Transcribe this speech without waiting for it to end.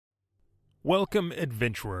Welcome,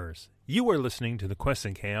 adventurers. You are listening to the Quests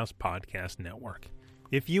and Chaos Podcast Network.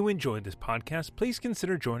 If you enjoyed this podcast, please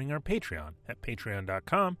consider joining our Patreon at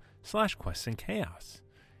patreon.com/questsandchaos.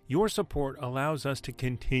 Your support allows us to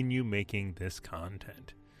continue making this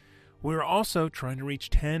content. We're also trying to reach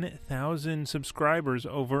 10,000 subscribers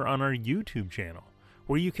over on our YouTube channel,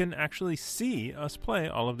 where you can actually see us play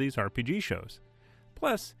all of these RPG shows.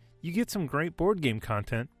 Plus, you get some great board game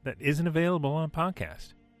content that isn't available on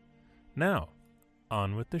podcast. Now,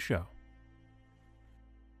 on with the show.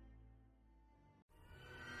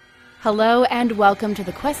 Hello and welcome to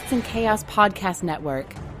the Quests and Chaos Podcast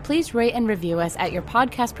Network. Please rate and review us at your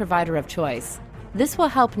podcast provider of choice. This will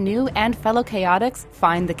help new and fellow chaotics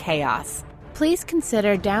find the chaos. Please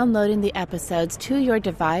consider downloading the episodes to your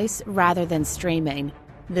device rather than streaming.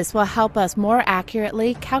 This will help us more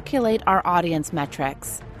accurately calculate our audience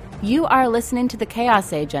metrics. You are listening to the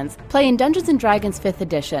Chaos Agents, playing Dungeons & Dragons 5th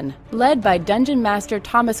Edition, led by Dungeon Master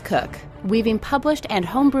Thomas Cook, weaving published and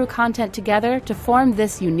homebrew content together to form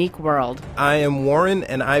this unique world. I am Warren,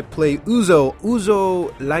 and I play Uzo.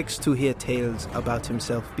 Uzo likes to hear tales about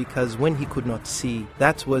himself because when he could not see,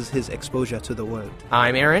 that was his exposure to the world.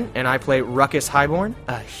 I'm Aaron, and I play Ruckus Highborn,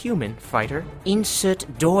 a human fighter. Insert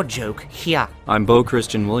door joke here. I'm Bo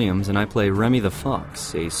Christian Williams, and I play Remy the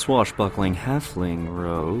Fox, a swashbuckling halfling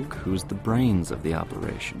rogue who's the brains of the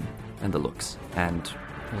operation, and the looks, and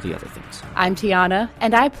all the other things. I'm Tiana,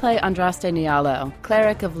 and I play Andraste Nialo,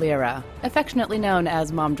 cleric of Lyra, affectionately known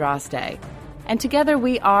as Momdraste. And together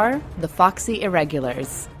we are the Foxy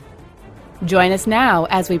Irregulars. Join us now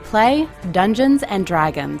as we play Dungeons &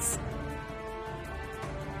 Dragons.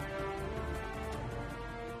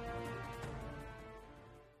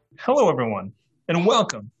 Hello, everyone, and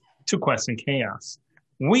welcome to Quests and Chaos.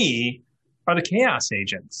 We are the Chaos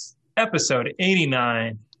Agents, episode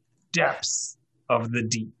 89, Depths of the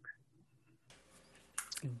Deep.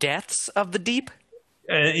 Deaths of the Deep?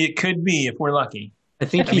 It could be, if we're lucky. I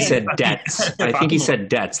think he said debts. I think he said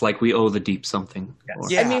debts, like we owe the deep something.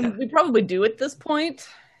 Yes. Or- I mean, we probably do at this point.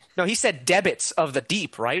 No, he said debits of the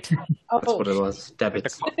deep, right? That's what it was.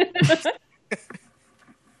 Debits.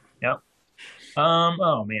 Yep.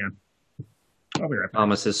 Oh, man. I'll be right back.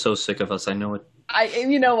 Thomas is so sick of us, I know it.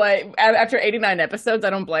 You know what? After 89 episodes, I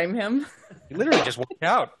don't blame him. He literally just walked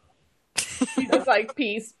out. He's just like,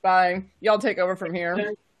 peace, bye. Y'all take over from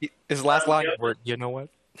here. His last line were, you know what?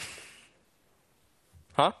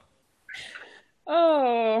 Huh?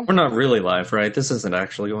 Oh. We're not really live, right? This isn't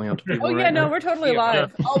actually going out to people Oh, yeah, right no, now. we're totally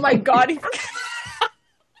live. Oh, my God.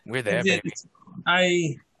 We're there, baby.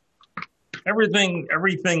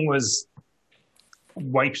 Everything was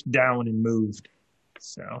wiped down and moved.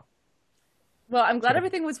 So. Well, I'm glad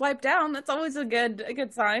everything was wiped down. That's always a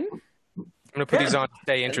good sign. I'm going to put these on to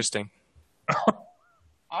stay interesting.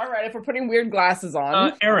 All right, if we're putting weird glasses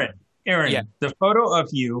on. Aaron, Yeah. The photo of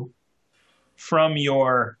you from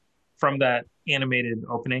that animated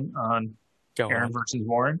opening on Go Aaron on. versus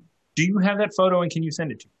Warren, do you have that photo and can you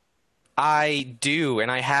send it to me? I do,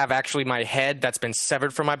 and I have actually my head that's been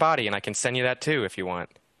severed from my body, and I can send you that too if you want.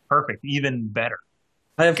 Perfect, even better.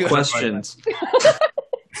 I have Good. questions.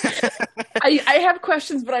 I have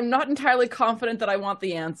questions, but I'm not entirely confident that I want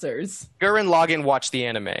the answers. Gurren Lagann watched the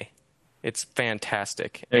anime. It's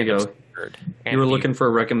fantastic. There you And go. absurd. You were looking for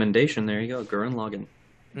a recommendation. There you go. Gurren Lagann.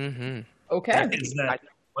 Mm-hmm. Okay.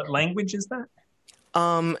 What language is that?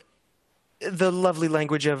 The lovely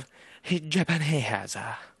language of Japanese.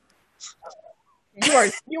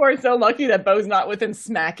 You are so lucky that Bo's not within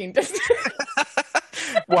smacking distance.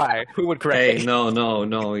 Why? Who would correct Hey, me?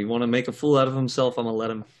 no. You want to make a fool out of himself? I'm going to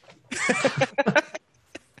let him.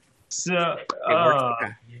 So,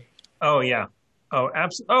 works. oh yeah,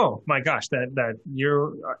 oh my gosh, that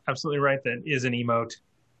you're absolutely right. That is an emote.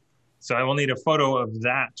 So I will need a photo of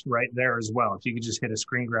that right there as well. If you could just hit a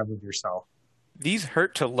screen grab of yourself. These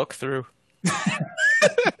hurt to look through.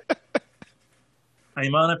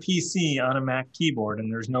 I'm on a PC on a Mac keyboard, and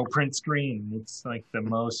there's no print screen. It's like the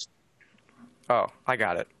most Oh, I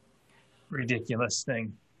got it. ridiculous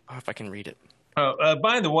thing. Oh, if I can read it. Oh,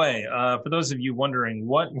 by the way, for those of you wondering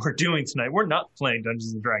what we're doing tonight, we're not playing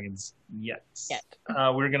Dungeons and Dragons yet.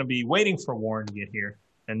 We're going to be waiting for Warren to get here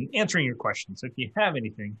and answering your questions. So if you have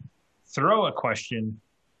anything, throw a question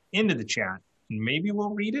into the chat, and maybe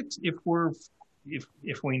we'll read it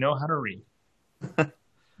if we know how to read.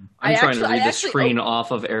 I'm trying to read the screen off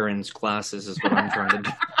of Aaron's glasses is what I'm trying to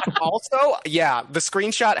do. Also, yeah, the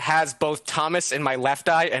screenshot has both Thomas in my left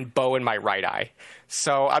eye and Bo in my right eye.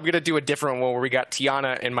 So I'm going to do a different one where we got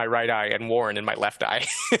Tiana in my right eye and Warren in my left eye.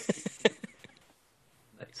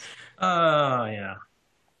 Yeah.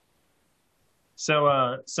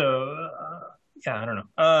 Yeah, I don't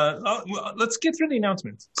know. Let's get through the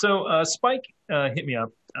announcements. So Spike hit me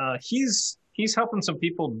up. He's helping some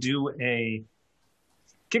people do a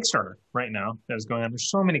Kickstarter right now that is going on. There's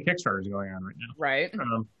so many Kickstarters going on right now. Right.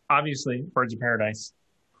 Obviously, Birds of Paradise,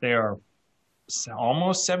 they are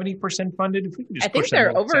almost 70% funded. If we can just I think push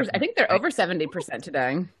they're them over. 70%, I think they're over 70%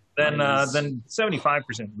 today. Then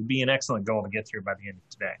 75% would be an excellent goal to get through by the end of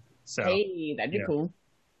today. So Hey, that'd be cool.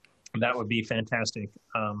 that would be fantastic.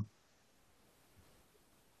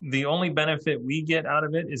 The only benefit we get out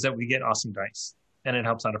of it is that we get awesome dice, and it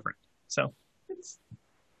helps out a friend. So it's,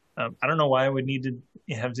 I don't know why I would need to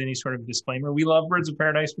have any sort of disclaimer. We love Birds of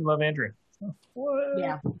Paradise. We love Andrea. So, what?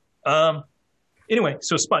 Yeah. Anyway,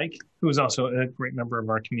 so Spike, who is also a great member of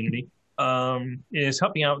our community, is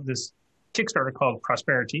helping out this Kickstarter called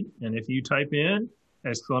Prosperity. And if you type in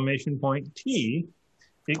 !T,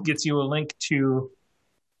 it gets you a link to.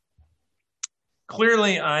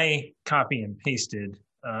 Clearly, I copy and pasted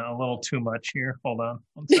a little too much here. Hold on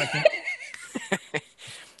 1 second.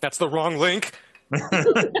 That's the wrong link.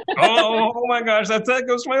 oh my gosh, that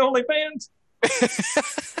goes to my OnlyFans.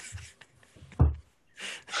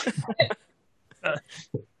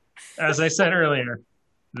 As I said earlier,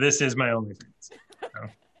 this is my OnlyFans. So,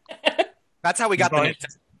 That's how we got the.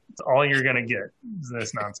 it's all you're gonna get is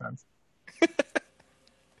this nonsense. I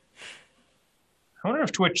wonder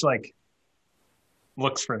if Twitch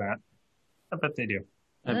looks for that. I bet they do.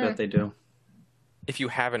 I bet they do. If you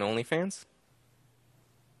have an OnlyFans?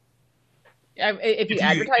 If you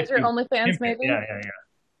advertise your OnlyFans, maybe? Yeah.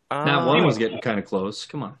 That one was getting kind of close.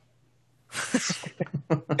 Come on.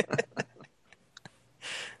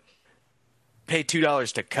 Pay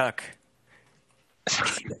 $2 to cuck.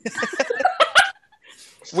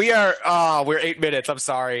 We're 8 minutes. I'm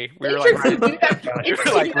sorry. We were You can do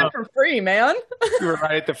that for free, man. we were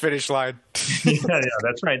right at the finish line. yeah,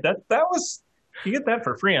 that's right. That was, you get that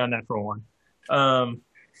for free on Natural One.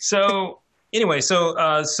 So anyway,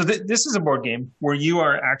 this is a board game where you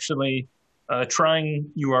are actually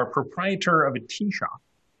you are proprietor of a tea shop,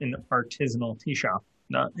 an artisanal tea shop,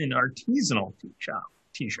 not an artisanal tea shop.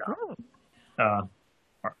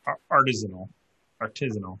 Artisanal.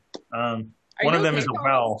 One of them is a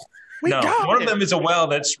well. One of them is a well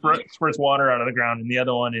that squirts water out of the ground, and the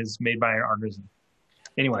other one is made by an artisan.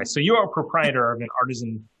 Anyway, so you are a proprietor of an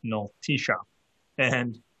artisanal tea shop,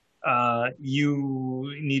 and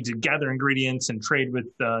you need to gather ingredients and trade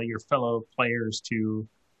with your fellow players to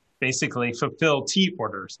basically fulfill tea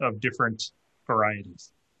orders of different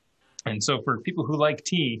varieties. And so for people who like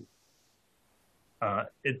tea,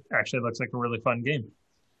 it actually looks like a really fun game.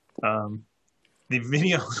 The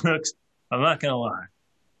video looks, I'm not going to lie,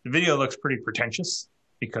 the video looks pretty pretentious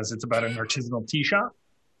because it's about an artisanal tea shop.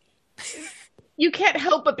 You can't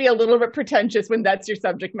help but be a little bit pretentious when that's your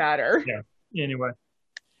subject matter. Yeah. Anyway.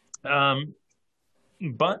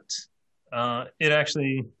 But it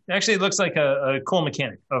actually looks like a cool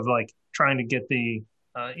mechanic of trying to get the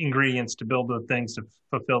ingredients to build the things to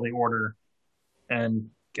fulfill the order and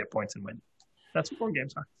get points and win. That's what board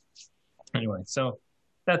games are. Anyway, so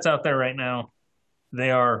that's out there right now.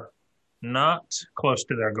 They are not close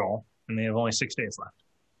to their goal, and they have only 6 days left.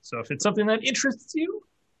 So if it's something that interests you,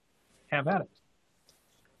 have at it.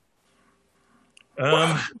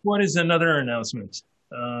 What is another announcement?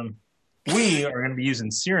 We are going to be using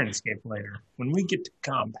Syrinscape later when we get to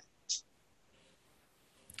combat.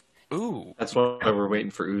 Ooh. That's why we're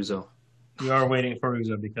waiting for Uzo. We are waiting for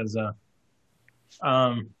Uzo because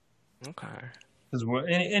Okay.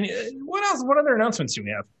 What else? What other announcements do we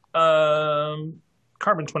have?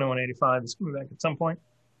 Carbon 2185 is coming back at some point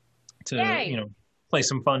to play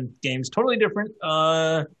some fun games. Totally different.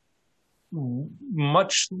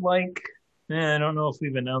 Much like I don't know if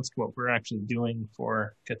we've announced what we're actually doing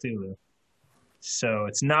for Cthulhu. So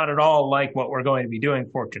it's not at all like what we're going to be doing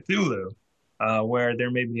for Cthulhu, where there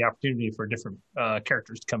may be the opportunity for different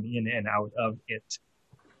characters to come in and out of it.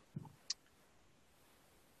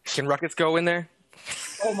 Can Ruckus go in there?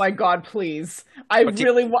 Oh my God, please! I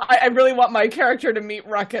really want my character to meet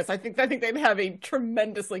Ruckus. I think they'd have a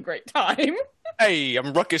tremendously great time. Hey,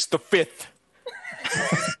 I'm Ruckus the Fifth.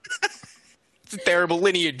 It's a terrible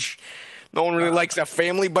lineage. No one really likes that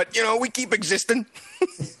family, but we keep existing.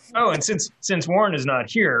 Oh, and since Warren is not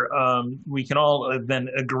here, we can all then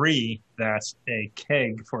agree that a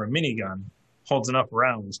keg for a minigun holds enough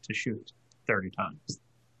rounds to shoot 30 times.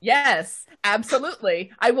 Yes,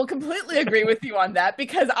 absolutely. I will completely agree with you on that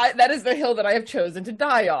because that is the hill that I have chosen to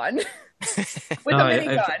die on with a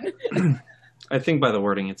minigun. I think by the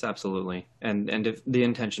wording, it's absolutely, and if the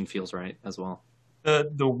intention feels right as well.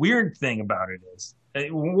 The weird thing about it is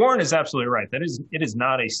Warren is absolutely right. It is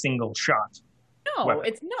not a single shot. No, weapon,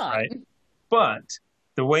 it's not. Right? But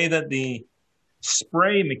the way that the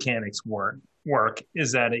spray mechanics work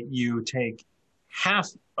is that you take half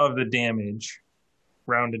of the damage,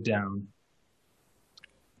 rounded down,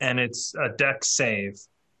 and it's a dex save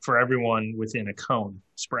for everyone within a cone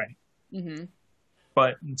spray. Mm-hmm.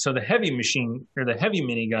 But so the heavy machine or the heavy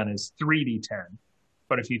minigun is 3d10.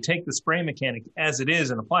 But if you take the spray mechanic as it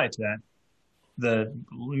is and apply it to that,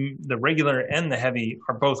 the regular and the heavy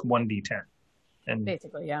are both 1d10. And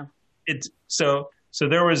basically, yeah. It's so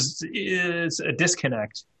it's a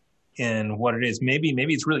disconnect in what it is. Maybe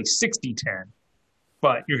it's really 60-10,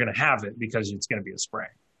 but you're going to have it because it's going to be a spray.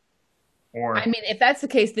 Or I mean, if that's the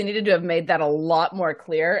case, they needed to have made that a lot more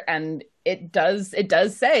clear. And it does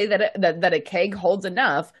say that a keg holds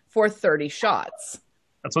enough for 30 shots.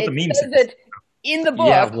 That's what the meme says. It in the book,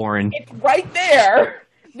 yeah, Warren. It's right there.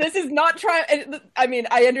 This is not trying. I mean,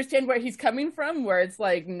 I understand where he's coming from, where it's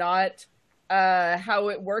like not how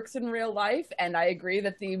it works in real life. And I agree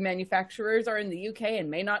that the manufacturers are in the UK and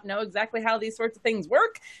may not know exactly how these sorts of things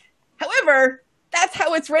work. However, that's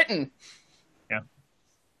how it's written. Yeah.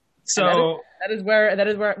 So that is where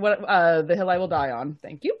the hill I will die on.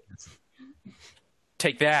 Thank you.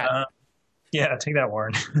 Take that. Yeah, take that,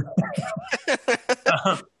 Warren.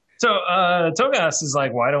 So Togas is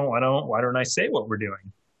like, why don't I say what we're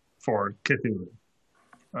doing for Cthulhu?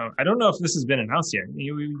 I don't know if this has been announced yet.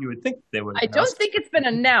 You would think they would. I don't think it's been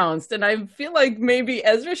announced, and I feel like maybe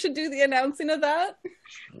Ezra should do the announcing of that.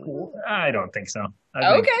 I don't think so.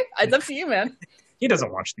 Okay, it's up to you, man. He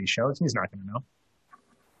doesn't watch these shows. He's not going to know.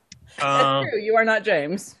 That's true. You are not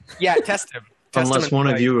James. Yeah, test him. Unless one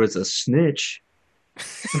of you is a snitch.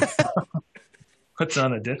 Puts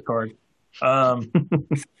on a Discord.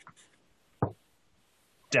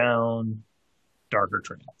 Down darker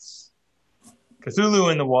trails.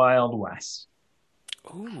 Cthulhu in the Wild West.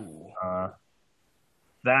 Ooh.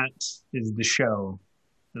 That is the show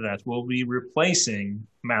that will be replacing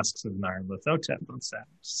Masks of Nyarlathotep on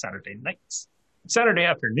Saturday nights. Saturday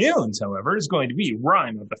afternoons, however, is going to be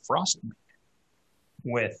Rime of the Frostmaiden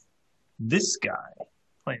with this guy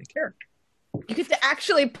playing a character. You get to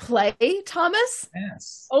actually play Thomas?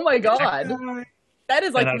 Yes. Oh my god. That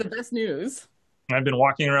is like the best news. I've been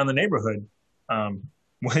walking around the neighborhood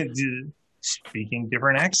speaking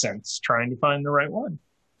different accents, trying to find the right one.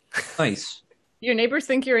 Nice. Your neighbors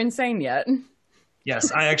think you're insane yet?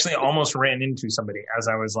 Yes, I actually almost ran into somebody as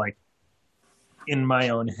I was like in my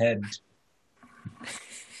own head.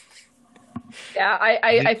 Yeah,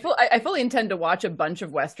 I fully intend to watch a bunch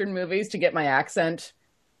of Western movies to get my accent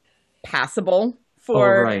passable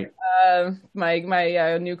for my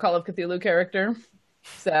new Call of Cthulhu character.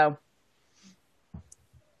 So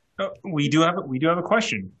we do have a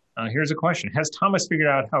question. Here's a question: has Thomas figured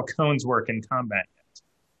out how cones work in combat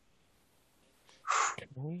yet?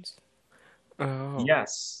 Cones? Oh.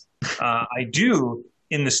 Yes, I do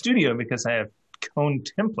in the studio because I have cone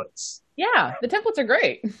templates. Yeah, the templates are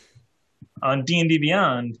great. On D&D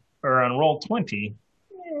Beyond or on Roll20,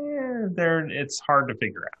 it's hard to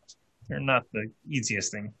figure out. They're not the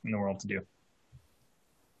easiest thing in the world to do.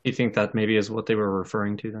 You think that maybe is what they were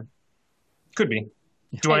referring to then? Could be.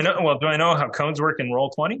 Do I know how cones work in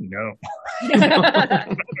Roll20? No.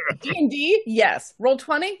 D&D? Yes.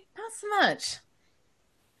 Roll20? Not so much.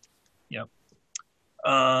 Yep.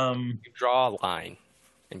 You draw a line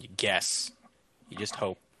and you guess. You just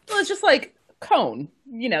hope. Well, it's just like cone.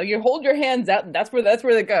 You know, you hold your hands out and that's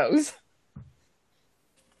where it goes.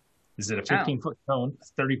 Is it a 15-foot cone,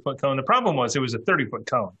 a 30-foot cone? The problem was it was a 30-foot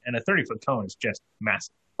cone, and a 30-foot cone is just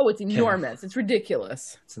massive. Oh, it's enormous. Yeah. It's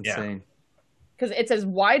ridiculous. It's insane. Because it's as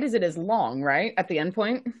wide as it is long, right? At the end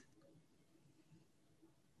point?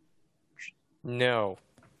 No.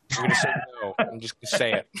 I'm going to say no. I'm just going to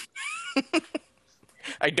say it.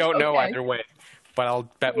 I don't know either way, but I'll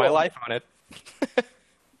bet my life on it.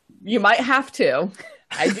 You might have to.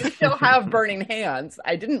 I do still have burning hands.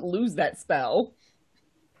 I didn't lose that spell.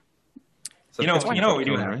 So you know what we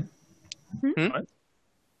do have, right? Hmm?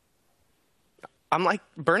 I'm like,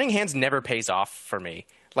 burning hands never pays off for me.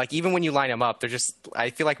 Like, even when you line them up, I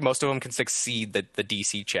feel like most of them can succeed the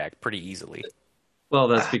DC check pretty easily. Well,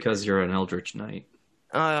 that's because you're an Eldritch Knight.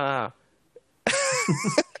 Yeah.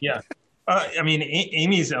 I mean,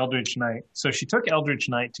 Amy's Eldritch Knight. So she took Eldritch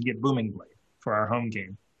Knight to get Booming Blade for our home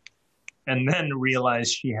game. And then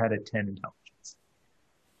realized she had a 10 intelligence.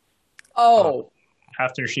 Oh.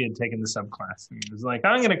 After she had taken the subclass. And was like,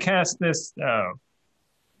 I'm going to cast this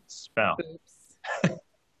spell. Oops.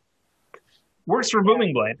 Works for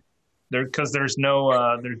Booming Blade. Because there's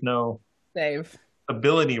no save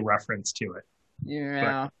ability reference to it.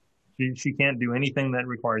 Yeah. She can't do anything that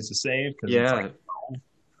requires a save. Yeah.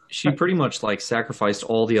 She pretty much like sacrificed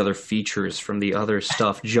all the other features from the other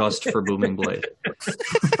stuff just for Booming Blade.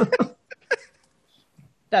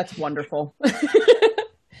 That's wonderful.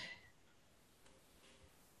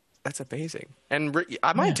 That's amazing. And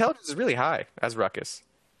my intelligence is really high as Ruckus.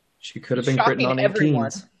 She could have been Shocking critting on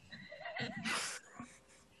everyone.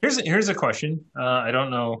 18s. Here's a question. I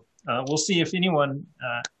don't know. We'll see if anyone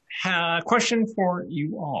a question for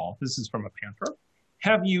you all. This is from a Panther.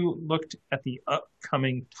 Have you looked at the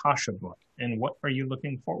upcoming Tasha book, and what are you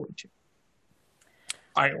looking forward to?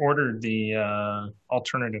 I ordered the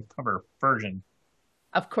alternative cover version.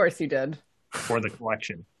 Of course you did. For the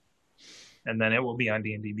collection. And then it will be on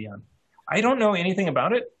D&D Beyond. I don't know anything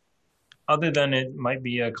about it, other than it might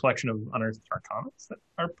be a collection of unearthed arcanas that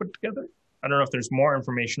are put together. I don't know if there's more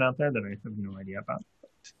information out there that I have no idea about.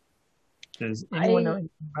 Does anyone know anything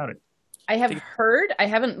about it? I have heard. I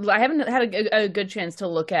haven't had a good chance to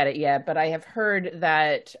look at it yet, but I have heard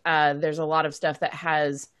that there's a lot of stuff that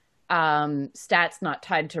has stats not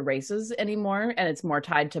tied to races anymore, and it's more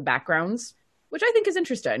tied to backgrounds, which I think is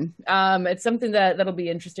interesting. It's something that'll be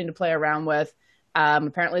interesting to play around with.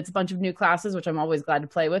 Apparently, it's a bunch of new classes, which I'm always glad to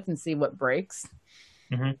play with and see what breaks.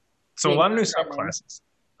 Mm-hmm. So a lot of new subclasses.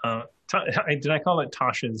 Did I call it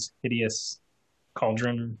Tasha's Hideous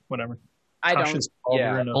Cauldron or whatever? Tasha's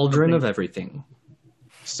Cauldron of everything.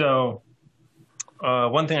 So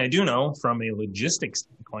one thing I do know from a logistics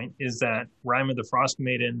standpoint is that Rime of the Frost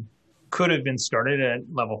Maiden could have been started at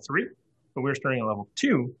level 3, but we're starting at level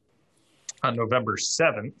 2 on November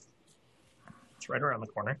 7th. It's right around the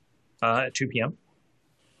corner at 2 p.m.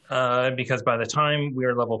 Because by the time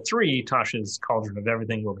we're level 3, Tasha's Cauldron of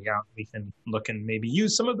Everything will be out. We can look and maybe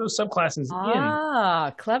use some of those subclasses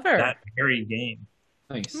in clever. that very game.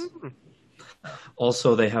 Nice. Mm-hmm.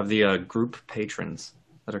 Also, they have the group patrons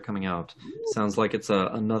that are coming out. Sounds like it's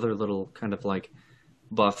another little kind of like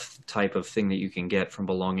buff type of thing that you can get from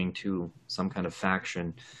belonging to some kind of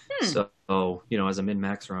faction. So, as a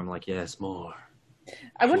min-maxer, I'm like, yes, more.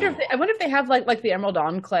 I wonder if they have like the Emerald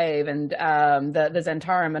Enclave and the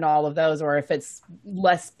Zentarum and all of those, or if it's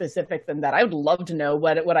less specific than that. I would love to know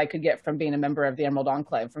what I could get from being a member of the Emerald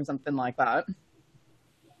Enclave from something like that.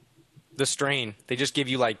 The strain. They just give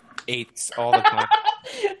you like 8s all the time.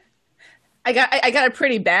 I got a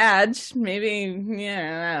pretty badge. Maybe,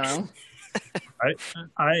 I don't know.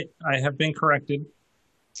 I have been corrected.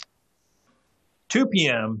 2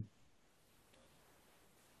 p.m.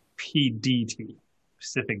 PDT,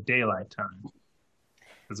 Pacific Daylight Time,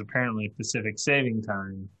 because apparently Pacific Saving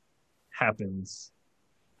Time happens.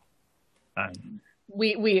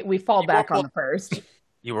 We fall back on the first.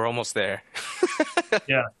 You were almost there.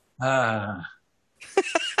 Yeah.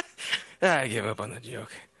 I give up on the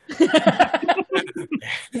joke.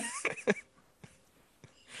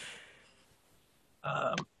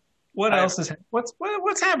 What else is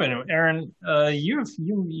what's happening, Aaron? What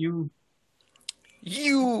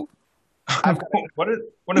are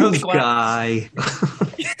those guy?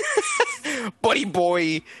 Buddy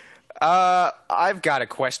boy. I've got a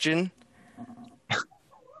question.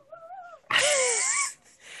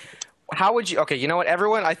 How would you? Okay, you know what,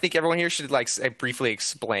 everyone? I think everyone here should briefly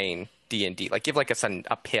explain D&D. Like, give like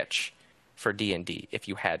a pitch for D&D if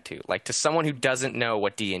you had to, like to someone who doesn't know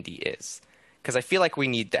what D&D is, because I feel like we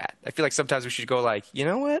need that. I feel like sometimes we should go like, you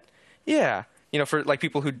know what? Yeah, for like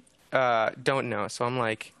people who don't know. So I'm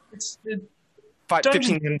like,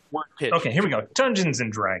 15 word pitch. Okay, here we go. Dungeons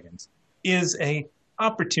and Dragons is a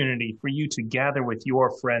opportunity for you to gather with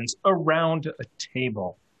your friends around a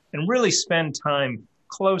table and really spend time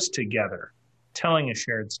close together, telling a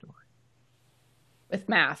shared story. With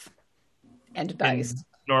math and dice. In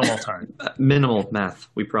normal time. Minimal math,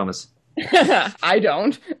 we promise. I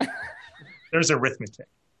don't. There's arithmetic.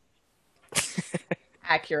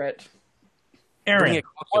 Accurate. Aaron,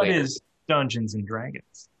 what is Dungeons and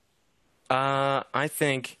Dragons? I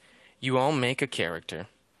think you all make a character,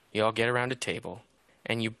 you all get around a table,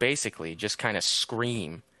 and you basically just kind of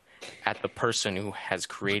scream at the person who has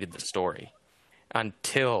created the story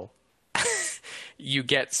until you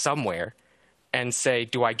get somewhere and say,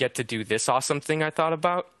 do I get to do this awesome thing I thought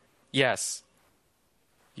about? Yes.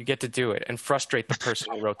 You get to do it and frustrate the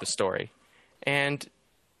person who wrote the story. And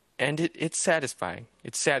it's satisfying.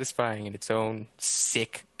 It's satisfying in its own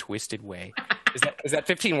sick, twisted way. Is that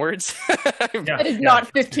 15 words? That is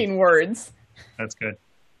not 15 words. That's good.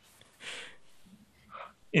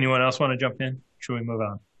 Anyone else want to jump in? Should we move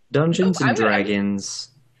on? Dungeons and Dragons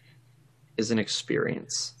is an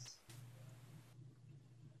experience.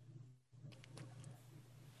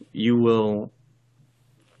 You will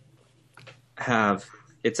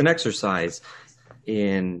it's an exercise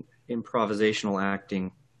in improvisational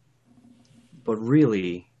acting, but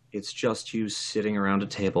really it's just you sitting around a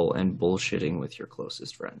table and bullshitting with your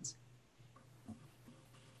closest friends.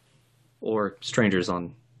 Or strangers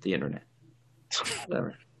on the internet.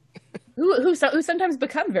 Whatever. Who sometimes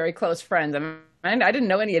become very close friends. I didn't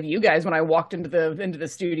know any of you guys when I walked into the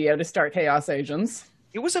studio to start Chaos Agents.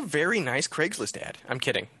 It was a very nice Craigslist ad. I'm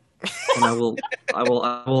kidding. And I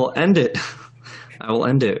will end it. I will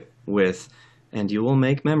end it with, and you will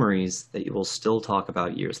make memories that you will still talk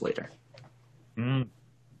about years later.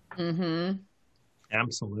 Mm-hmm.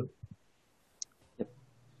 Absolutely. Yep.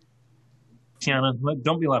 Tiana,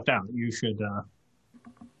 don't be left out. You should.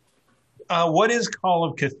 What is Call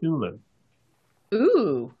of Cthulhu?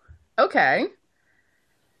 Ooh, okay.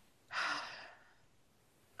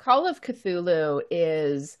 Call of Cthulhu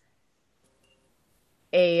is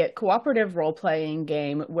a cooperative role-playing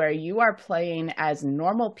game where you are playing as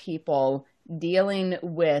normal people dealing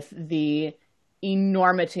with the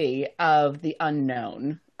enormity of the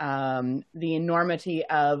unknown, the enormity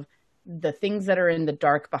of the things that are in the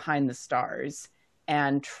dark behind the stars,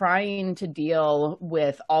 and trying to deal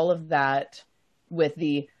with all of that with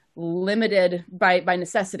the limited, by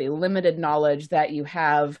necessity, limited knowledge that you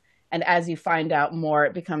have. And as you find out more,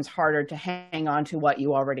 it becomes harder to hang on to what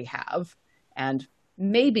you already have. And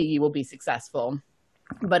maybe you will be successful.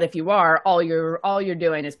 But if you are, all you're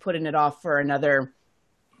doing is putting it off for another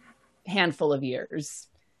handful of years.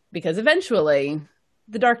 Because eventually,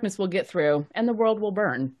 the darkness will get through and the world will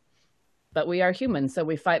burn. But we are humans, so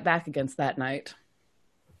we fight back against that night.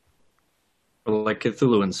 Like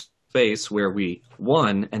Cthulhu in Space, where we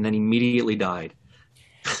won and then immediately died.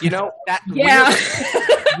 You know, that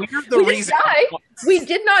we're the reason. We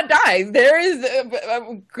did not die. There is,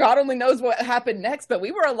 God only knows what happened next, but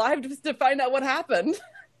we were alive just to find out what happened.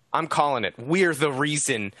 I'm calling it. We're the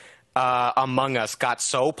reason Among Us got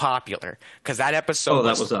so popular, because that episode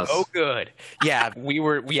was so good. Yeah,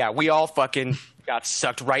 we all fucking got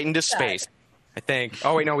sucked right into space. I think.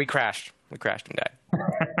 Oh wait, no, we crashed. We crashed and died.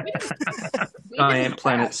 Giant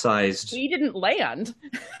planet-sized. We didn't land.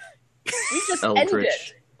 We just eldritch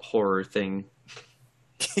ended. Horror thing.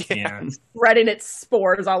 Yeah. Spreading its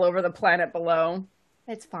spores all over the planet below.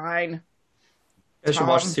 It's fine. I should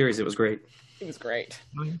watch the series. It was great. It was great.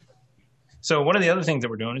 So one of the other things that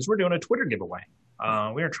we're doing is we're doing a Twitter giveaway.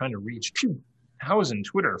 We are trying to reach 2,000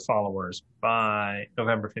 Twitter followers by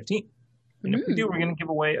November 15th. And if we do, we're going to give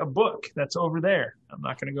away a book that's over there. I'm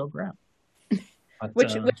not going to go grab. But,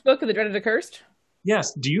 which book of the Dreaded Accursed?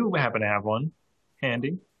 Yes. Do you happen to have one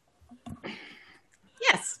handy?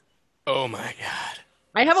 Yes. Oh my god.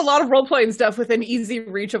 I have a lot of role-playing stuff within easy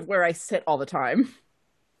reach of where I sit all the time.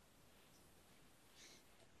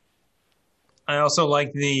 I also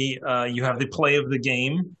like you have the Play of the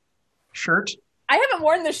Game shirt. I haven't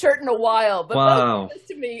worn this shirt in a while, but wow. This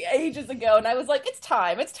to me ages ago, and I was like, it's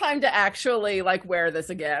time to actually wear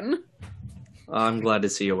this again. I'm glad to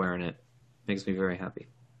see you wearing it. Makes me very happy.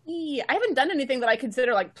 Yeah, I haven't done anything that I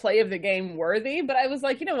consider Play of the Game worthy, but I was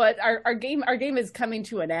like, you know what, our game is coming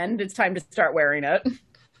to an end. It's time to start wearing it.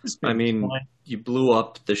 I mean, you blew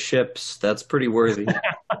up the ships. That's pretty worthy.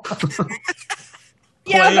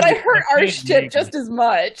 Yeah, but I hurt our ship just as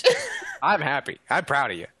much. I'm happy. I'm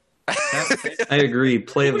proud of you. I agree.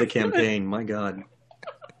 Play of the campaign. My God.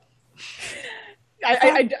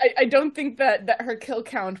 I don't think that her kill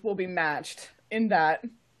count will be matched in that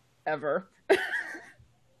ever.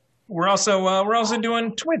 We're also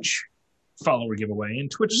doing Twitch follower giveaway and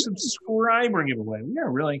Twitch subscriber giveaway. We are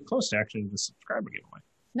really close to actually the subscriber giveaway.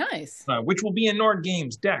 Nice. Which will be a Nord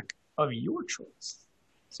Games deck of your choice.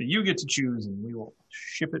 So you get to choose, and we will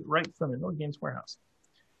ship it right from the Nord Games warehouse.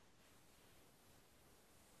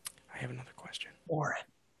 I have another question. Warren.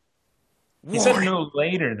 He said no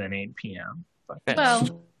later than 8 p.m.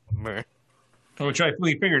 Well, which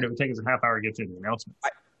we figured it would take us a half hour to get through the announcement.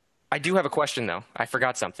 I do have a question, though. I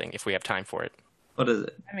forgot something, if we have time for it. What is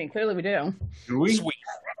it? I mean, clearly we do. Do we? Sweet.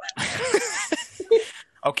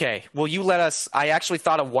 Okay, will you let us... I actually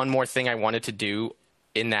thought of one more thing I wanted to do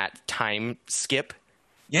in that time skip.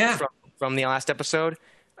 Yeah. From the last episode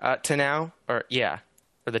to now. Or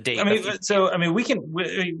the date. I mean,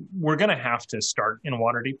 we're going to have to start in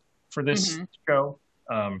Waterdeep for this show.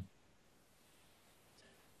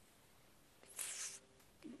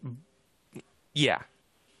 Yeah.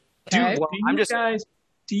 Okay.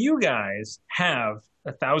 Do you guys have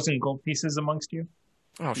 1,000 gold pieces amongst you?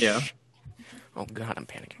 Oh, yeah. Oh, God, I'm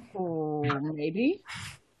panicking. Oh, maybe.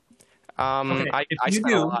 Okay, I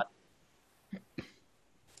spent a lot.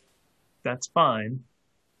 That's fine.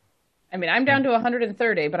 I mean, I'm down to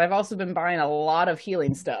 130, but I've also been buying a lot of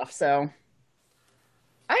healing stuff. So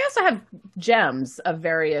I also have gems of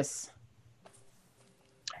various.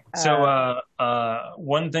 So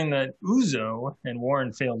one thing that Uzo and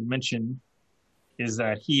Warren failed to mention is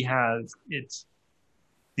that he has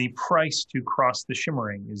the price to cross the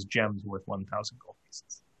shimmering is gems worth 1,000 gold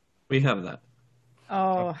pieces. We have that.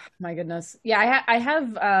 Oh my goodness! Yeah, I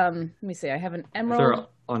have. Let me see. I have an If emerald. they're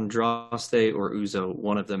on Draste or Uzo,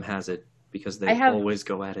 one of them has it because they always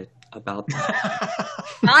go at it about that.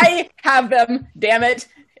 I have them. Damn it!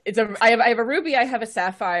 I have a ruby. I have a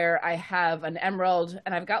sapphire. I have an emerald,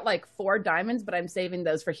 and I've got like 4 diamonds, but I'm saving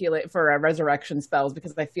those for resurrection spells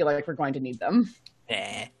because I feel like we're going to need them.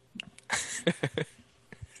 Beg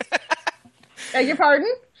your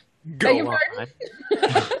pardon? Go on.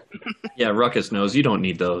 Yeah, Ruckus knows you don't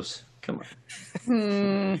need those. Come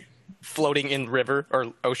on. Floating in river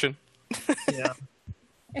or ocean. Yeah.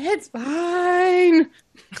 It's fine.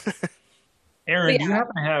 Aaron, do you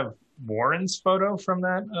happen to have Warren's photo from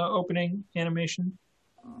that opening animation?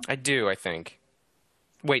 I do, I think.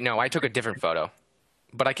 Wait, no, I took a different photo.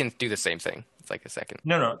 But I can do the same thing. It's like a second.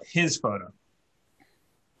 No, his photo.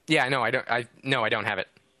 Yeah, no, I don't have it.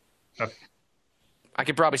 Okay. I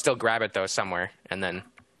could probably still grab it though somewhere, and then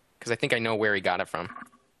because I think I know where he got it from.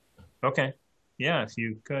 Okay. Yeah, if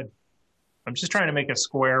you could. I'm just trying to make a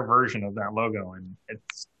square version of that logo, and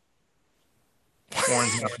it's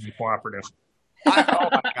Warren's not being cooperative. Oh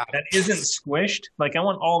my god. That isn't squished. Like, I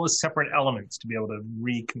want all the separate elements to be able to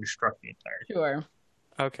reconstruct the entire thing. Sure.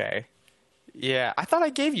 Okay. Yeah, I thought I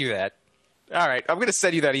gave you that. All right, I'm gonna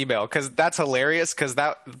send you that email because that's hilarious. Because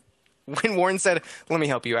when Warren said, "Let me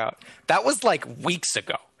help you out," that was like weeks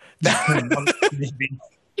ago. Maybe.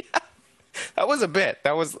 Yeah, that was a bit.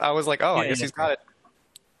 I was like, oh, I guess he's got it.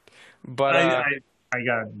 But I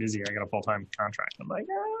got busy. I got a full-time contract. I'm like,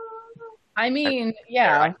 I mean,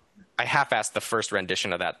 yeah. I half-assed the first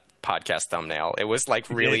rendition of that podcast thumbnail. It was like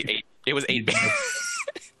really It was 8 bit.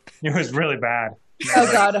 It was really bad.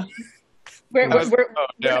 Oh god. We're no.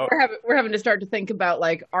 having to start to think about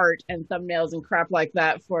like art and thumbnails and crap like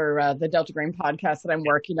that for the Delta Green podcast that I'm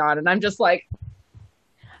working on, and I'm just like,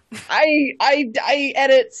 I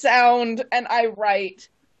edit sound and I write.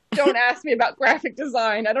 Don't ask me about graphic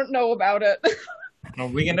design. I don't know about it. Well,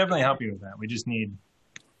 we can definitely help you with that. We just need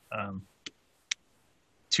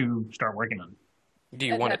to start working on it. Do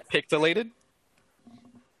you want it pixelated?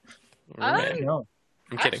 No.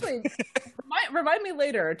 I'm kidding. Actually, remind me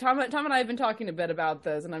later. Tom and I have been talking a bit about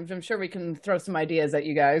this, and I'm sure we can throw some ideas at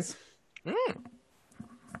you guys.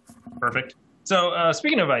 Perfect. So,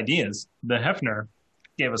 speaking of ideas, the Hefner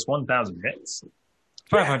gave us 1,000 bits.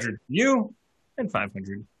 500 for you, and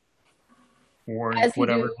 500 for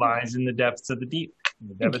whatever lies in the depths of the deep.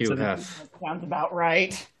 Thank you, Hef. Sounds about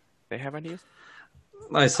right. They have ideas?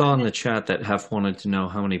 I saw in the chat that Hef wanted to know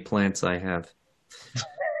how many plants I have.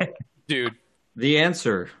 Dude. The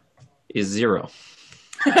answer is 0.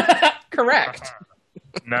 Correct.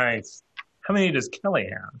 Nice. How many does Kelly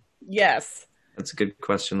have? Yes. That's a good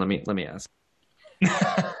question. Let me ask.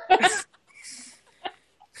 I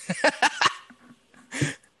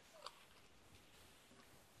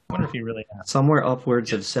wonder if he really asked. Somewhere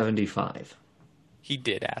upwards of 75. He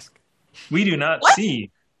did ask. We do not see.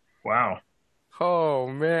 Wow. Oh,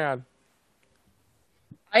 man.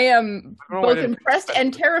 I am both impressed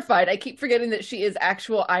and terrified. I keep forgetting that she is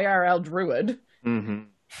actual IRL druid. Mm-hmm.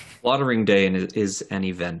 Watering Day is an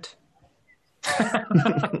event.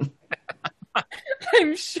 I'm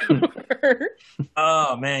sure.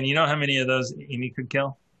 Oh, man. You know how many of those Amy could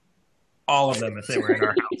kill? All of them if they were in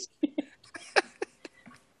our house.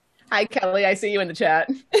 Hi, Kelly. I see you in the chat.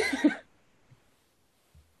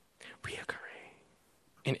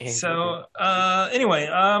 Reoccurring. So, anyway,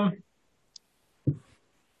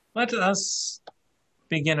 let us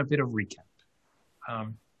begin a bit of recap.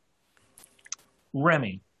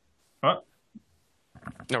 Remy. Oh,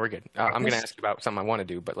 no, we're good. I'm going to ask you about something I want to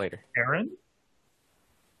do, but later. Aaron?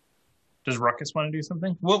 Does Ruckus want to do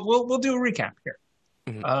something? We'll do a recap here.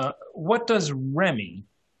 Mm-hmm. What does Remy...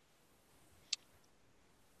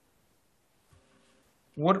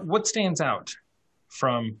 What stands out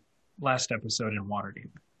from last episode in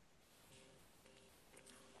Waterdeep?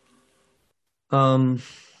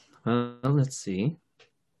 Let's see.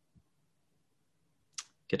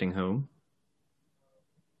 Getting home,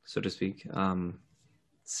 so to speak.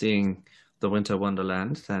 Seeing the Winter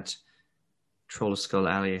Wonderland that Troll Skull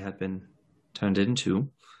Alley had been turned into.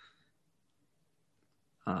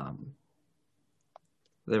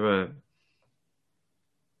 There were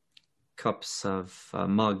cups of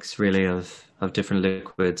mugs, really, of different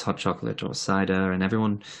liquids, hot chocolate or cider, and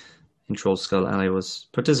everyone in Troll Skull Alley was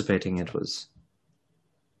participating. It was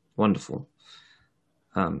wonderful.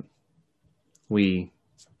 We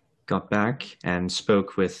got back and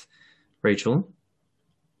spoke with Rachel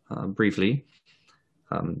briefly.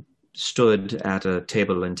 Stood at a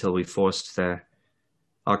table until we forced their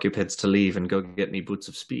occupants to leave and go get me boots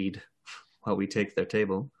of speed while we take their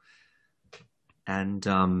table. And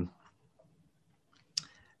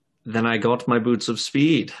then I got my boots of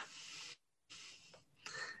speed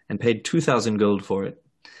and paid 2,000 gold for it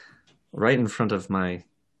right in front of my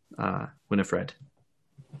Winifred.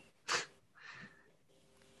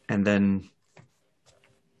 And then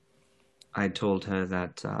I told her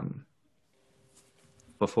that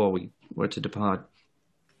before we were to depart,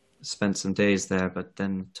 spent some days there, but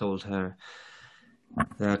then told her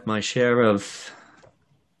that my share of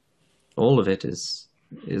all of it is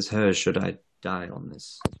hers should I die on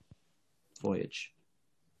this voyage.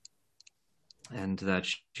 And that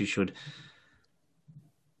she should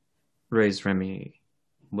raise Remy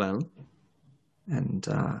well. And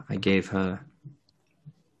I gave her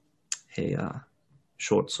a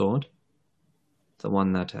short sword, the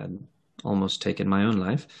one that had almost taken my own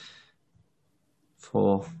life,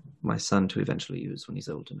 for my son to eventually use when he's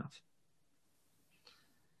old enough.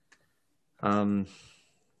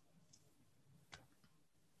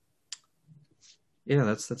 Yeah,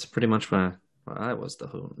 that's pretty much where I was the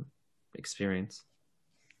whole experience.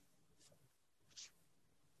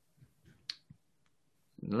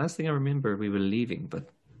 The last thing I remember, we were leaving, but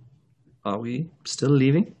are we still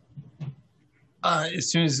leaving?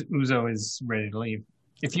 As soon as Uzo is ready to leave.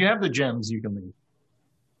 If you have the gems, you can leave.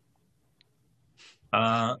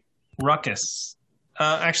 Ruckus.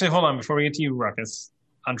 Actually, hold on. Before we get to you, Ruckus,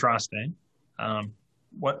 Andraste,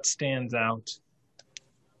 what stands out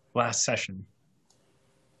last session?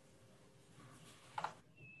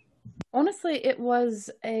 Honestly, it was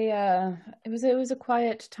a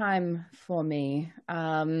quiet time for me.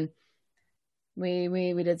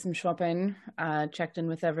 We did some shopping, checked in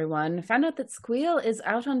with everyone, found out that Squeal is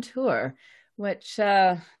out on tour, which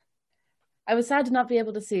I was sad to not be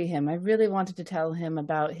able to see him. I really wanted to tell him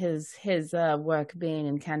about his work being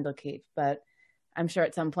in Candlekeep, but I'm sure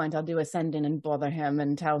at some point I'll do a send-in and bother him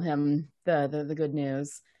and tell him the good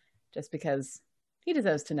news, just because he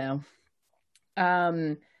deserves to know.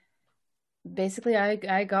 Basically,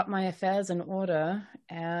 I got my affairs in order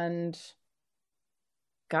and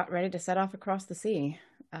got ready to set off across the sea.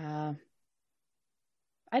 I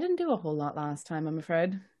didn't do a whole lot last time, I'm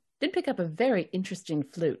afraid. Did pick up a very interesting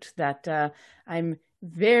flute that I'm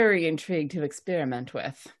very intrigued to experiment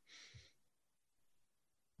with.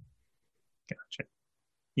 Gotcha.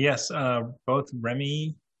 Yes, both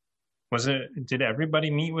Remy, did everybody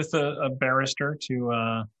meet with a barrister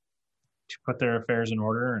to put their affairs in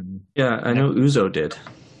order? And yeah, I know Uzo did.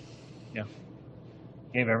 Yeah.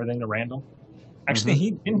 Gave everything to Randall.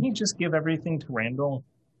 Actually, didn't he just give everything to Randall?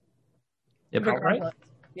 Yep. Outright?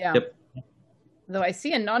 Yeah. Yep. Though I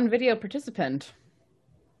see a non-video participant.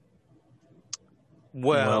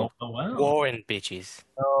 Well, wow. Warren bitches.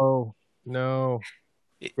 Oh, no.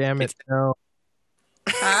 Damn it, no.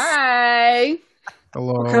 Hi.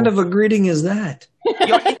 Hello. What kind of a greeting is that?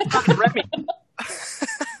 You're Remy.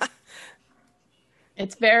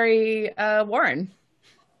 It's very Warren.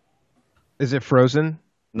 Is it frozen?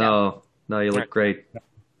 No, you look great.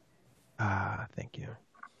 Ah, thank you.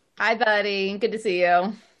 Hi, buddy. Good to see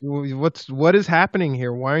you. What is happening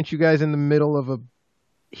here? Why aren't you guys in the middle of a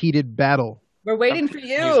heated battle? We're waiting for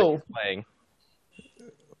you. Playing.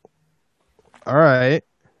 All right.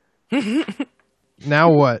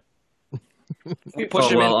 Now what?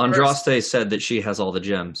 Push him in Andraste said that she has all the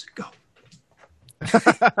gems. Go.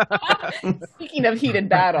 Speaking of heated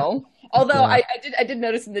battle, although I did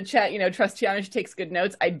notice in the chat, Trustiana, she takes good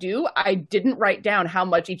notes. I didn't write down how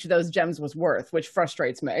much each of those gems was worth, which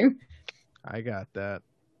frustrates me. I got that.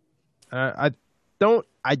 I don't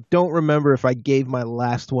remember if I gave my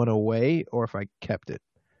last one away or if I kept it.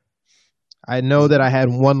 I know that I had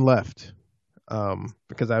one left,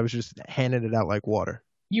 because I was just handing it out like water.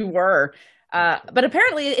 You were. But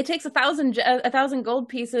apparently it takes 1,000 gold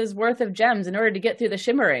pieces worth of gems in order to get through the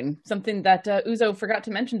shimmering, something that Uzo forgot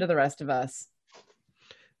to mention to the rest of us.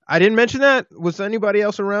 I didn't mention that? Was anybody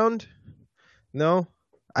else around? No?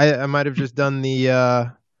 I might have just done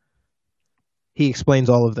the he explains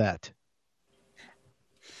all of that.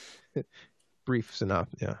 Brief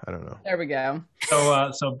synopsis. Yeah, I don't know. There we go.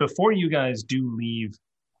 So before you guys do leave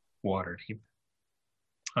Waterdeep,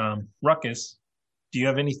 Ruckus, do you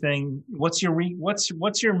have anything? What's your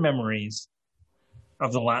memories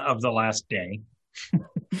of the last day,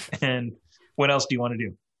 and what else do you want to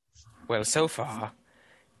do? Well, so far,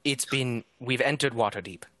 we've entered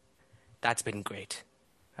Waterdeep. That's been great.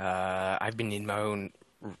 I've been in my own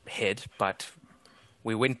head, but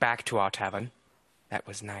we went back to our tavern. That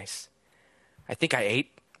was nice. I think I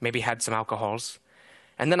ate, maybe had some alcohols.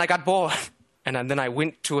 And then I got bored. And then I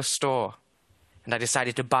went to a store. And I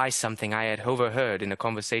decided to buy something I had overheard in a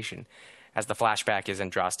conversation. As the flashback is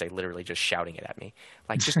Andraste literally just shouting it at me.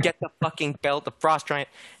 Like, just get the fucking belt, the Frost Giant.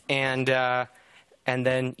 And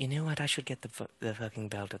then, you know what? I should get the fucking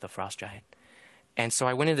belt of the Frost Giant. And so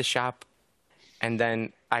I went in the shop. And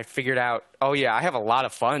then I figured out, oh yeah, I have a lot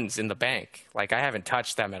of funds in the bank. Like, I haven't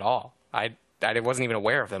touched them at all. I wasn't even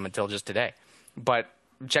aware of them until just today. But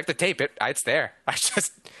check the tape. It's there.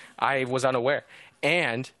 I was unaware.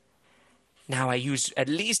 And now I used at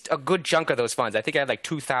least a good chunk of those funds. I think I had like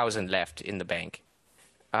 2,000 left in the bank.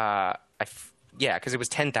 Because it was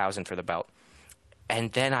 10,000 for the belt.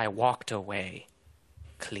 And then I walked away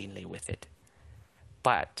cleanly with it.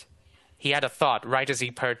 But he had a thought right as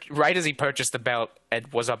he purchased the belt and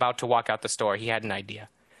was about to walk out the store. He had an idea.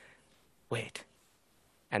 Wait.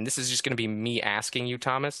 And this is just going to be me asking you,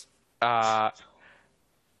 Thomas.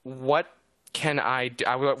 What can I do?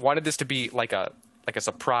 I wanted this to be like a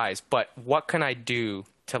surprise, but what can I do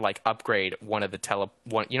to like upgrade one of the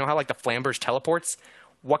you know how like the Flamberge teleports?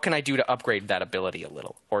 What can I do to upgrade that ability a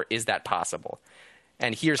little? Or is that possible?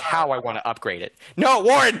 And here's how I want to upgrade it. No,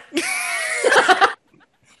 Warren!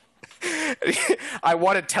 I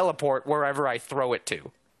want to teleport wherever I throw it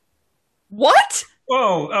to. What?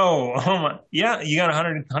 Oh my. Yeah, you got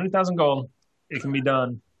 100,000 gold. It can be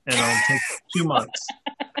done, and it'll take 2 months.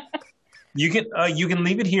 You can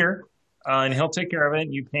leave it here, and he'll take care of it.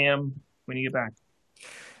 You pay him when you get back.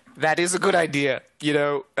 That is a good idea. You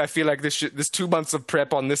know, I feel like this 2 months of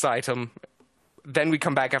prep on this item, then we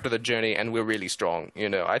come back after the journey and we're really strong. You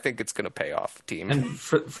know, I think it's going to pay off, team. And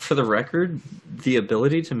for the record, the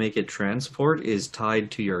ability to make it transport is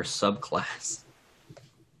tied to your subclass.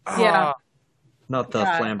 Yeah. Not the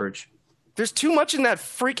Flamberge. There's too much in that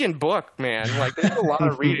freaking book, man. Like, there's a lot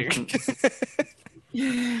of reading.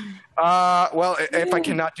 Well, if I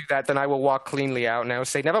cannot do that, then I will walk cleanly out and I will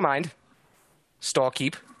say, never mind.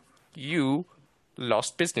 Storekeep, you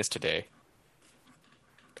lost business today.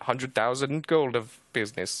 100,000 gold of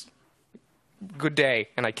business. Good day.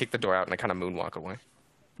 And I kick the door out and I kind of moonwalk away.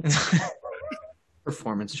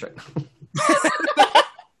 Performance check.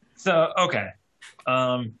 So, okay.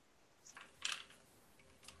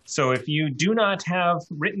 So if you do not have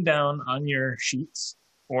written down on your sheets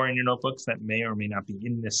or in your notebooks that may or may not be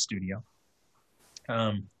in this studio,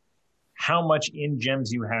 how much in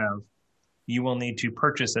gems you have, you will need to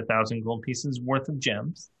purchase 1,000 gold pieces worth of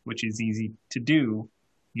gems, which is easy to do.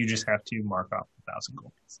 You just have to mark off 1,000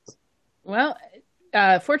 gold pieces. Well,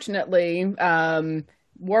 fortunately,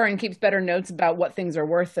 Warren keeps better notes about what things are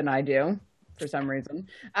worth than I do, for some reason.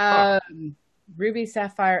 Ruby,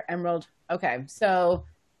 Sapphire, Emerald. Okay, so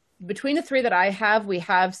between the three that I have, we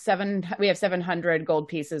have 700 gold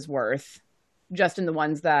pieces worth, just in the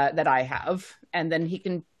ones that I have, and then he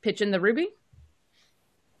can pitch in the Ruby.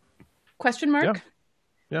 Question mark?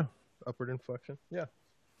 Yeah. Upward inflection. Yeah.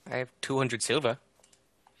 I have 200 silver.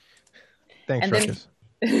 Thanks, Ruckus.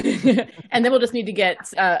 And then we'll just need to get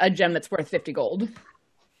a gem that's worth 50 gold.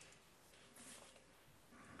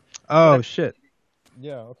 Oh, shit.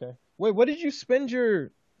 Yeah, okay. Wait, what did you spend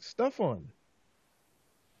your stuff on?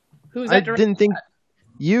 Who's that? I didn't think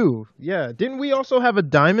you. Yeah. Didn't we also have a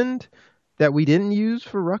diamond that we didn't use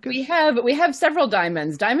for Ruckus? We have several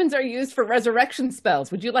diamonds. Diamonds are used for resurrection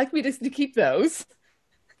spells. Would you like me to keep those?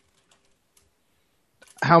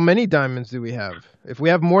 How many diamonds do we have? If we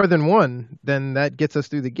have more than one, then that gets us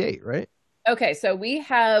through the gate, right? Okay, so we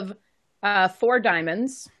have 4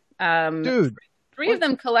 diamonds. Dude. Three of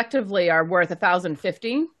them collectively are worth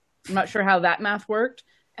 1,050. I'm not sure how that math worked.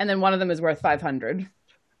 And then one of them is worth 500.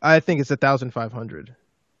 I think it's 1,500.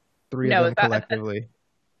 Three of them collectively.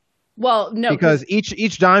 Well, no. Because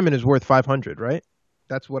each diamond is worth 500, right?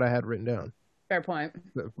 That's what I had written down. Fair point.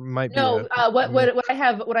 Might be what I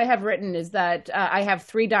have written is that I have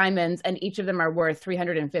 3 diamonds and each of them are worth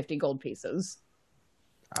 350 gold pieces.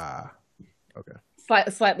 Okay.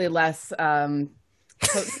 Slightly less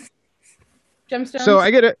gemstones. So I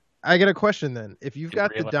get a question then. If you've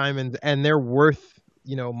got the diamonds and they're worth,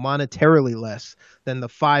 monetarily less than the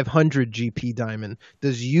 500 GP diamond,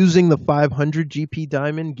 does using the 500 GP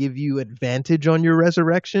diamond give you advantage on your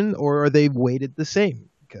resurrection, or are they weighted the same?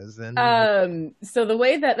 Because then so the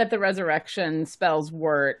way that the resurrection spells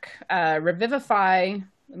work, Revivify,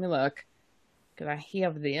 let me look, because I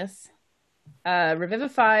have this.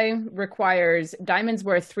 Revivify requires diamonds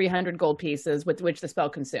worth 300 gold pieces, with which the spell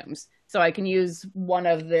consumes. So I can use one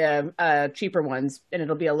of the cheaper ones, and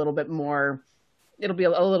it'll be a little bit more. It'll be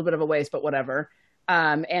a little bit of a waste, but whatever.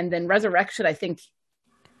 And then Resurrection, I think,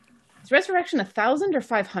 is Resurrection 1,000 or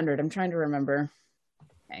 500? I'm trying to remember.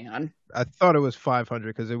 Hang on. I thought it was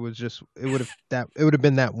 500 because it would have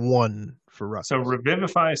been that one for Ruckus. So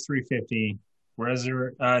Revivify is 350.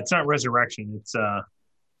 It's not Resurrection. It's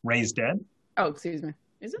Raise Dead. Oh, excuse me.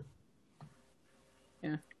 Is it?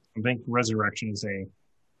 Yeah. I think Resurrection is a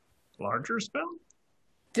larger spell.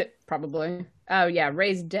 Probably. Oh yeah,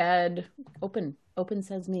 Raise Dead. Open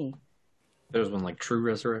says me. There's one like True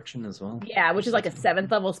Resurrection as well. Yeah, which is like a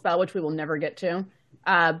 7th level spell, which we will never get to.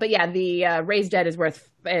 But yeah, the Raise Dead is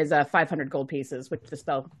 500 gold pieces, which the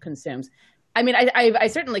spell consumes. I mean, I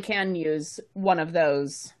certainly can use one of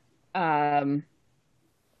those.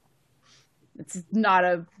 It's not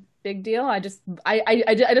a big deal. I just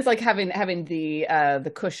like having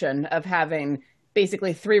the cushion of having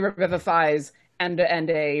basically 3 Revivifies and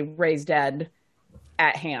a Raise Dead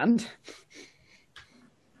at hand.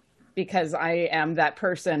 Because I am that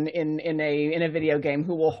person in a video game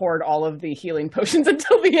who will hoard all of the healing potions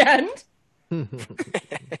until the end.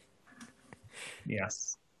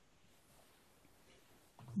 Yes.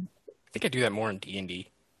 I think I do that more in D&D.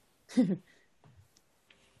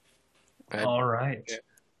 All right. Yeah.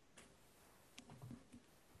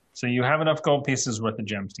 So you have enough gold pieces worth of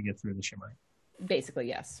gems to get through the Shimmering. Basically,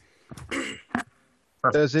 yes. Perfect.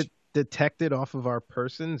 Does it detect it off of our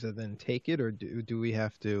persons and then take it, or do we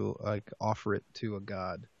have to like offer it to a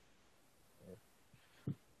god?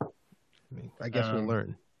 I guess we'll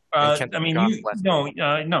learn.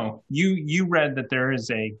 No. You read that there is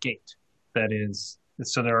a gate that is.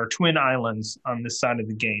 So there are twin islands on this side of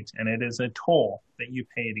the gate, and it is a toll that you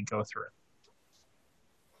pay to go through it.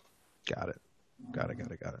 Got it.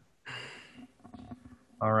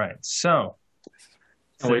 All right. So.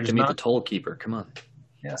 Oh, wait to meet the toll keeper. Come on.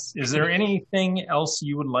 Yes. Is there anything else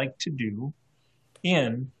you would like to do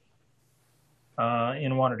in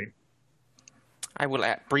Waterdeep? I will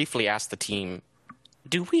briefly ask the team,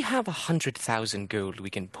 do we have 100,000 gold we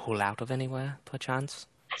can pull out of anywhere, perchance?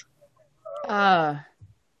 No.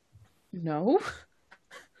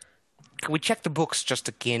 Can we check the books just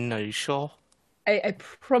again? Are you sure? I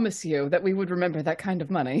promise you that we would remember that kind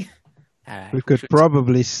of money. We could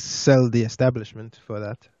probably sell the establishment for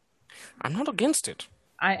that. I'm not against it.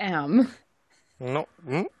 I am. No,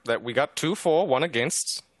 that we got 2 for, 1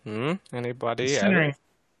 against. Anybody?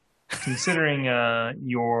 Considering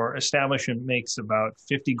your establishment makes about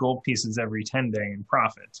 50 gold pieces every 10 day in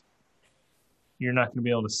profit, you're not going to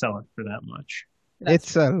be able to sell it for that much.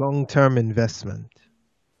 It's a long-term investment.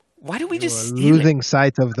 Why do we just losing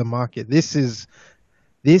sight of the market? This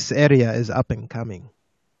area is up and coming.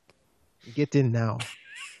 Get in now.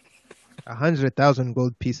 100,000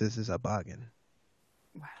 gold pieces is a bargain.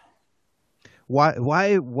 Wow.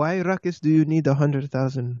 Why, Ruckus, do you need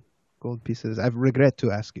 100,000 gold pieces? I regret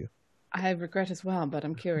to ask you. I regret as well, but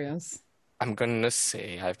I'm curious. I'm gonna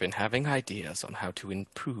say I've been having ideas on how to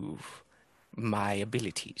improve my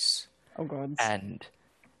abilities. Oh, God. And,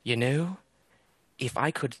 if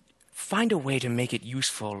I could find a way to make it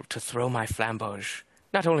useful to throw my flamberge,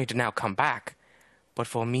 not only to now come back, but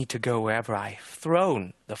for me to go wherever I've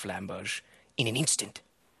thrown the flamberge in an instant,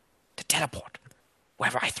 to teleport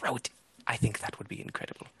wherever I throw it, I think that would be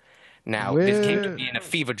incredible. Now, this came to me in a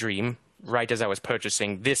fever dream right as I was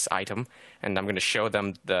purchasing this item, and I'm going to show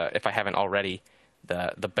them, if I haven't already,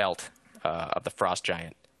 the belt of the Frost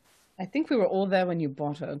Giant. I think we were all there when you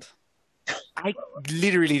bought it. I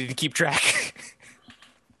literally didn't keep track.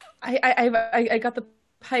 I got the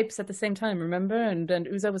pipes at the same time, remember? And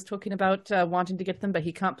Uzo was talking about wanting to get them, but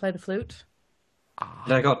he can't play the flute.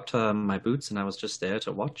 I got my boots, and I was just there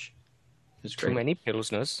to watch. It was great. Too many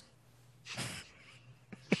pilsners.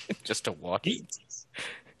 Just to watch.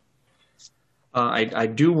 I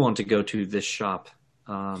do want to go to this shop.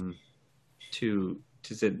 They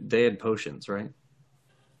had potions, right?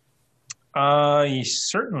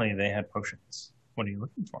 Certainly they had potions. What are you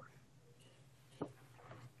looking for?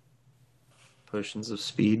 Potions of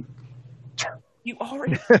speed. You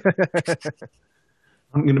already.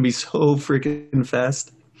 I'm gonna be so freaking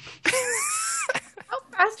fast. How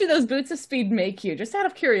fast do those boots of speed make you? Just out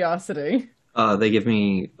of curiosity. They give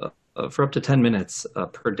me for up to 10 minutes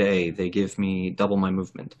per day. They give me double my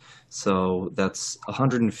movement, so that's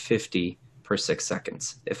 150 per 6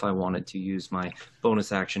 seconds. If I wanted to use my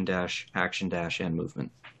bonus action dash, and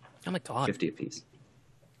movement. Oh my God! 50 apiece.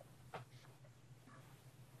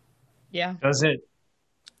 Yeah. Does it?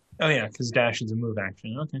 Oh yeah, because dash is a move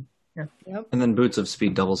action. Okay. Yep. And then Boots of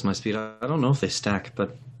Speed doubles my speed. I don't know if they stack,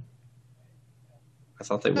 but I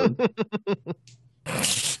thought they would.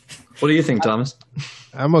 What do you think, Thomas?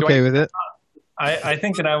 I'm okay with it. I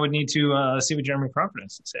think that I would need to see what Jeremy Crawford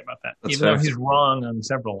has to say about that, That's even though fair. he's wrong on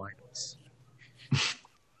several items.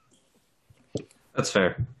 That's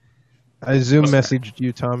fair. I Zoom messaged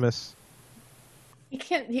you, Thomas. He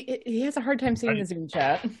can't. He has a hard time seeing the Zoom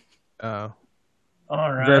chat. Oh,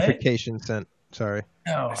 All right. verification sent. Sorry.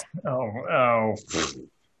 Oh.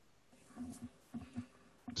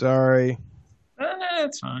 Sorry.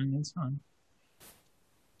 That's fine. That's fine.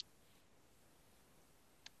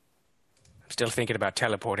 I'm still thinking about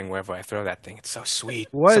teleporting wherever I throw that thing. It's so sweet.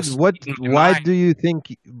 What? So What? sweet in my Why mind. do you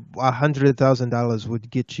think $100,000 would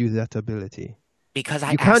get you that ability? Because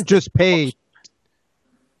I You can't asked just pay.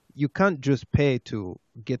 You can't just pay to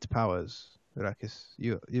get powers, Rakis.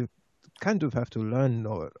 You kind of have to learn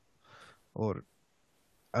or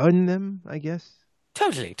earn them, I guess.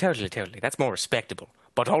 Totally. That's more respectable.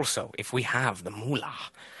 But also, if we have the moolah,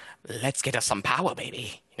 let's get us some power,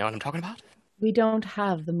 baby. You know what I'm talking about? We don't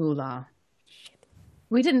have the moolah.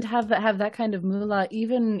 We didn't have that kind of moolah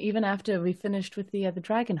even after we finished with the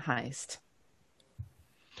dragon heist.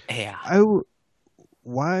 Yeah.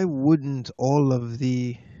 Why wouldn't all of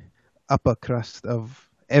the upper crust of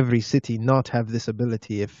every city not have this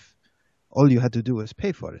ability if all you had to do was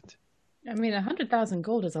pay for it? I mean, 100,000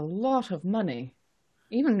 gold is a lot of money.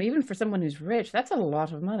 Even for someone who's rich, that's a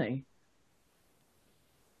lot of money.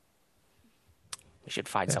 We should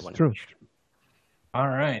find That's someone. true. All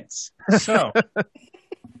right. So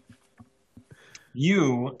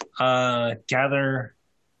you gather.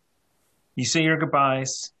 You say your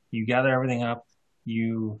goodbyes. You gather everything up.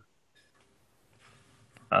 You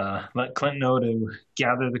let Clint know to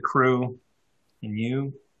gather the crew, and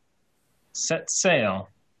you set sail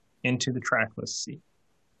into the trackless sea,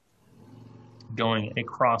 going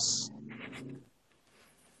across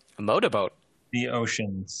A motorboat. the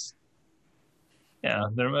oceans. Yeah,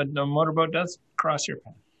 the motorboat does cross your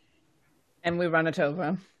path. And we run it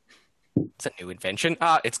over. It's a new invention.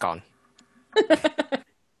 It's gone.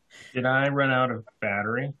 Did I run out of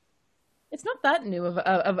battery? It's not that new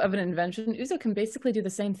of an invention. Uzo can basically do the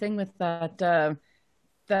same thing with that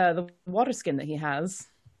the water skin that he has.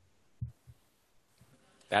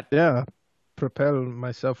 Yeah, propel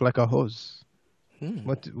myself like a hose.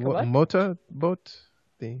 What what? motor boat?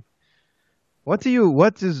 What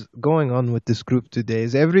is going on with this group today?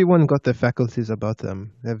 Has everyone got their faculties about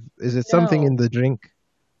them? Is it something No. in the drink?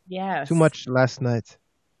 Yes. Too much last night.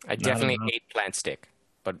 I definitely know. ate plant stick,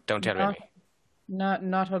 but don't tell Not,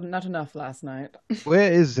 Remy. not enough last night.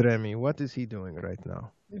 Where is Remy? What is he doing right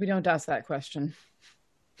now? We don't ask that question.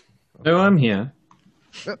 No, I'm here.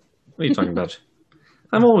 What are you talking about?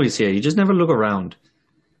 I'm always here. You just never look around.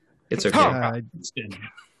 It's okay. It's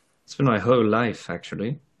been my whole life,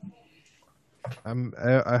 actually.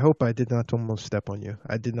 I hope I did not almost step on you.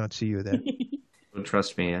 I did not see you there. Well,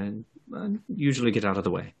 trust me, I usually get out of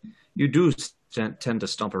the way. You do tend to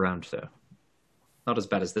stomp around, though. Not as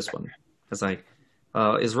bad as this one.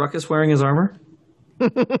 Is Ruckus wearing his armor?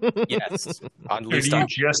 Yes. On Or do least you on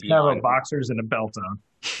just have a beyond. boxers and a belt on?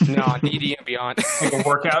 No, on ED and beyond. Like a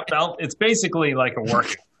workout belt? It's basically like a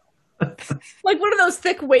workout. Like one of those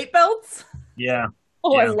thick weight belts? Yeah.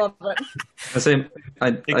 Oh, I Yeah. love it.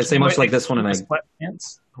 I say much like this one, and I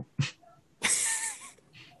Sweatpants?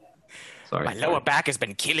 sorry. My lower back has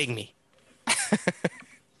been killing me.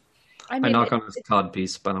 I knock on his cod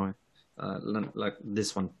piece, by the way. Like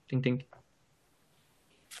this one. Ding ding.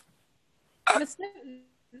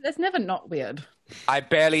 That's never not weird. I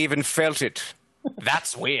barely even felt it.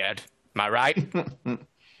 That's weird. Am I right?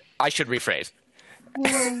 I should rephrase.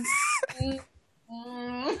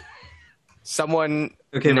 Someone.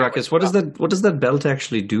 Okay, No, Ruckus, what does that belt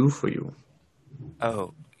actually do for you?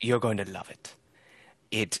 Oh, you're going to love it.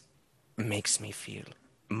 It makes me feel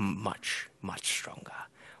much, much stronger.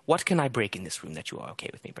 What can I break in this room that you are okay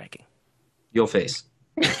with me breaking? Your face.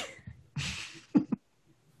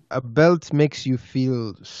 A belt makes you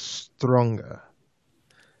feel stronger.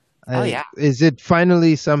 Oh, yeah. Is it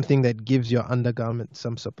finally something that gives your undergarment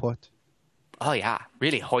some support? Oh yeah,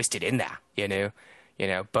 really hoist it in there. You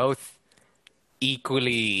know, both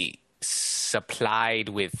equally supplied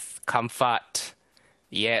with comfort.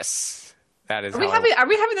 Yes, that is. Are we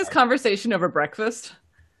having this conversation over breakfast?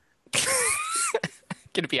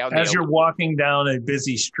 Gonna be out in As the you're walking down a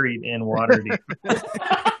busy street in Waterdeep.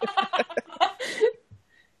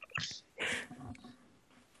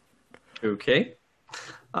 Okay.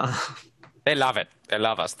 They love it. They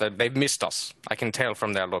love us. They've missed us. I can tell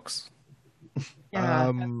from their looks.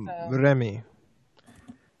 Yeah. Remy,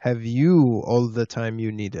 have you all the time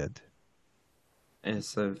you needed?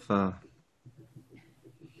 Yes, I've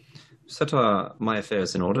set my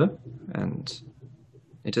affairs in order, and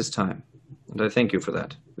it is time. And I thank you for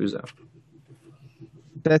that, Uzo.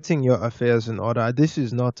 Setting your affairs in order. This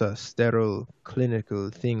is not a sterile clinical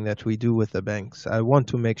thing that we do with the banks. I want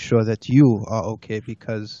to make sure that you are okay,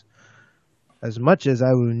 because as much as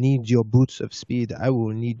I will need your boots of speed, I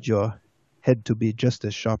will need your head to be just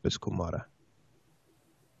as sharp as Kumara.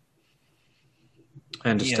 I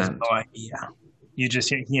understand. He has no idea. You just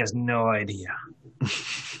hear, he has no idea.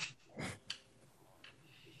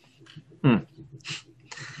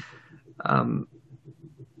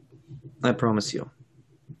 I promise you.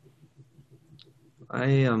 I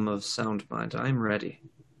am of sound mind. I am ready.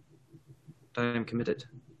 I am committed.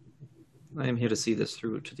 I am here to see this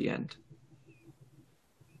through to the end.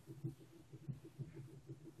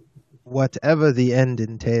 Whatever the end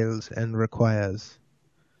entails and requires,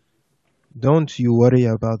 don't you worry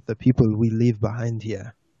about the people we leave behind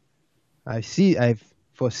here. I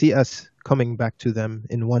foresee us coming back to them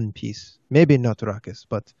in one piece. Maybe not Ruckus,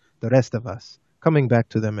 but the rest of us coming back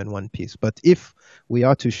to them in one piece. But if we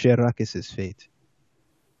are to share Ruckus's fate,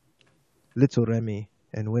 little Remy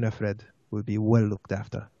and Winifred will be well looked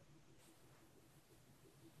after.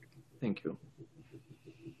 Thank you.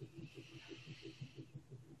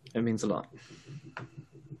 It means a lot.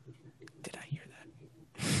 Did I hear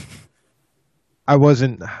that?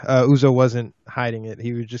 Uzo wasn't hiding it.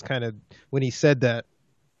 He was just kind of, when he said that,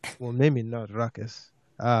 well, maybe not Ruckus,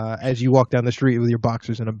 as you walk down the street with your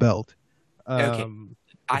boxers and a belt. Okay.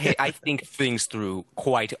 I think things through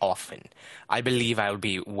quite often. I believe I'll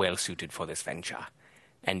be well suited for this venture,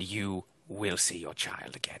 and you will see your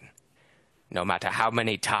child again. No matter how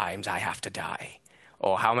many times I have to die,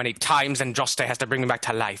 or how many times Andraste has to bring me back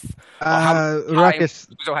to life, or how many Ruckus,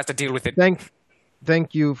 times Uzo has to deal with it.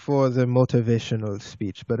 Thank you for the motivational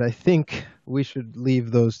speech, but I think we should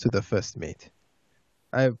leave those to the first mate.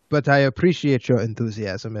 But I appreciate your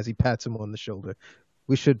enthusiasm, as he pats him on the shoulder.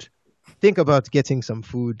 We should think about getting some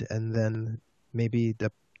food and then maybe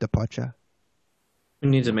the departure. We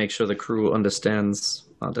need to make sure the crew understands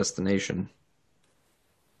our destination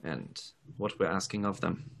and what we're asking of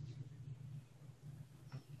them.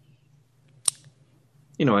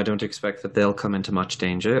 You know, I don't expect that they'll come into much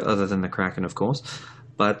danger, other than the Kraken, of course.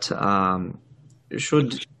 But we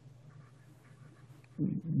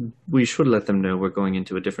should let them know we're going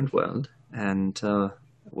into a different world, and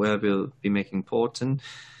where we'll be making port, and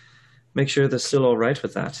make sure they're still all right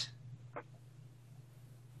with that.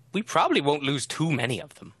 We probably won't lose too many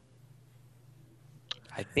of them.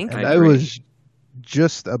 I think I was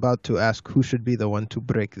just about to ask who should be the one to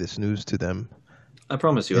break this news to them. I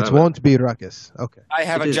promise you, It won't be Ruckus. Okay. I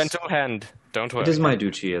have a gentle hand. Don't worry. It is my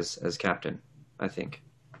duty as captain, I think.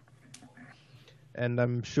 And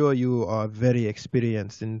I'm sure you are very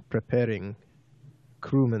experienced in preparing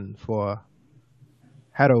crewmen for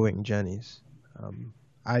harrowing journeys.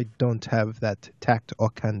 I don't have that tact or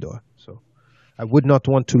candor, so I would not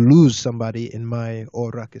want to lose somebody in my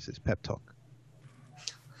or Ruckus's pep talk.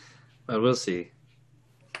 Well, we'll see.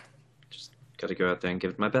 Just gotta go out there and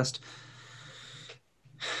give it my best.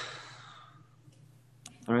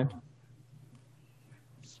 All right.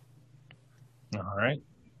 All right.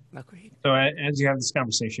 Agreed. So as you have this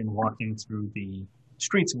conversation, walking through the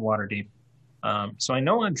streets of Waterdeep, so I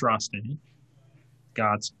know Andraste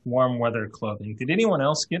got warm weather clothing. Did anyone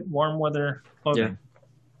else get warm weather clothing?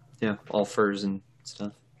 Yeah, all furs and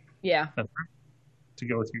stuff. Yeah. That's right. To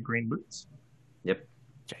go with your green boots. Yep.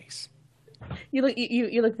 Jace. You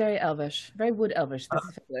look very elvish, very wood elvish. This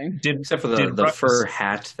is fitting. Except for the fur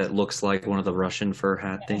hat that looks like one of the Russian fur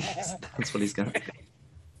hat things. That's what he's got.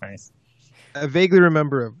 Nice. I vaguely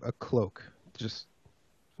remember a cloak, just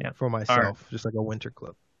for myself, right. just like a winter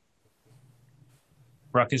cloak.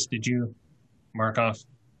 Ruckus, did you mark off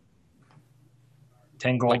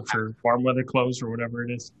 10 gold for warm weather clothes or whatever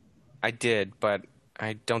it is? I did, but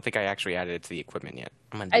I don't think I actually added it to the equipment yet.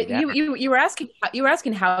 I'm gonna do that. You were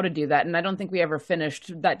asking how to do that, and I don't think we ever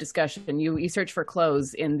finished that discussion. You search for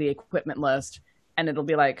clothes in the equipment list, and it'll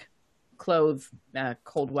be like clothes,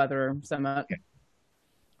 cold weather, some. Okay.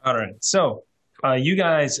 All right, so you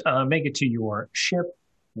guys make it to your ship,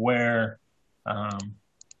 where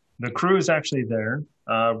the crew is actually there,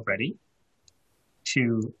 ready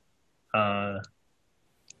to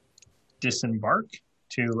disembark,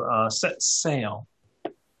 to set sail.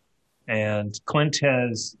 And Clint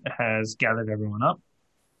has gathered everyone up.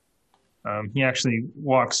 He actually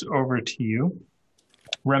walks over to you,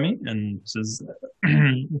 Remy, and says,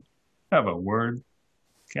 "Have a word,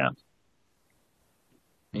 Cap."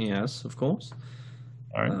 Yes, of course.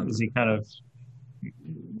 All right. Does he kind of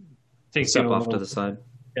take step you off to the side?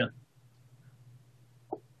 Yeah.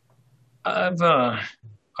 I've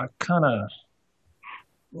kind of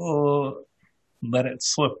let it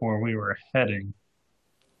slip where we were heading,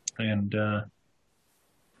 and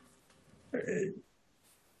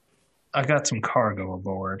I got some cargo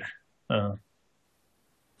aboard.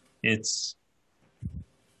 It's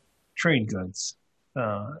trade goods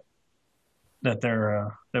that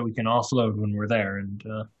we can offload when we're there, and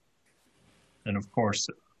of course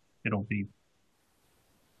it'll be,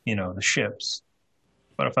 the ships.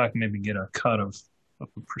 But if I can maybe get a cut of a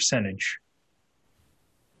percentage.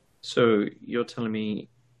 So you're telling me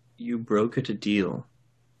you brokered a deal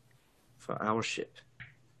for our ship,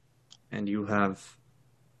 and you have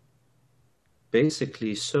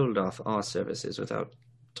basically sold off our services without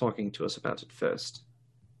talking to us about it first?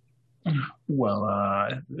 Well,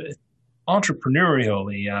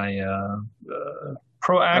 entrepreneurially,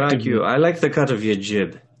 proactively. I like you. I like the cut of your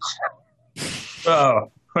jib.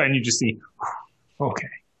 Oh, and you just see, okay.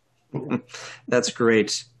 That's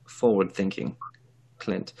great forward thinking,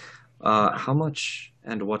 Clint. How much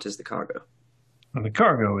and what is the cargo? Well, the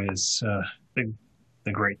cargo is the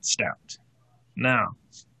Great Stout. Now,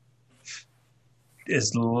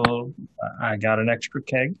 I got an extra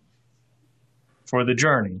keg for the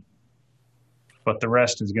journey, but the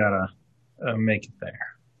rest has got to make it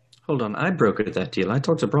there. Hold on, I brokered that deal. I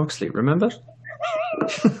talked to Broxley, remember?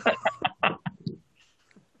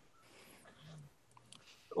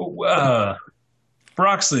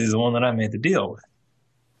 Broxley is the one that I made the deal with.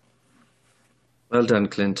 Well done,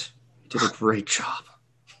 Clint. You did a great job.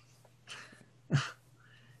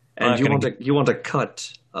 And you want a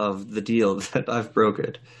cut of the deal that I've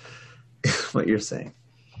brokered. What you're saying.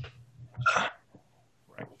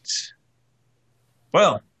 Right.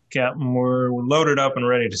 Well, Captain, we're loaded up and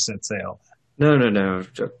ready to set sail. No.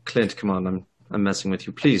 Clint, come on. I'm messing with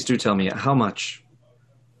you. Please do tell me how much.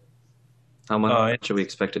 How much are we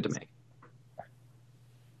expected to make?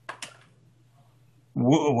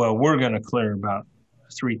 Well, we're going to clear about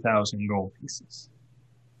 3,000 gold pieces.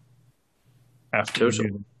 After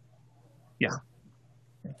Total? Yeah.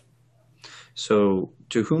 So,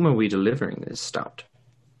 to whom are we delivering this stout?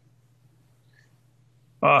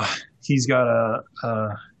 He's got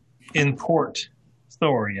a in Port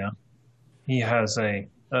Thoria. He has a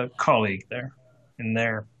colleague there in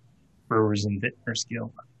their Brewers and Vintners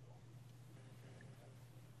Guild.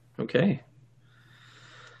 Okay.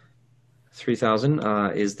 3,000.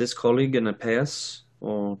 Is this colleague going to pay us,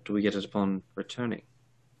 or do we get it upon returning?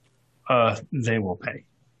 They will pay.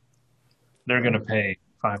 They're going to pay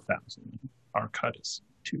 5,000. Our cut is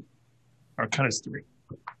 2. Our cut is 3.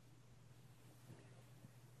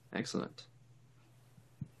 Excellent.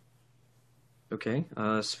 Okay.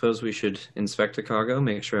 Suppose we should inspect the cargo,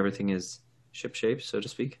 make sure everything is ship-shape, so to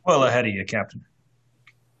speak. Well ahead of you, Captain.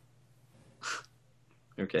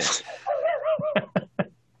 Okay.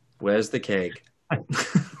 Where's the keg?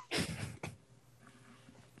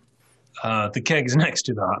 The keg is next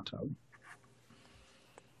to the hot tub.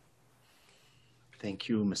 Thank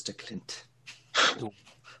you, Mr. Clint.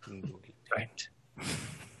 Right.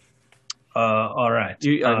 All right.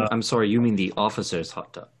 I'm sorry, you mean the officer's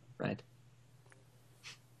hot tub, right?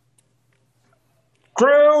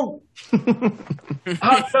 Crew!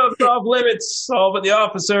 Hot tub's off limits, all but the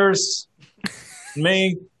officers.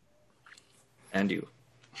 Me. And you.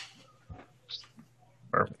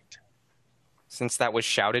 Perfect. Since that was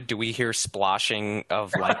shouted, do we hear splashing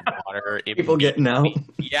of water? People getting out?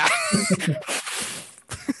 Yeah.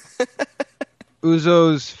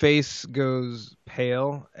 Uzo's face goes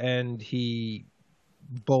pale and he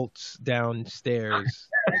bolts downstairs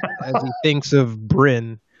as he thinks of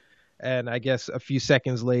Bryn. And I guess a few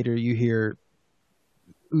seconds later you hear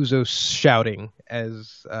Uzo shouting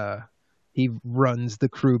as he runs the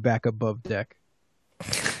crew back above deck.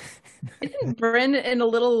 Isn't Bryn in a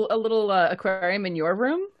little aquarium in your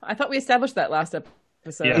room? I thought we established that last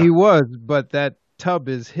episode. Yeah. He was, but that tub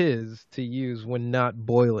is his to use when not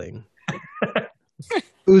boiling.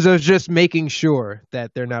 Uzo's just making sure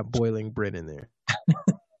that they're not boiling Bryn in there.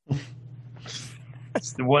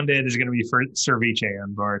 One day there's going to be ceviche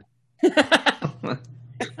on board.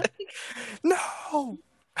 No. All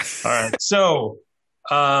right. So,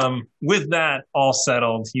 with that all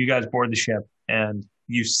settled, you guys board the ship and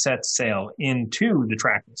you set sail into the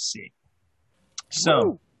trackless sea.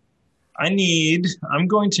 So, I'm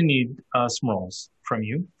going to need some rolls from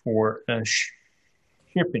you for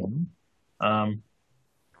shipping.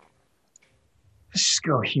 Let's just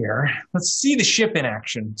go here. Let's see the ship in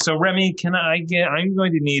action. So, Remy, I'm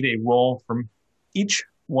going to need a roll from each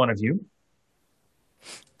one of you.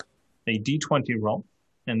 a D20 roll,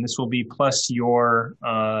 and this will be plus your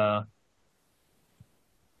I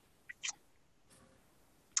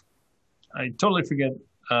totally forget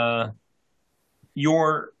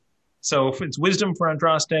so if it's wisdom for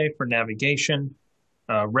Andraste, for navigation,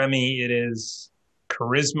 Remy, it is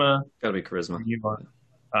charisma. Gotta be charisma. You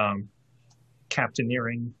are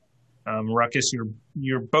captaineering. Ruckus,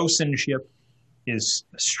 your bosunship is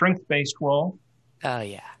a strength-based roll. Oh,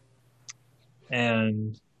 yeah.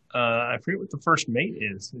 And I forget what the first mate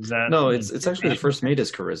is. Is that No, it's actually the first mate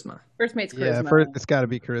is charisma. First mate's charisma. Yeah, first it's got to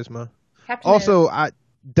be charisma. Captain Also,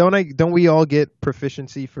 don't we all get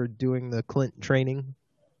proficiency for doing the Clint training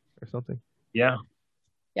or something? Yeah.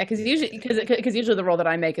 Yeah, because usually the role that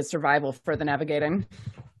I make is survival for the navigating.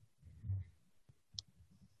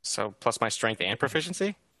 So plus my strength and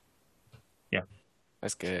proficiency? Yeah.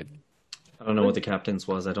 That's good. I don't know what the captain's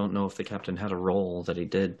was. I don't know if the captain had a role that he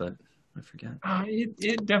did, but I forget.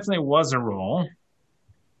 It definitely was a roll.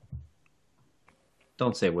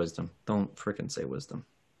 Don't say wisdom. Don't frickin' say wisdom.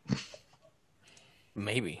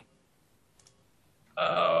 Maybe.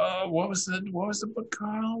 What was the book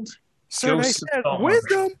called? So Ghosts I of said Saltmarsh.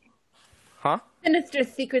 wisdom. Huh? Sinister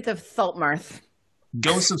Secrets of Saltmarsh.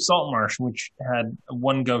 Ghosts of Saltmarsh, which had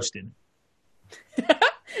one ghost in it.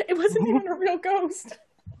 It wasn't even a real ghost.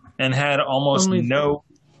 And had almost no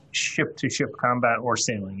ship-to-ship combat or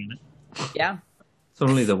sailing in it. Yeah. It's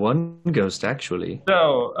only the one ghost, actually.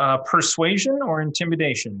 So, persuasion or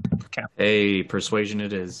intimidation, Captain? Hey, persuasion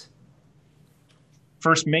it is.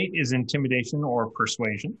 First mate is intimidation or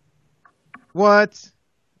persuasion. What?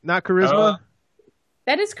 Not charisma?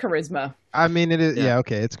 That is charisma. I mean, it is. Yeah. Yeah,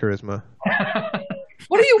 okay, it's charisma.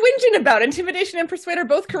 What are you whinging about? Intimidation and persuade are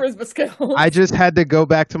both charisma skills. I just had to go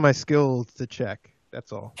back to my skills to check.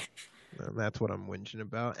 That's all. And that's what I'm whinging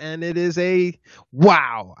about. And it is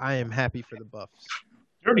wow. I am happy for the buffs.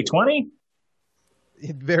 Dirty 20?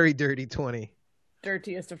 Very dirty 20.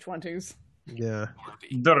 Dirtiest of 20s. Yeah.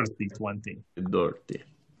 Dirty 20. Dirty.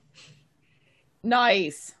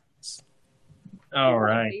 Nice. All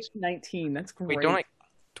right. 19. That's great. Wait,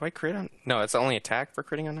 do I crit on? No, it's only attack for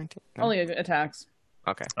critting on 19? No? Only attacks.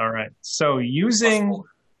 Okay. All right. So using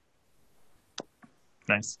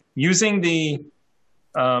the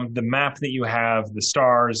map that you have, the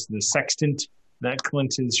stars, the sextant that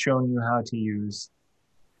Clint has shown you how to use,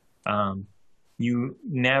 you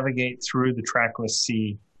navigate through the trackless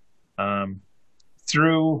sea,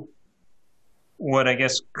 through what I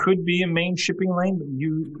guess could be a main shipping lane, but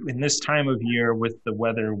you, in this time of year with the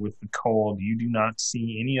weather, with the cold, you do not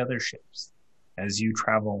see any other ships as you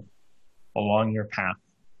travel along your path.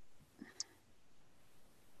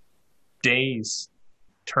 Days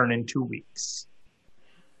turn into weeks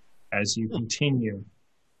as you continue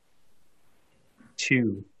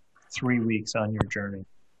 2-3 weeks on your journey.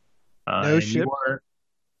 No ships?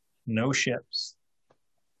 No ships.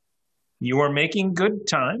 You are making good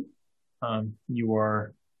time. You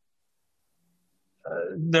are.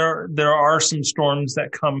 There are some storms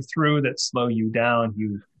that come through that slow you down.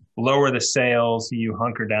 You lower the sails. You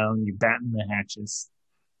hunker down. You batten the hatches.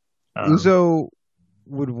 Uzo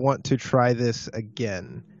would want to try this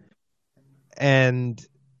again, and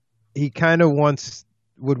he kind of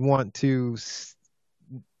would want to see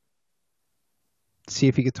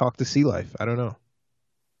if he could talk to sea life. I don't know.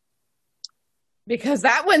 Because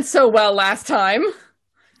that went so well last time.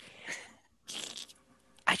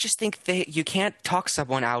 I just think you can't talk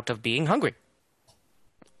someone out of being hungry.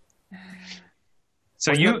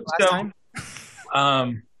 So Wasn't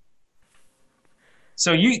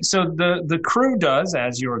the crew does,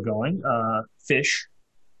 as you are going, fish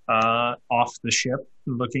off the ship,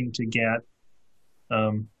 looking to get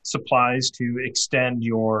supplies to extend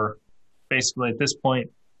your, basically at this point,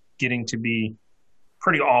 getting to be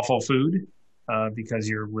pretty awful food because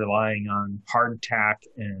you're relying on hardtack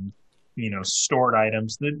and stored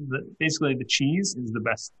items. Basically, the cheese is the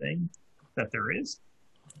best thing that there is.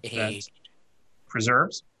 That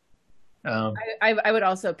preserves. I would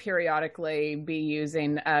also periodically be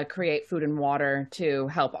using create food and water to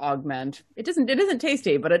help augment. It isn't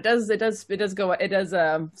tasty, but it does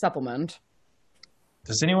supplement.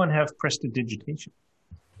 Does anyone have prestidigitation?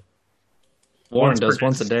 Warren does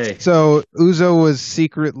once a day. So Uzo was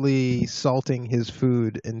secretly salting his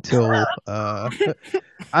food until I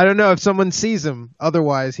don't know if someone sees him.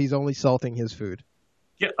 Otherwise, he's only salting his food.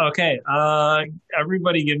 Yeah. Okay.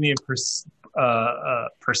 Everybody, give me a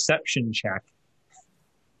perception check.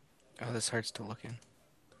 Oh, this hurts to look in.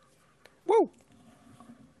 Woo!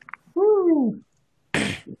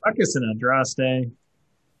 Ruckus and Andraste.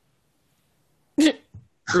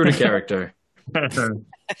 True to character.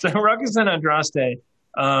 So Ruckus and Andraste,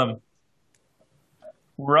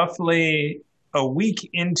 roughly a week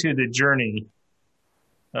into the journey,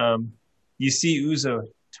 you see Uzo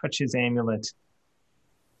touch his amulet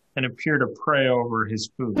and appear to pray over his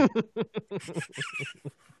food.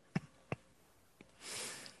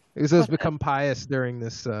 Uzo's become pious during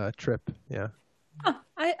this trip. Yeah. Oh,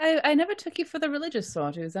 I never took you for the religious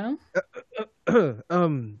sort, Uzo.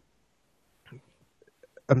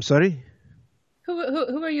 I'm sorry.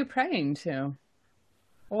 Who are you praying to?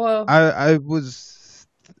 Well, I was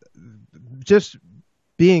just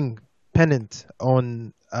being penitent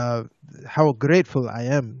on how grateful I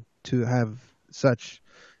am to have such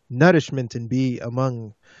nourishment and be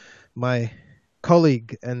among my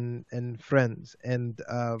colleague and friends. And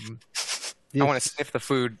I want to sniff the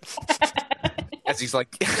food as he's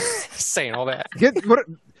like saying all that.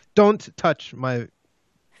 Don't touch my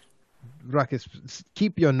Ruckus.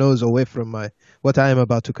 Keep your nose away from what I am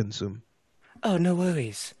about to consume. Oh, no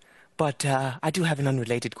worries. But I do have an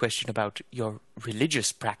unrelated question about your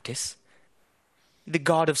religious practice. The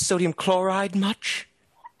god of sodium chloride much?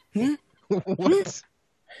 What?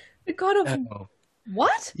 the god of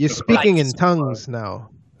what? You're speaking in tongues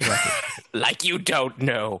now. Like you don't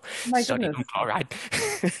know. My sodium goodness. chloride.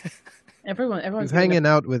 Everyone's hanging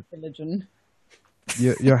out with religion.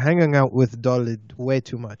 You're hanging out with Dolid way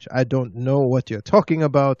too much. I don't know what you're talking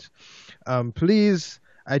about. Please,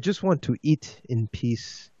 I just want to eat in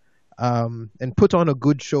peace and put on a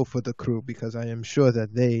good show for the crew, because I am sure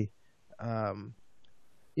that they,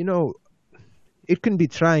 it can be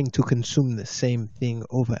trying to consume the same thing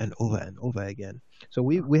over and over and over again. So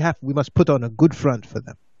we must put on a good front for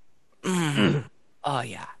them. Oh,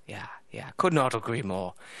 yeah. Could not agree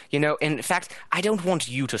more. In fact, I don't want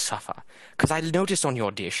you to suffer, because I noticed on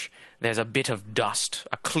your dish there's a bit of dust,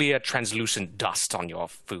 a clear, translucent dust on your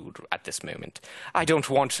food at this moment. I don't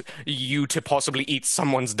want you to possibly eat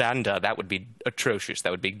someone's dander. That would be atrocious. That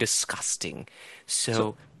would be disgusting.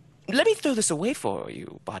 So let me throw this away for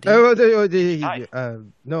you, buddy.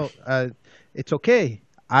 No, it's okay.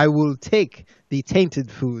 I will take the tainted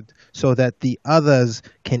food so that the others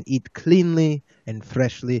can eat cleanly and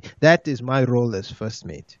freshly. That is my role as first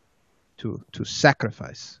mate, to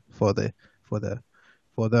sacrifice for the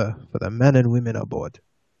men and women aboard.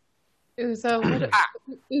 Uzo,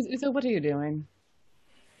 what are you doing?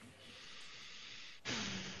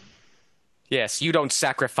 Yes, you don't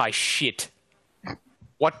sacrifice shit.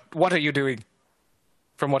 What are you doing?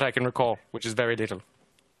 From what I can recall, which is very little.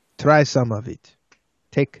 Try some of it.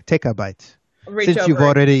 Take a bite. Reach Since you've over.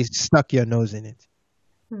 already stuck your nose in it.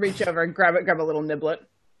 Reach over and grab a little niblet.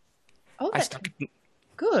 Oh,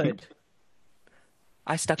 good.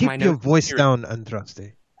 I stuck my Keep nose. your voice down,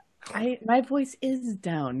 Andraste. My voice is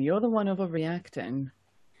down. You're the one overreacting.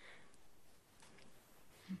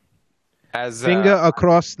 As Finger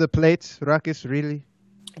across the plate, Ruckus, really?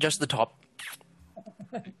 just the top.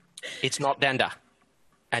 It's not dander,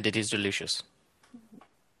 and it is delicious.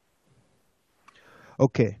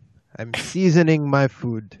 Okay, I'm seasoning my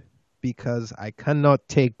food because I cannot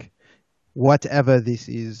take whatever this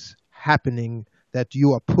is happening that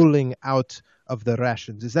you are pulling out of the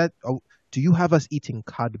rations. Is that? Oh, do you have us eating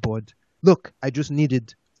cardboard? Look, I just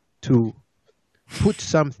needed to put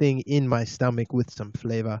something in my stomach with some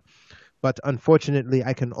flavor, but unfortunately,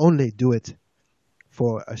 I can only do it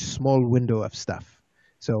for a small window of stuff.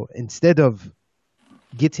 So instead of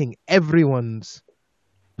getting everyone's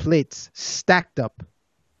plates stacked up,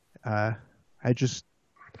 I just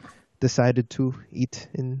decided to eat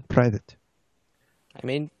in private. I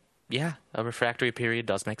mean, yeah, a refractory period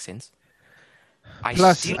does make sense.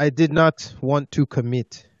 Plus, I did not want to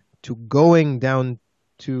commit to going down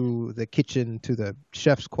to the kitchen, to the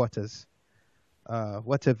chef's quarters,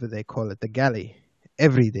 whatever they call it, the galley,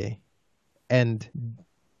 every day, and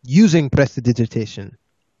using prestidigitation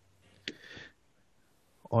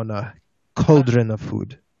on a cauldron of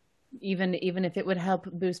food. Even if it would help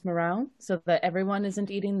boost morale, so that everyone isn't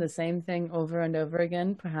eating the same thing over and over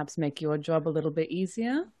again, perhaps make your job a little bit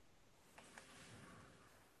easier.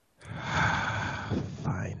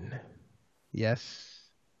 Fine. Yes.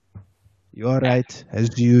 You're right,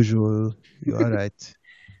 as usual. You're right.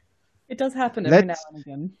 It does happen every now and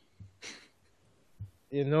again.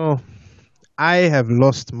 You know, I have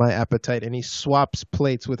lost my appetite, and he swaps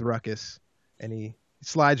plates with Ruckus, and he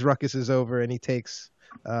slides Ruckus's over, and he takes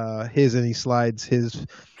his, and he slides his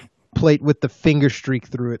plate with the finger streak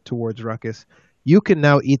through it towards Ruckus. You can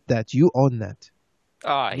now eat that. You own that.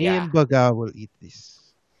 Me and Bagar will eat this.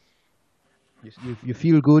 You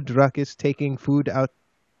feel good, Ruckus, taking food out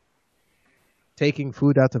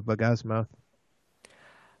of Bagar's mouth?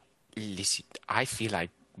 Listen, I feel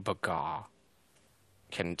like Bagar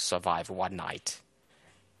can survive one night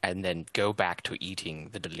and then go back to eating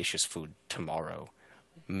the delicious food tomorrow,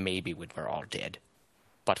 maybe when we're all dead.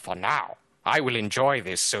 But for now, I will enjoy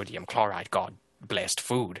this sodium chloride god-blessed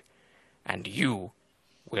food, and you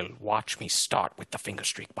will watch me start with the finger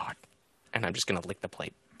streak part. And I'm just going to lick the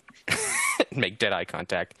plate and make dead eye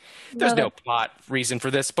contact. There's no plot reason for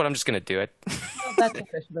this, but I'm just going to do it. Well, that's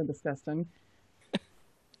officially disgusting.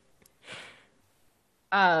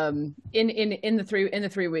 In the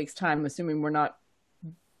 3 weeks time, assuming we're not,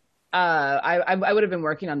 I would have been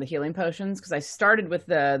working on the healing potions because I started with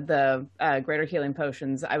the greater healing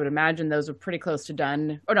potions. I would imagine those are pretty close to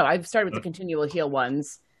done. Or no, I've started with the continual heal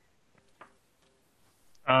ones.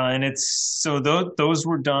 And those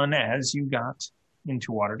were done as you got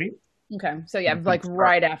into Waterdeep. Okay, so yeah, like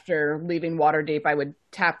right after leaving Waterdeep, I would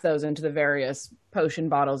tap those into the various potion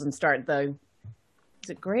bottles and start the. Is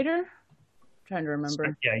it greater? I'm trying to remember.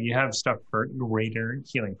 So, yeah, you have stuff for greater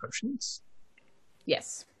healing potions.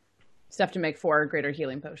 Yes, stuff to make 4 greater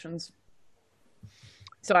healing potions.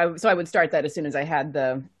 So I would start that as soon as I had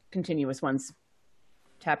the continuous ones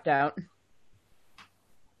tapped out.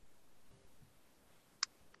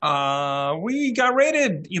 We got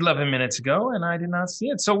raided 11 minutes ago, and I did not see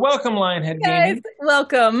it. So welcome, Lionhead Gaming.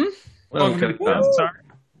 Welcome. Welcome to the class. Sorry.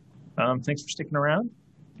 Thanks for sticking around.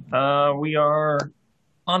 We are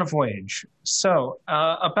on a voyage. So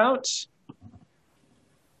about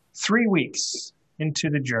 3 weeks into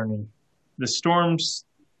the journey, the storms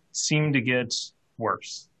seem to get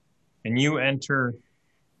worse, and you enter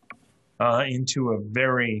into a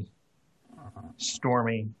very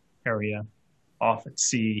stormy area. Off at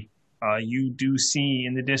sea, you do see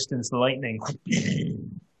in the distance the lightning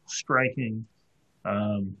striking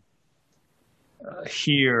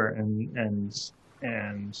here and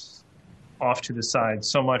off to the side.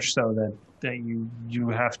 So much so that you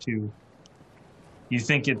have to. You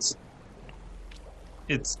think it's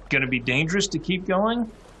going to be dangerous to keep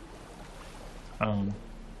going,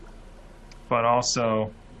 but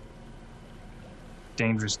also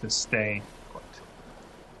dangerous to stay.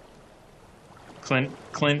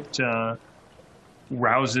 Clint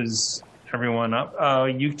rouses everyone up.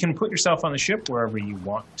 You can put yourself on the ship wherever you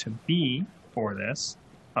want to be for this.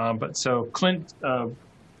 But so Clint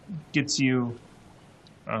gets you,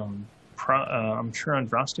 I'm sure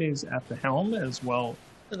Andraste is at the helm as well.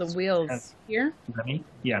 So the wheels here? Remy?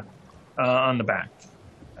 Yeah, on the back.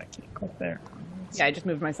 I can't click there. Yeah, I just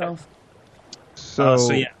moved myself.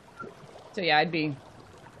 So yeah, I'd be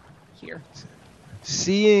here.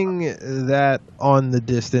 Seeing that on the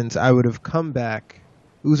distance, I would have come back.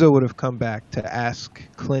 Uzo would have come back to ask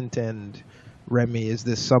Clint and Remy, is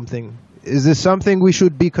this something we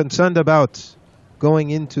should be concerned about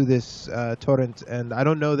going into this torrent? And I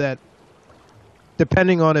don't know that,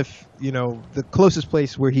 depending on if, the closest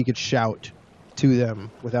place where he could shout to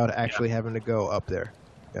them without actually having to go up there.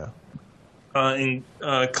 Yeah. And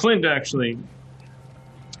Clint actually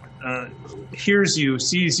hears you,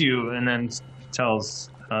 sees you, and then tells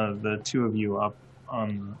the two of you up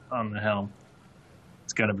on the helm,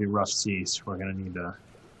 it's going to be rough seas. We're going to need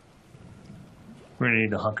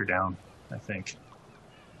to hunker down, I think.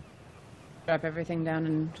 Drop everything down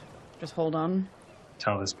and just hold on.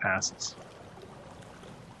 Till this passes.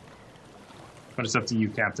 But it's up to you,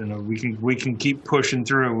 Captain. We can keep pushing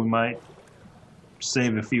through. We might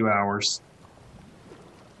save a few hours.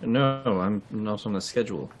 No, I'm not on the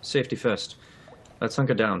schedule. Safety first. Let's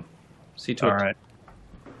hunker down. See to it. All right.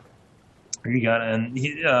 You got it.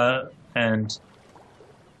 And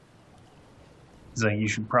he's like, you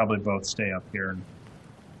should probably both stay up here and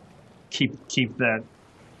keep the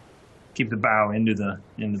bow into the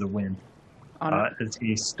wind. As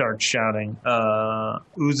he starts shouting,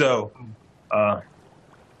 Uzo,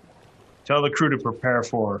 tell the crew to prepare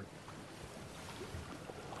for.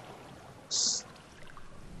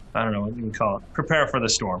 I don't know what you would call it. Prepare for the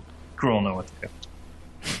storm. Crew will know what to do.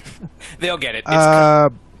 They'll get it.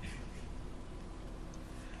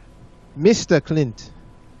 Mr. Clint,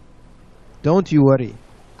 don't you worry.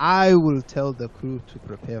 I will tell the crew to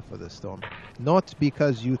prepare for the storm. Not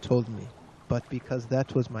because you told me, but because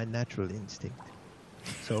that was my natural instinct.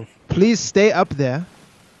 So please stay up there,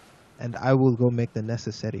 and I will go make the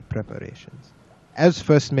necessary preparations. As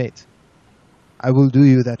first mate, I will do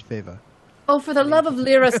you that favor. Oh, for the love of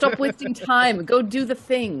Lyra, stop wasting time. Go do the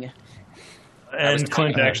thing. And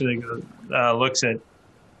Clint actually looks at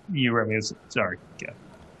you, Remy. Sorry, yeah.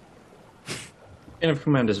 Chain of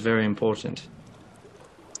command is very important.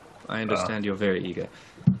 I understand you're very eager.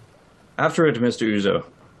 After it, Mr. Uzo.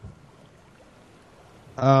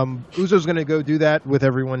 Uzo's going to go do that with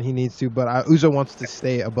everyone he needs to, but Uzo wants to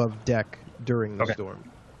stay above deck during the storm.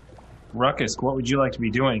 Ruckus, what would you like to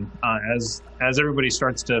be doing as everybody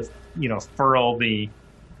starts to, furl the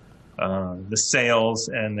sails,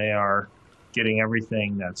 and they are getting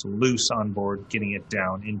everything that's loose on board, getting it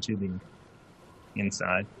down into the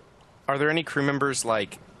inside? Are there any crew members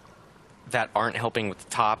that aren't helping with the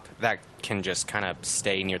top that can just kind of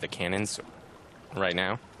stay near the cannons right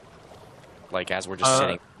now? As we're just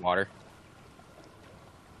sitting in the water?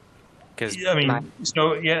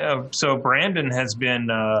 So Brandon has been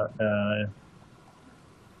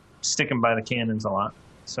sticking by the cannons a lot.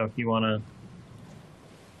 So if you want to,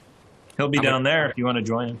 he'll be down there if you want to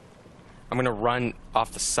join him. I'm going to run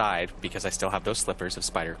off the side because I still have those slippers of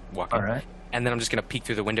spider walking. All right. And then I'm just going to peek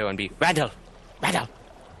through the window and be, Randall!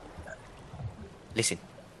 Listen,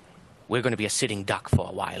 we're going to be a sitting duck for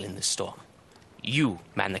a while in this storm. You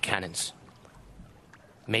man the cannons.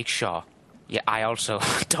 Make sure. Yeah, I also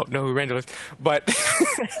don't know who Randall is, but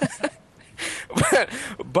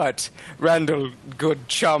but Randall, good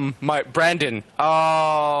chum, Brandon.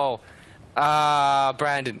 Oh,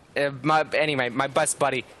 Brandon. My best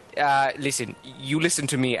buddy. Listen, you listen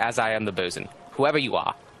to me as I am the bosun. Whoever you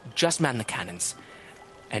are, just man the cannons,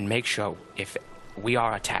 and make sure if we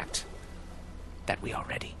are attacked, that we are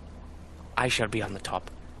ready. I shall be on the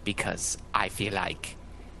top because I feel like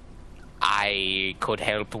I could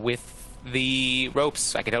help with the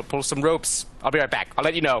ropes. I could help pull some ropes. I'll be right back. I'll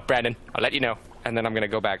let you know, Brandon. I'll let you know. And then I'm going to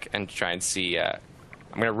go back and try and see. I'm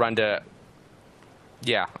going to run to...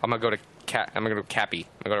 Yeah, I'm going to go to Cappy. I'm going to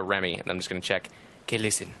go to Remy, and I'm just going to check. Okay,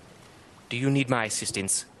 listen. Do you need my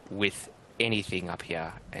assistance with anything up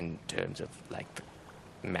here in terms of,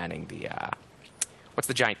 manning the... what's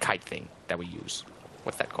the giant kite thing that we use?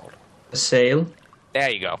 What's that called? A sail?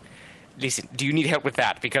 There you go. Listen, do you need help with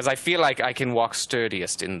that? Because I feel like I can walk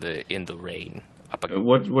sturdiest in the rain.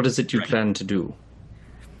 What is it you plan to do?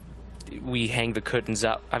 We hang the curtains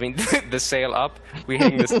up. I mean, the sail up. We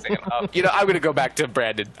hang the sail up. I'm going to go back to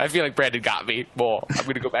Brandon. I feel like Brandon got me more. I'm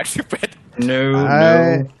going to go back to Brandon.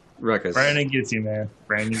 No, Ruckus. Brandon gets you, man.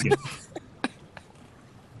 Brandon gets you.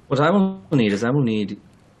 What I will need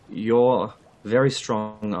your very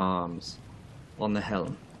strong arms on the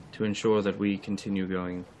helm to ensure that we continue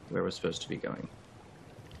going where we're supposed to be going.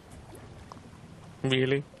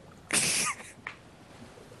 Really?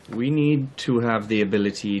 We need to have the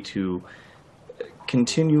ability to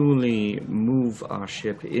continually move our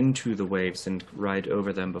ship into the waves and ride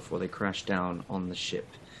over them before they crash down on the ship.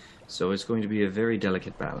 So it's going to be a very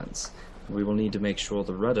delicate balance. We will need to make sure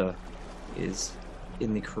the rudder is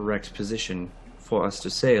in the correct position for us to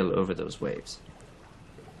sail over those waves.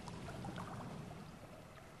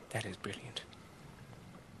 That is brilliant.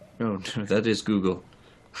 No, that is Google.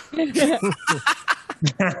 I've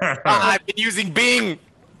been using Bing!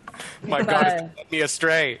 My God, it's led me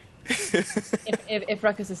astray. if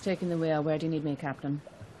Ruckus is taking the wheel, where do you need me, Captain?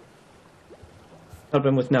 Help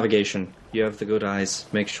him with navigation. You have the good eyes.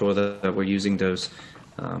 Make sure that we're using those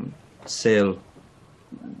sail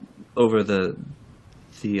over the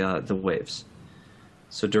waves.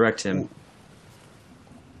 So direct him.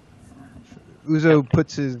 Uzo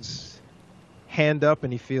puts his hand up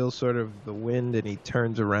and he feels sort of the wind, and he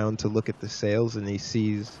turns around to look at the sails, and he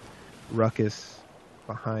sees Ruckus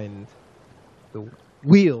behind the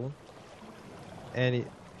wheel, and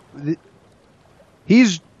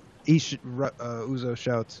Uzo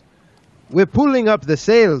shouts, "We're pulling up the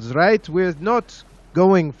sails, right? We're not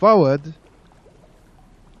going forward,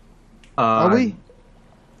 are we?"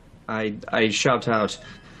 I shout out,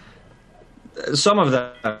 some of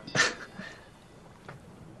that.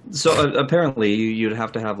 So apparently you'd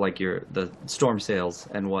have to have the storm sails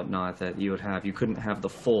and whatnot that you would have. You couldn't have the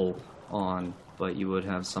full on, but you would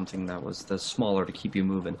have something that was the smaller to keep you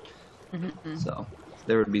moving. Mm-hmm. So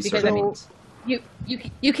there would be certain things.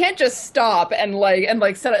 You can't just stop and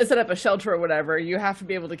set up a shelter or whatever. You have to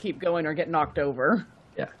be able to keep going or get knocked over.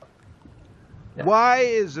 Yeah. Why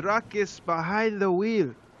is Ruckus behind the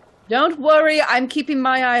wheel? Don't worry, I'm keeping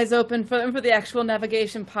my eyes open for the actual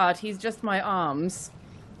navigation part. He's just my arms.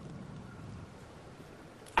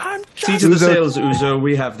 See to the sails, Uzo.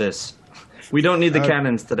 We have this. We don't need the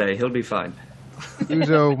cannons today. He'll be fine.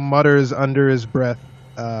 Uzo mutters under his breath,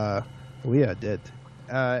 "We are dead,"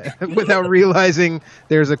 without realizing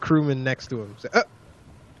there's a crewman next to him. So,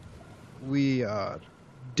 we are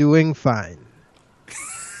doing fine.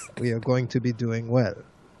 We are going to be doing well.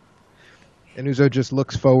 And Uzo just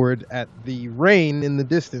looks forward at the rain in the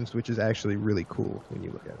distance, which is actually really cool when you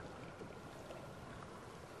look at it.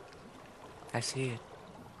 I see it.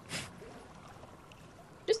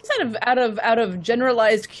 Just out of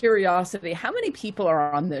generalized curiosity, how many people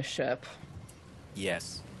are on this ship?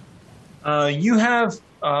 Yes. You have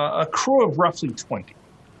a crew of roughly 20.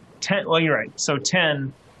 10. Well, you're right. So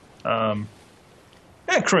 10.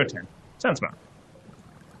 Crew of 10. Sounds about right.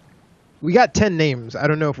 We got 10 names. I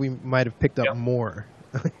don't know if we might have picked up more.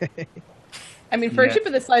 I mean, for a ship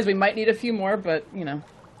of this size, we might need a few more, but, you know.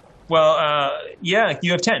 Well, yeah,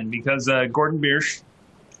 you have 10 because Gordon Biersch,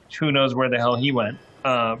 who knows where the hell he went,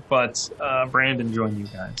 but Brandon joined you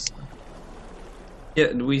guys.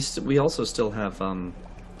 Yeah, we also still have,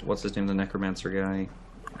 what's his name, the necromancer guy?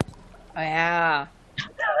 Oh, yeah.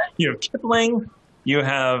 You have Kipling, you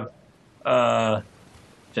have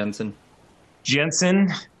Jensen.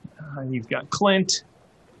 You've got Clint,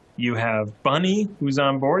 you have Bunny, who's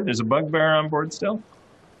on board. There's a bugbear on board still.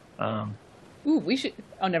 Ooh, we should...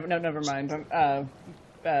 Oh, never mind.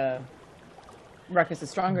 Ruckus is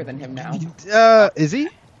stronger than him now. Is he?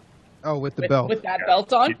 Oh, with the belt. With that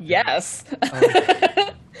belt on? Yes.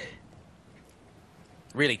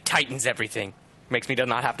 Really tightens everything. Makes me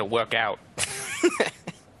not have to work out.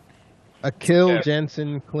 Akil,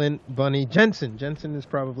 Jensen, Clint, Bunny. Jensen is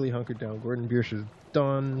probably hunkered down. Gordon Biersch is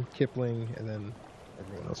done. Kipling, and then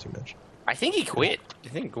everyone else you mentioned. I think he quit. I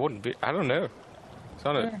think Gordon... I don't know. He's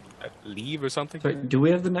on a leave or something. Sorry, do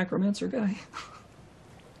we have the necromancer guy?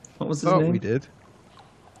 What was his name? Oh, we did.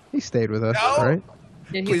 He stayed with us, right?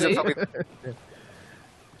 Please don't tell me.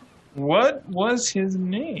 What was his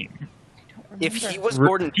name? If he was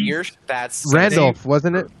Gordon Biersch, that's... Randolph,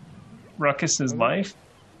 wasn't it? Ruckus's life?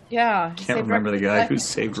 Yeah. Can't remember the guy who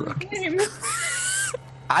saved Ruckus.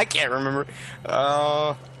 I can't remember.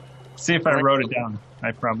 See if I wrote it down.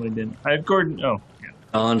 I probably didn't. I have Gordon... Oh, yeah.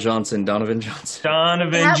 Donovan Johnson. Donovan Johnson.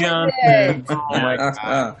 Oh, my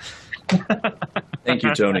God. Thank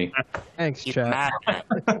you, Tony. Thanks, chat.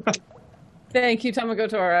 Thank you,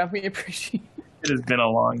 Tamagotora. We appreciate it. It has been a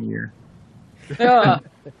long year.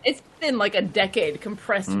 It's been like a decade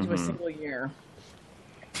compressed into a single year.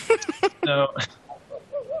 So,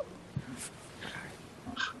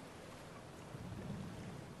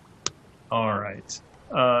 all right.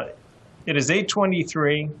 It is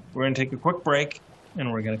 8:23. We're going to take a quick break,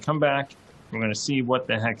 and we're going to come back. We're going to see what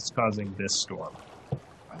the heck is causing this storm.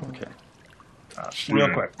 Okay.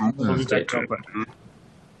 Real quick. We'll do that real quick.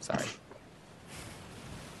 Sorry.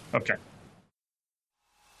 Okay.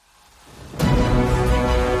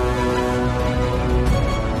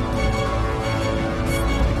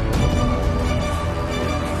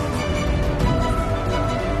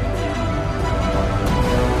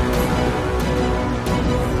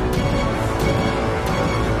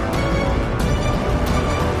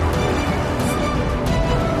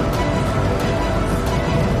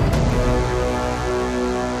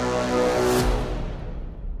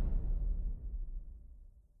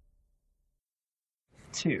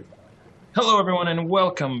 Hello, everyone, and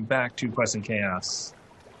welcome back to Quest and Chaos.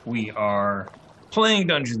 We are playing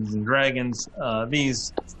Dungeons and Dragons.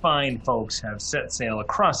 These fine folks have set sail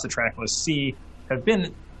across the trackless sea, have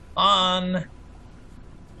been on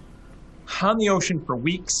the ocean for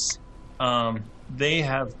weeks. They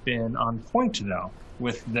have been on point, though,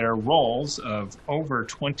 with their rolls of over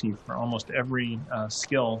 20 for almost every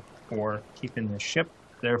skill for keeping the ship.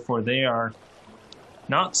 Therefore, they are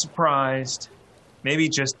not surprised, maybe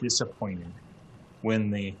just disappointed,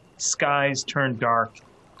 when the skies turn dark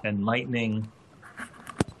and lightning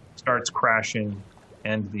starts crashing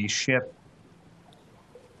and the ship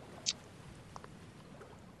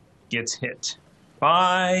gets hit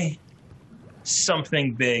by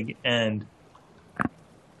something big and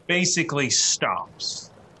basically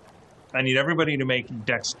stops. I need everybody to make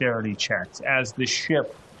dexterity checks as the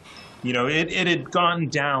ship, it had gone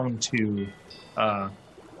down to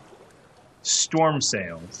storm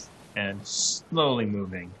sails and slowly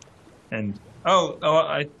moving, and one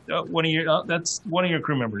of your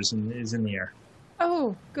crew members is in the air.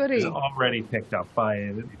 Oh, goody! Is already picked up by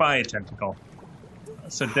a tentacle.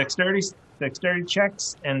 So dexterity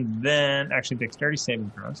checks, and then actually dexterity saving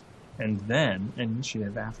throws, and then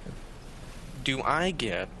initiative after. Do I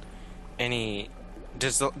get any?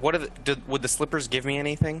 Would the slippers give me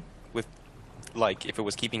anything with, like, if it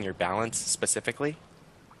was keeping your balance specifically?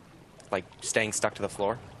 Like staying stuck to the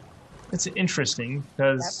floor? It's interesting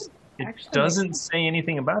because it doesn't say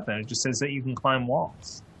anything about that. It just says that you can climb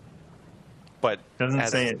walls. But it doesn't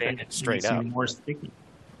say it straight up. More sticky.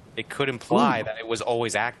 It could imply that it was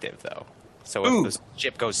always active, though. So if the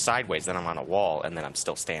ship goes sideways, then I'm on a wall, and then I'm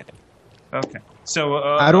still standing. Okay. So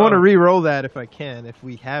I don't want to re-roll that if I can. If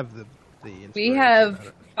we have the inspiration. We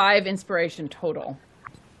have 5 inspiration total.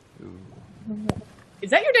 Ooh. Is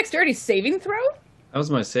that your dexterity saving throw? That was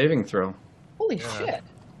my saving throw. Holy shit.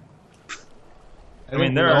 I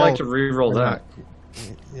mean, I'd like to re-roll that.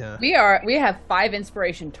 Yeah. We have 5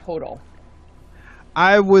 inspiration total.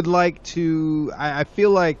 I would like to. I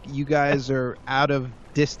feel like you guys are out of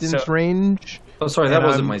distance range. Oh, sorry, that And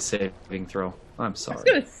wasn't I'm- my saving throw. I'm I was sorry.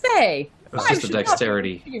 gonna say. It was 5 just a should not be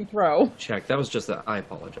dexterity saving throw. check. That was just a. I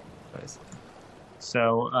apologize.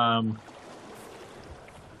 So,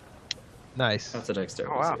 Nice. That's a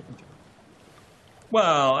dexterity. Oh, wow. saving throw.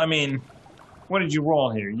 well, I mean, what did you roll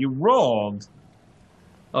here? You rolled.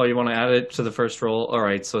 Oh, you want to add it to the first roll? All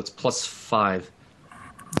right, so it's +5,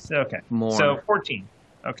 Okay. More. So 14.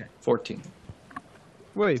 Okay. 14.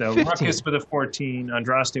 Wait, So 15. Ruckus with a 14,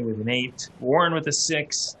 Andraste with an 8, Warren with a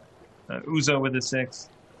 6, Uzo with a 6.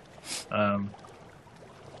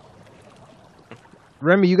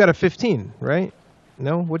 Remy, you got a 15, right?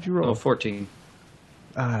 No, what'd you roll? Oh, 14.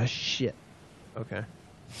 Ah, shit. Okay.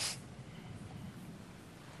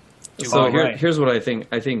 So All right. here's what I think.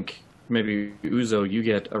 I think maybe Uzo, you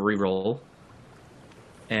get a reroll,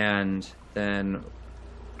 and then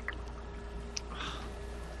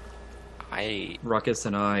Ruckus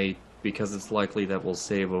and I, because it's likely that we'll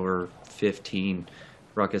save over 15.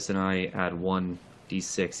 Ruckus and I add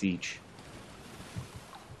 1d6 each,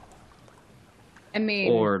 I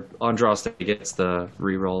mean, or Andraste gets the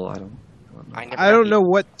reroll. I don't know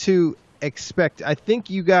what to expect. I think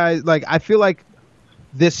you guys I feel like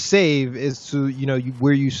this save is to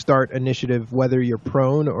where you start initiative, whether you're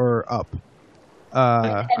prone or up.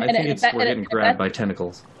 I think we're getting grabbed by that's-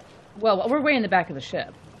 tentacles. well, we're way in the back of the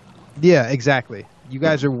ship. Yeah, exactly. You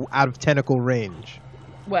guys are out of tentacle range,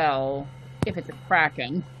 Well, if it's a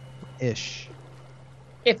kraken. ish.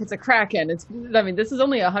 If it's a kraken, this is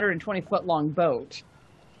only a 120-foot long boat.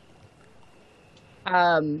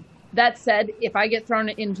 That said, if I get thrown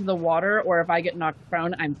into the water or if I get knocked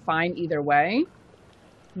prone, I'm fine either way.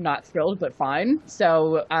 Not thrilled, but fine.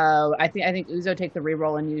 So I think Uzo, take the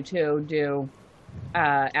reroll, and you two do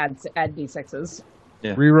add d6s,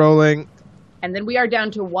 Yeah. Rerolling and then we are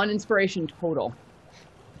down to 1 inspiration total.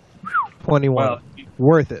 21. Well,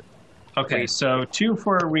 Worth it. okay, so 2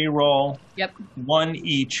 for a reroll, Yep. 1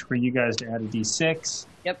 each for you guys to add a d6.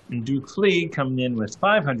 Yep. And Duke coming in with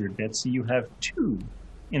 500 bits, so you have 2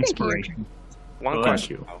 inspiration. One Well,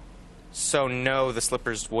 question. thank you. So no, the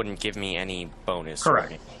slippers wouldn't give me any bonus. or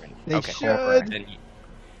Correct. anything. They Okay. should. Then-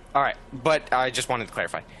 all right, but I just wanted to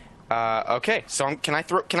clarify. Okay, so can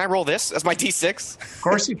I roll this as my d6? Of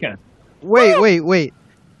course you can.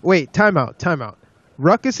 Wait. Time out.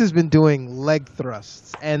 Ruckus has been doing leg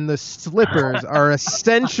thrusts, and the slippers are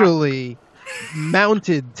essentially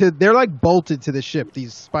mounted to. They're like bolted to the ship.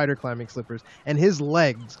 These spider climbing slippers, and his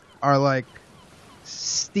legs are like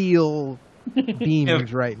steel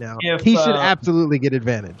beams right now. if, He should absolutely get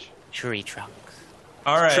advantage. Tree trunks.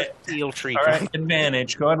 All right. Steel tree All trunks. right,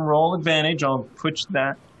 advantage. Go ahead and roll advantage. I'll push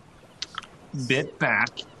that bit back.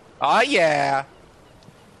 Oh yeah.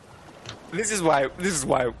 This is why. It's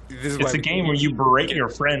a game where you berate your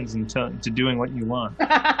friends into doing what you want.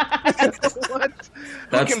 What?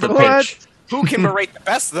 That's can the What? pitch. Who can berate the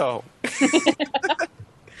best though?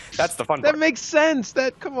 That's the fun That part. makes sense.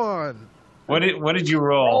 Come on. What did you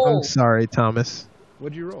roll? I'm sorry, Thomas.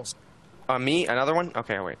 What'd you roll? Me, another one.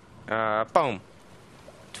 Okay, wait. Boom.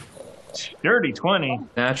 Dirty 20.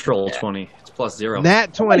 Natural 20. It's +0.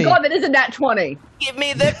 Nat Oh my 20. god, that is a nat 20. Give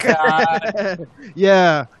me the card.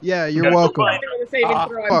 Yeah, you're gotta welcome. find With a saving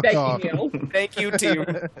throw, I'm fuck begging off. you. Thank you, team.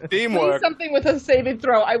 Please, Teamwork. something with a saving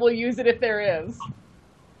throw. I will use it if there is.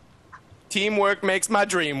 Teamwork makes my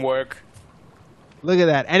dream work. Look at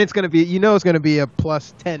that. And it's going to be, it's going to be a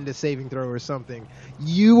 +10 to saving throw or something.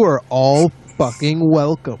 You are all fucking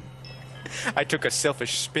welcome. I took a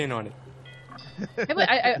selfish spin on it.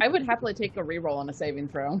 I would happily take a reroll on a saving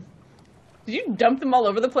throw. Did you dump them all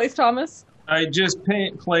over the place, Thomas? I just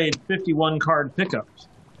played 51 card pickups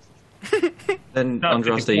Then, Not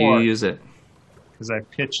Andraste, 54. you use it. because I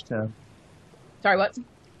pitched. Sorry, what?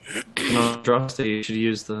 Andraste, you should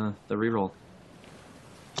use the reroll.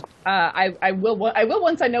 I will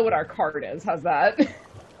once I know what our card is. How's that?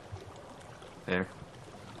 There.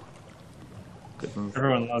 Good move.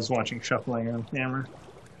 Everyone loves watching shuffling on camera.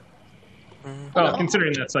 Well,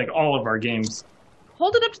 considering that's like all of our games.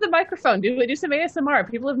 Hold it up to the microphone. Do some ASMR.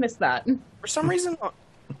 People have missed that. For some reason,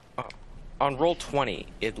 on roll 20,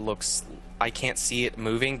 it looks. I can't see it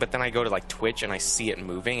moving, but then I go to like Twitch and I see it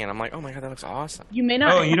moving, and I'm like, oh my god, that looks awesome. You may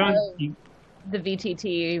not Oh, you have don't. You, the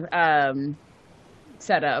VTT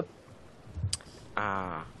setup.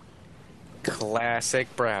 Classic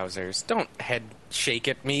browsers. Don't head shake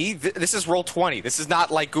at me. This is roll 20. This is not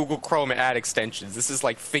like Google Chrome add extensions. This is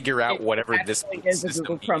like figure out whatever this Actually is a system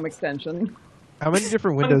Google Chrome needs. extension. How many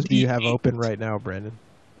different windows do you have open right now, Brandon?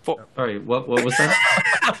 Sorry, what was that?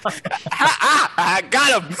 I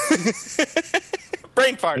got him.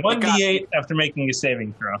 Brain fart. 1d8 after making a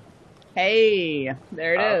saving throw. Hey,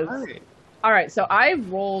 there it is. Right. All right, so I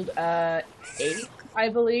rolled 8, I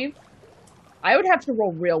believe. I would have to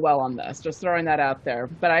roll real well on this, just throwing that out there.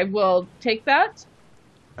 But I will take that.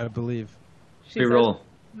 I believe. She Reroll.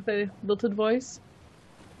 said with a lilted voice.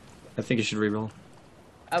 I think you should reroll.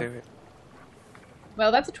 Do it.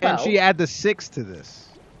 Well, that's a Can 12. she add the 6 to this?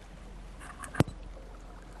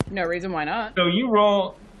 No reason why not. So you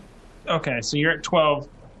roll. Okay, so you're at 12.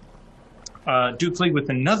 Duke League with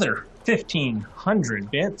another 1,500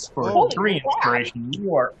 bits for Holy 3 crap. inspiration.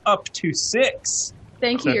 You are up to 6.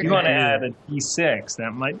 Thank So you. if you want to add a d6,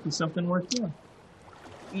 that might be something worth doing.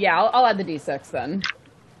 Yeah, I'll add the d6 then,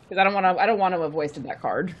 because I don't want to have wasted that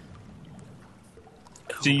card.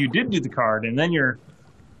 So you did do the card, and then you're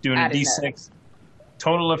doing a Adding d6.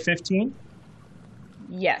 Total of 15?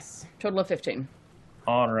 Yes, total of 15.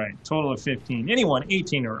 All right, total of 15. Anyone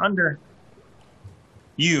 18 or under,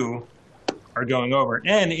 you are going over.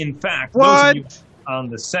 And in fact, those of you on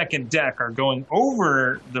the second deck are going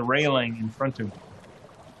over the railing in front of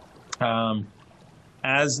you.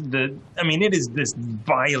 It is this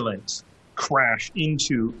violent crash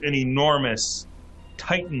into an enormous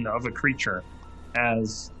titan of a creature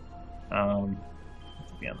as, be on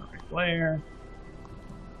the right layer.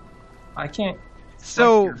 I can't.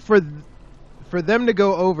 So for them to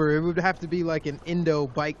go over, it would have to be like an Indo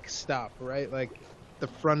bike stop, right? Like the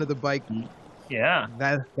front of the bike. Yeah.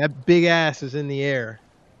 That big ass is in the air.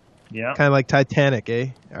 Yeah. Kind of like Titanic, eh?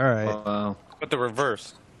 All right. Wow. But the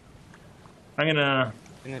reverse. I'm gonna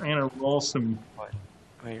roll some. Oh,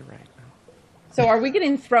 you're right. So are we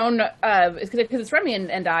getting thrown, because it's Remy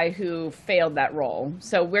and I who failed that roll,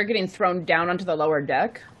 so we're getting thrown down onto the lower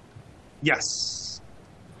deck? Yes.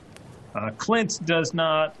 Clint does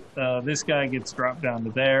not. This guy gets dropped down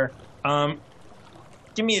to there.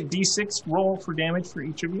 Give me a d6 roll for damage for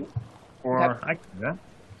each of you. Or Okay. I can do that.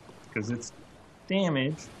 Because it's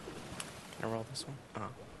damage. Can I roll this one? Oh.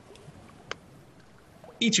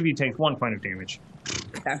 Each of you takes 1 point of damage.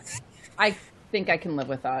 Okay. I think I can live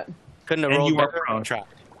with that. Couldn't have And rolled you are better prone. on track.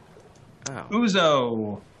 Oh.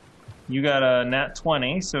 Uzo, you got a nat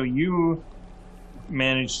 20, so you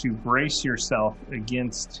managed to brace yourself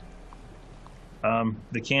against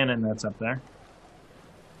the cannon that's up there.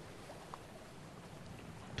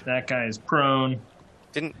 That guy is prone.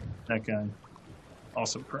 Didn't That guy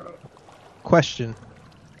also prone. Question.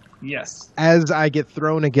 Yes. As I get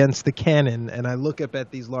thrown against the cannon and I look up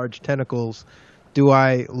at these large tentacles, do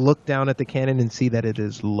I look down at the cannon and see that it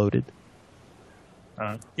is loaded?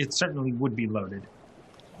 It certainly would be loaded.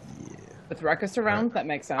 With Ruckus around, that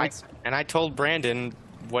makes sense. I told Brandon,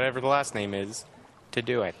 whatever the last name is, to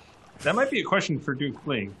do it. That might be a question for Duke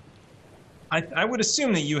League. I would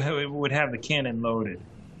assume that you would have the cannon loaded.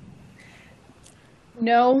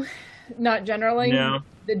 No, not generally. No.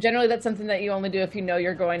 Generally, that's something that you only do if you know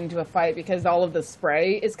you're going into a fight, because all of the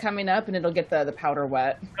spray is coming up and it'll get the powder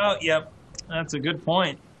wet. Oh, yep. That's a good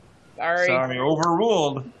point. Sorry.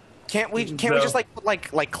 Overruled. Can't we just put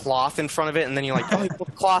like cloth in front of it and then you're like, oh, you put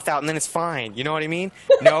the cloth out and then it's fine. You know what I mean?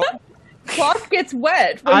 No. Cloth gets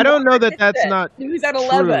wet. when I don't know water that hits that's it. not Who's at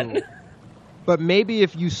 11? true. But maybe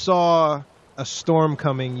if you saw a storm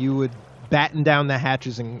coming, you would batten down the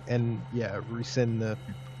hatches and rescind the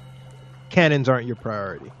cannons aren't your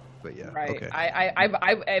priority. But yeah, Right. okay.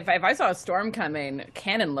 If I saw a storm coming,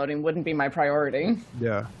 cannon loading wouldn't be my priority.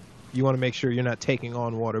 Yeah. You want to make sure you're not taking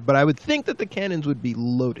on water. But I would think that the cannons would be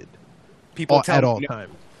loaded People tell at me all no.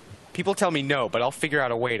 times. People tell me no, but I'll figure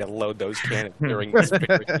out a way to load those cannons during this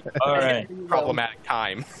very All right. problematic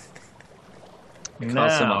time. It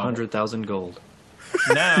costs him Now, 100,000 gold.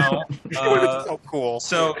 now So cool.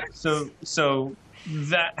 so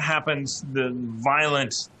that happens. The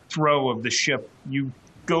violent throw of the ship. You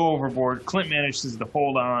go overboard. Clint manages to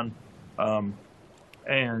hold on,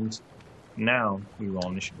 and now we roll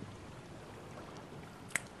initiative.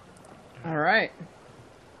 All right.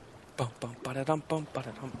 Bum, bum, ba-da-dum, bum,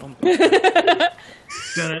 ba-da-dum, bum.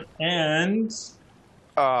 And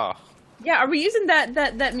Yeah, are we using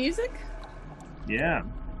that music? yeah,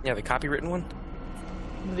 Yeah, the copywritten one.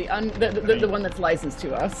 The one that's licensed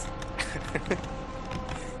to us.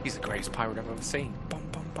 He's the greatest pirate I've ever seen. Bum,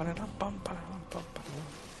 bum, ba-da-dum, bum, ba-da-dum, bum, ba-da-dum.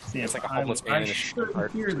 see, It's like a I homeless man in a should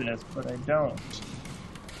shipyard. hear this, but I don't.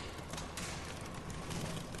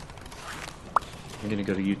 I'm gonna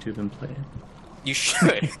go to YouTube and play it. You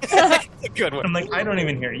should. That's a good one. I'm like, I don't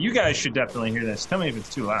even hear it. You guys should definitely hear this. Tell me if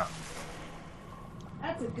it's too loud.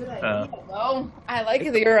 That's a good idea, though. I like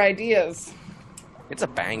your ideas. It's a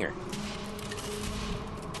banger.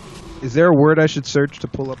 Is there a word I should search to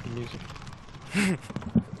pull up the music?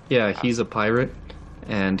 Yeah, he's a pirate,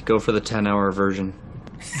 and go for the 10-hour version.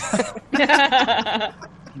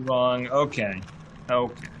 Wrong. Okay.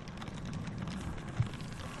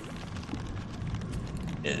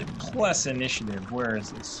 Plus initiative. Where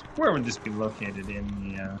is this? Where would this be located in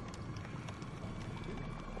the?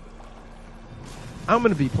 I'm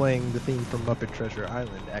going to be playing the theme from Muppet Treasure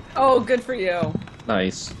Island, actually. Oh, good for you.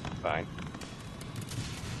 Nice. Fine.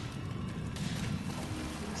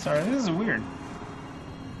 Sorry, this is weird.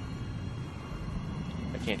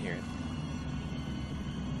 I can't hear it.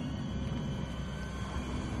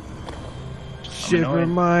 Shiver annoyed.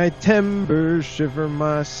 my timbers, shiver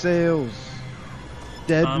my sails.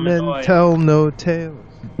 Dead I'm men annoyed. tell no tales.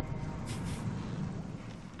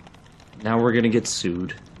 Now we're gonna get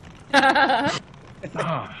sued.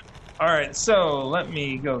 All right, so let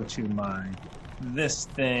me go to this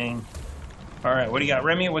thing. All right, what do you got,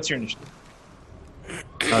 Remy? What's your initiative?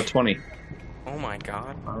 20. Oh my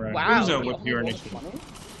god. All right, Wow. Uzo, what's your initiative?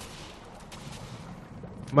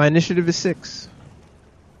 My initiative is 6.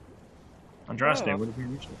 Andraste, what is your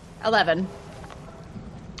initiative? 11.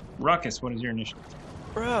 Ruckus, what is your initiative?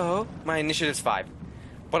 Bro, my initiative's 5.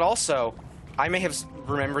 But also, I may have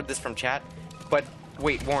remembered this from chat, but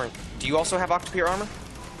wait, Warren, do you also have Octopier armor?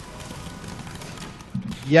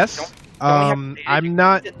 Yes. Don't we have- I'm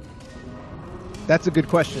not. That's a good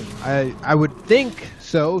question. I would think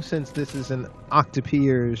so, since this is an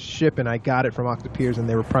Octopiers ship and I got it from Octopiers and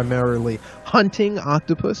they were primarily hunting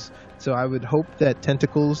octopus. So I would hope that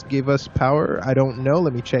tentacles give us power. I don't know.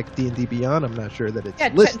 Let me check D&D Beyond. I'm not sure that it's Yeah,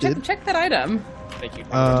 listed. check that item. Thank you.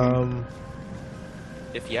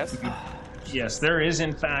 If yes, Yes, there is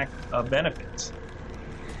in fact a benefit.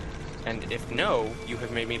 and if no, you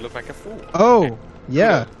have made me look like a fool. Oh,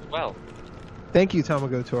 yeah. Well, Thank you,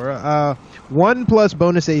 Tamago Tora. 1+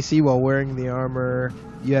 bonus AC while wearing the armor.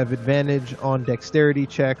 You have advantage on dexterity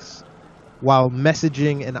checks while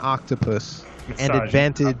messaging an octopus. And Massaging.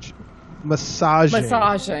 advantage massaging.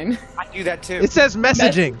 Massaging. I do that too. It says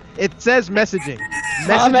messaging. It says messaging.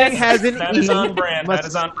 Thomas. Messaging has an That E. is on brand. Mas- That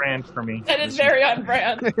is on brand for me. That is very on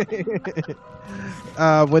brand.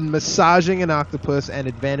 When massaging an octopus and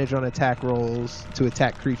advantage on attack rolls to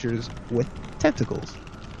attack creatures with tentacles.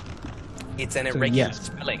 It's an So, irregular yes.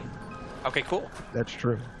 spelling. Okay, cool. That's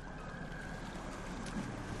true.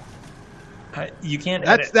 You can't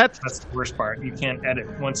That's- edit. that's- That's the worst part. You can't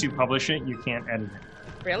edit. Once you publish it, you can't edit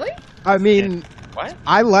it. Really? I mean, What?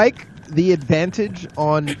 I like the advantage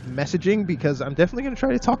on messaging because I'm definitely going to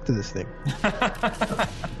try to talk to this thing.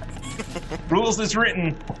 Rules is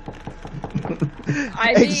written.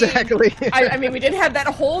 I mean, Exactly. I mean, we did have that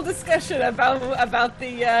whole discussion about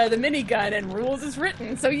the minigun, and rules is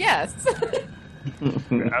written. So yes.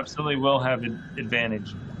 You absolutely will have an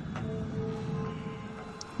advantage.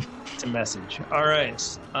 It's a message. All right,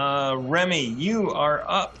 Remy, you are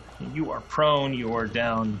up. You are prone. You are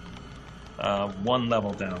down. 1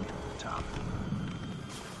 level down at the top.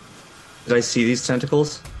 Did I see these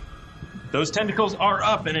tentacles? Those tentacles are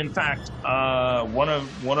up, and in fact, one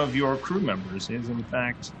of your crew members is in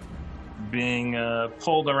fact being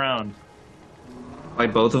pulled around. By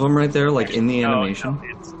both of them right there, like in the No, animation?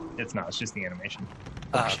 no, it's not. It's just the animation.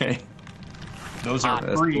 Okay. Those are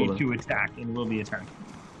That's free cool, though. to attack and will be attacked.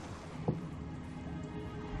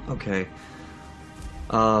 Okay.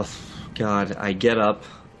 God, I get up.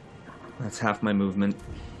 That's half my movement.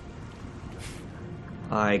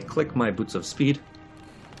 I click my boots of speed.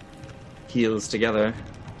 Heels together.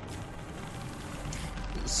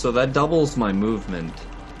 So that doubles my movement.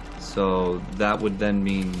 So that would then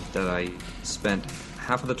mean that I spent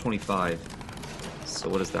half of the 25. So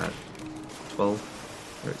what is that?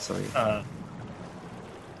 12? Or, sorry.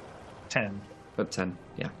 10. About 10,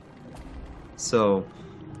 yeah. So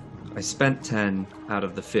I spent 10 out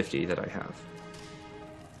of the 50 that I have.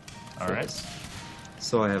 All right.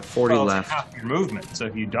 So I have 40 Well, it's left. half your movement. So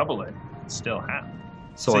if you double it, it's still half.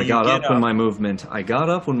 So So I you got get up when up. my movement. I got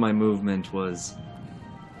up when my movement was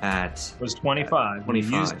at. It was 25.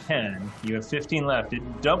 25. You used 10. You have 15 left.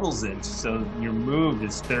 It doubles it, so your move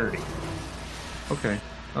is 30. Okay.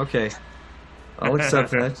 Okay. I'll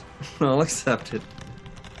accept that. I'll accept it.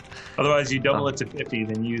 Otherwise, you double it to 50,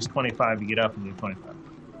 then you use 25 to get up and do 25.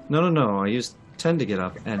 No. I used 10 to get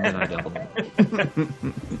up and then I doubled it.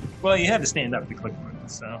 Well, you had to stand up to click on it,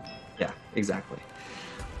 so. Yeah, exactly.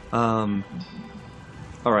 All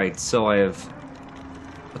right, so I have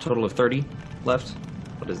a total of 30 left.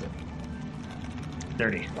 What is it?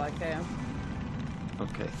 30. Like that.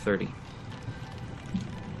 Okay, 30.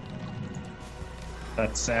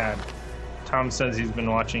 That's sad. Tom says he's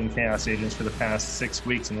been watching Chaos Agents for the past 6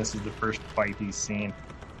 weeks, and this is the first fight he's seen.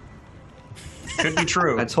 Could be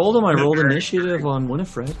true. I told him I rolled initiative on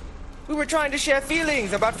Winifred. We were trying to share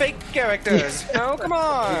feelings about fake characters. No, come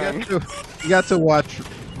on. You got to watch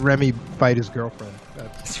Remy fight his girlfriend.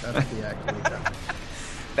 That's the actual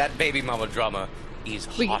That baby mama drama is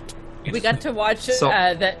hot. We got to watch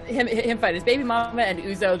him fight his baby mama and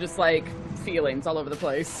Uzo just like feelings all over the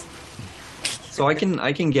place. So I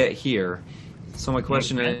can get here. So my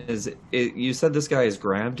question is, you said this guy is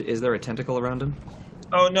grabbed. Is there a tentacle around him?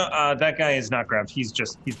 Oh no, that guy is not grabbed. He's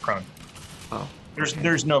prone. Oh.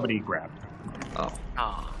 There's nobody grabbed. Oh.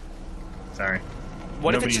 Ah. Sorry.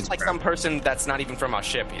 What if Nobody's it's just like grabbed. some person that's not even from our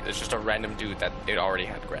ship? It's just a random dude that it already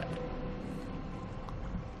had grabbed.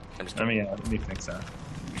 I'm just Let me fix that.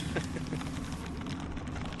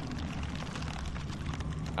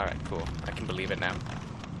 All right, cool. I can believe it now.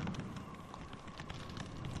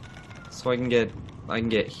 So I can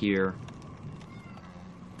get here.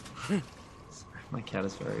 My cat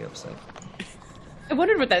is very upset. I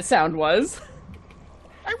wondered what that sound was.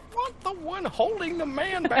 I want the one holding the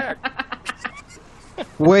man back.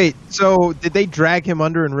 Wait, so did they drag him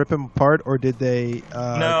under and rip him apart, or did they?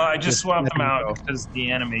 No, I just swapped let them him out go? because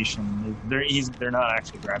the animation they're not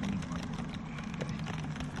actually grabbing anyone.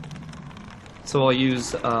 So I'll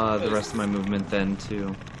use the rest of my movement then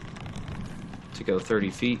to go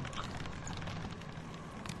 30 feet.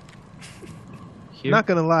 Here. Not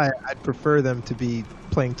gonna lie, I'd prefer them to be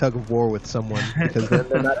playing tug of war with someone because then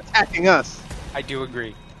they're not attacking us. I do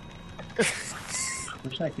agree.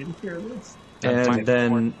 Wish I could hear this. And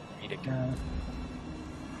then,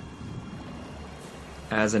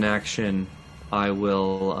 as an action, I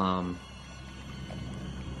will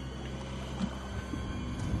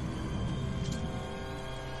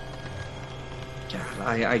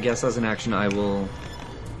I guess as an action I will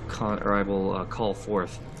call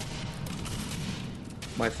forth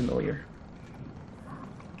my familiar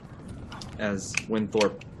as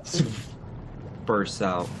Winthorpe bursts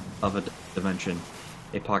out of a dimension,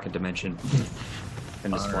 a pocket dimension,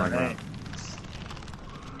 and is flying around.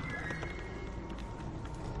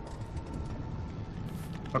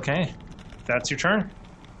 Okay, that's your turn.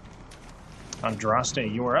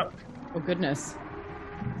 Andraste, you are up. Oh, goodness.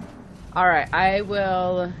 All right, I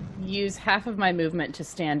will use half of my movement to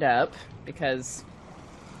stand up because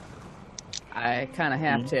I kind of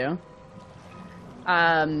have to.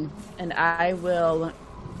 And I will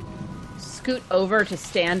scoot over to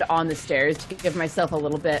stand on the stairs to give myself a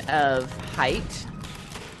little bit of height.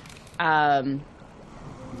 And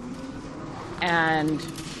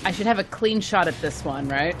I should have a clean shot at this one,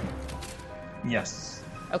 right? Yes.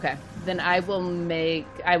 Okay, then I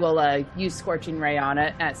will use Scorching Ray on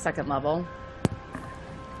it at second level.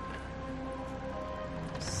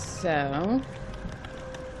 So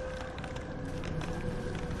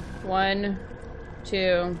 1,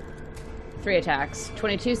 2, 3 attacks.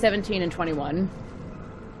 22, 17, and 21.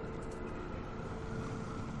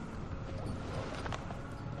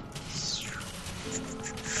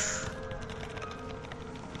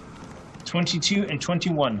 (22 and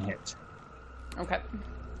 21 hit. Okay.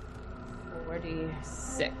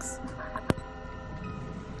 46.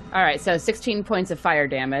 All right, so 16 points of fire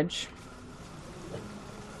damage.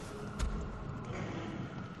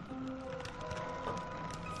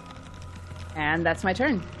 And that's my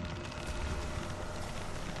turn.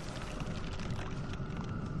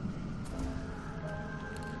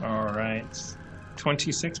 All right.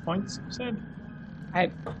 26 points, you said?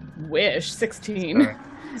 I wish. 16. Sorry.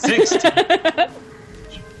 16.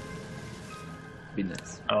 Be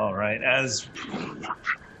nice. All right. As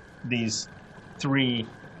these 3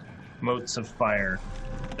 motes of fire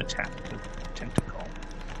attack the tentacle.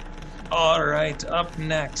 All right. Up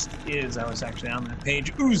next is, I was actually on that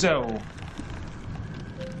page, Uzo.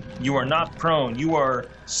 You are not prone. You are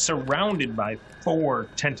surrounded by 4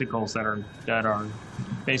 tentacles that are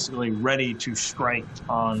basically ready to strike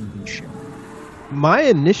on the ship. My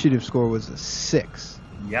initiative score was a 6.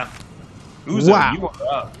 Yeah. Uzo, Wow. you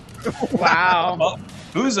are up. Wow. Oh,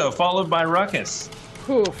 Uzo followed by Ruckus.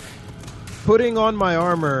 Oof. Putting on my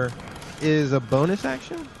armor is a bonus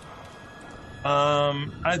action?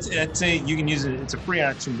 I'd say you can use it. It's a free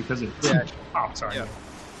action because it's. Yeah. Oh, sorry. Yeah.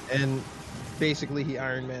 And basically he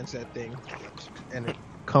Iron Mans that thing and it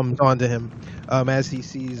comes onto him as he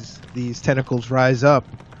sees these tentacles rise up.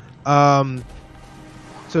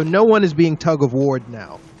 So no one is being tug of warred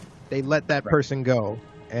now. They let that person go,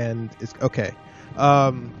 and it's okay.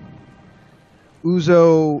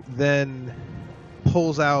 Uzo then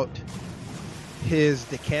pulls out his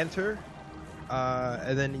decanter,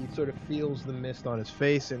 and then he sort of feels the mist on his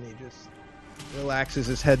face, and he just relaxes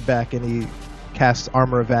his head back and he casts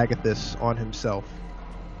Armor of Agathis on himself.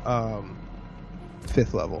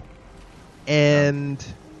 5th level. And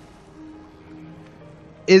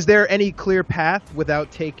is there any clear path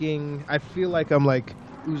without taking... I feel like I'm like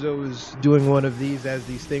Uzo is doing one of these as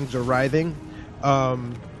these things are writhing.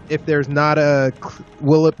 If there's not a...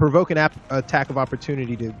 Will it provoke an attack of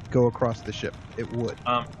opportunity to go across the ship? It would.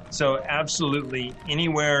 So absolutely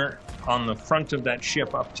anywhere on the front of that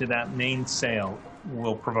ship up to that main sail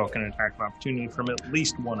will provoke an attack of opportunity from at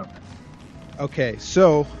least one of them. Okay,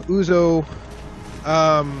 so Uzo...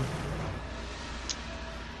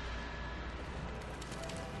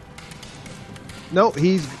 No,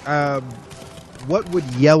 he's... what would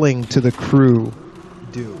yelling to the crew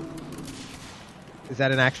do? Is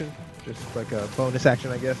that an action? Just like a bonus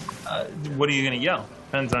action, I guess? What are you going to yell?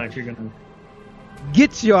 Depends on if you're going to...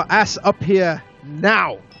 Get your ass up here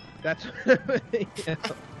now! That's... yeah.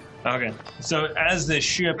 Okay. So as the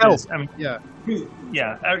ship is... I mean, Yeah.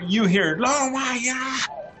 Yeah. You hear... Oh my God!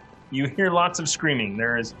 You hear lots of screaming.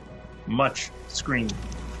 There is much screaming.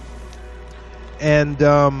 And,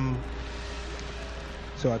 so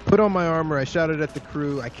I put on my armor, I shouted at the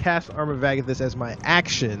crew, I cast Armor of Agathis as my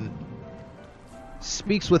action.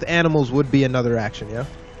 Speaks with animals would be another action, yeah?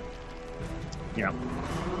 Yeah.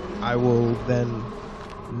 I will then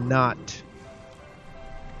not...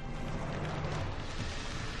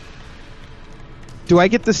 Do I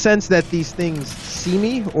get the sense that these things see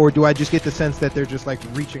me, or do I just get the sense that they're just like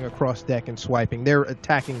reaching across deck and swiping? They're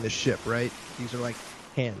attacking the ship, right? These are like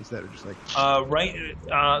hands that are just like... Right.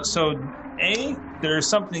 So,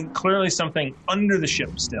 there's clearly something under the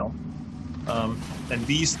ship still. And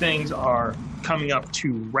these things are coming up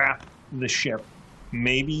to wrap the ship.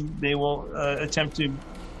 Maybe they will attempt to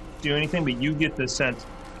do anything, but you get the sense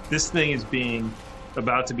this thing is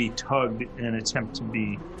about to be tugged in an attempt to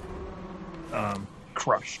be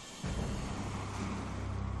crushed.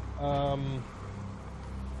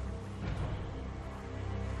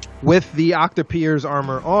 With the Octopier's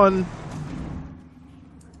armor on,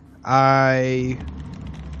 I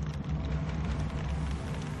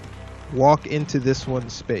walk into this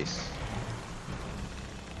one's space.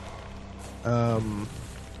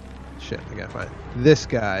 Shit, I gotta find this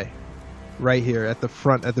guy right here at the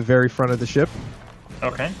very front of the ship.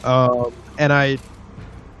 Okay. And I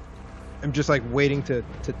am just like waiting to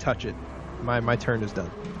touch it. My turn is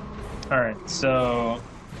done. All right. So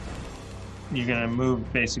you're gonna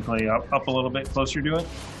move basically up a little bit closer to it.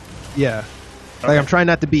 Yeah. Okay. Like I'm trying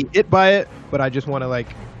not to be hit by it, but I just want to like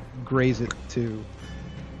graze it to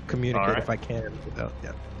communicate All right. if I can without.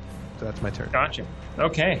 Yeah. So that's my turn. Gotcha.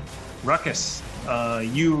 Okay. Ruckus,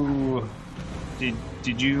 you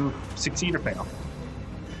did you succeed or fail?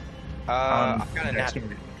 I got a Nat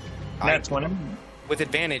nat 20. with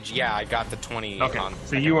advantage. Yeah, I got the 20. Okay. On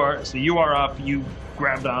So you are up. You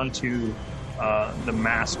grabbed onto the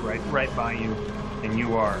mast right by you, and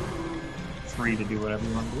you are free to do whatever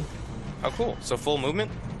you want to do. Oh, cool. So full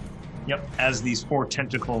movement. Yep. As these 4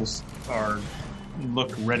 tentacles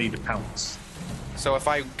look ready to pounce. So if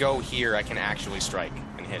I go here, I can actually strike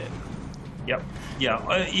and hit it. Yep.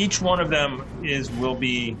 Yeah. Each one of them will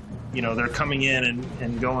be, they're coming in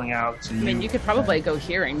and going out. So you could probably go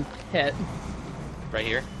here and hit. Right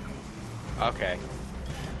here? Okay.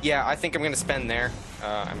 Yeah, I think I'm going to spend there.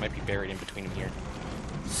 I might be buried in between them here.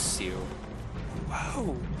 See.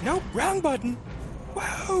 Whoa! Nope, wrong button.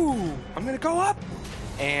 Whoa! I'm going to go up.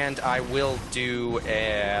 And I will do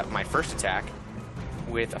my first attack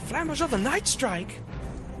with a Flammage of the Night Strike.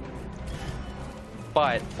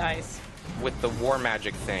 But Nice. with the War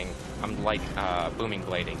Magic thing, I'm like Booming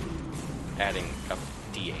Blading, adding a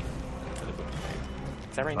D8 to the Booming Blade.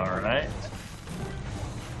 Is that right? All right.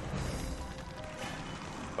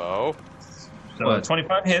 Oh. So What?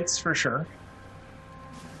 25 hits for sure.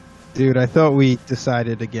 Dude, I thought we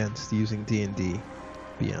decided against using D&D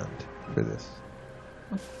Beyond for this.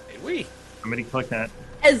 Did we? Somebody click that.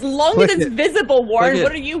 As long Click as it's it. visible, Warren, Click it.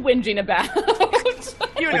 what are you whinging about?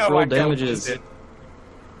 You Quick know roll I don't damages. use it.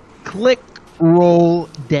 Click roll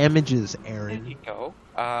damages, There Aaron. you go.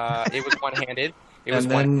 It was one-handed. It was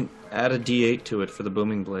And then add a D8 to it for the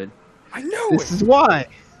booming blade. I knew This it. is why.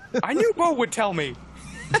 I knew Bo would tell me.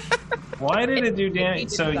 Why did it do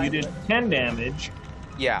damage? So you did 10 damage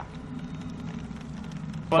Yeah.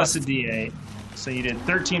 plus a D8. So you did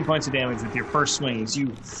 13 points of damage with your first swing as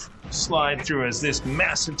you slide through as this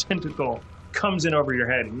massive tentacle comes in over your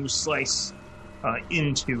head and you slice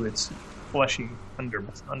into its fleshy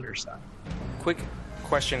underside. Quick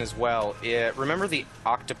question as well. Remember the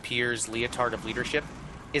Octopier's Leotard of Leadership?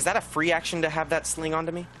 Is that a free action to have that sling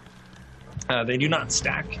onto me? They do not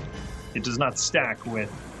stack. it does not stack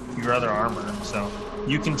with your other armor. So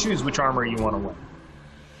you can choose which armor you want to wear.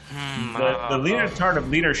 The leotard of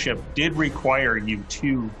leadership did require you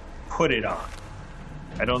to put it on.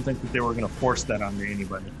 I don't think that they were going to force that onto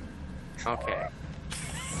anybody. Okay.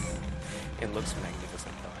 It looks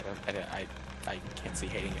magnificent, though. I can't see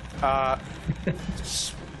hating it.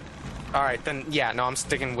 All right, then, yeah, no, I'm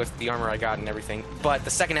sticking with the armor I got and everything. But the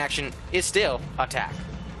second action is still attack.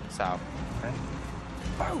 So. Okay.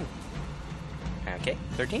 Boom. Okay,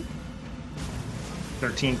 13.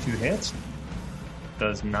 13 to hit.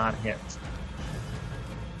 Does not hit.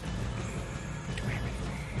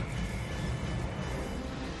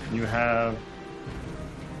 You have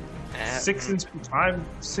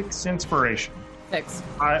 6 inspiration. 6.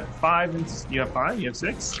 You have 5? You have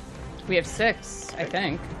 6? We have 6, I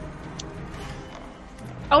think.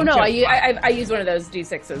 Oh no, I used one of those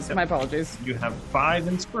D6s. Yep. My apologies. You have 5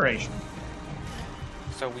 inspiration.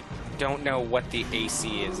 So we don't know what the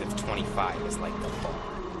AC is if 25 is like the bar.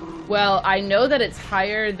 Well, I know that it's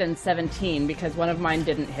higher than 17 because one of mine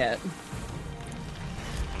didn't hit.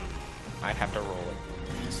 I'd have to roll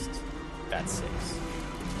at least that 6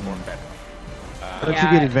 or better. Don't you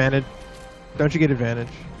get advantage? Don't you get advantage?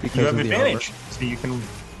 Because You have of the advantage, armor? so you can.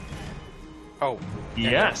 Oh.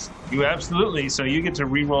 Yes, you absolutely. So you get to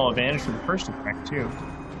re-roll advantage for the first attack too.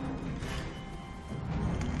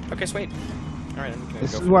 Okay, sweet. All right.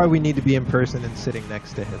 This is why we need to be in person and sitting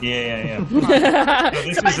next to him. Yeah.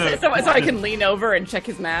 So I can lean over and check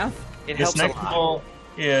his math. It This helps a next lot. roll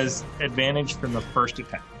is advantage from the first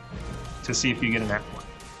attack to see if you get an nat 1.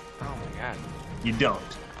 Oh my god. You don't.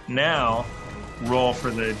 Now, roll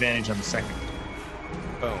for the advantage on the second.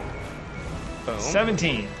 Boom. Boom.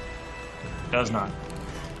 17 does not.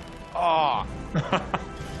 Oh. Yeah.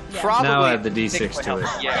 Probably. Now add the D6 to it.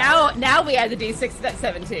 Yeah. Now we add the D6 to that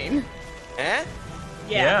 17. Eh?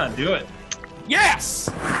 Yeah, do it. Yes!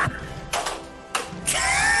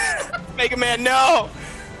 Mega Man, no!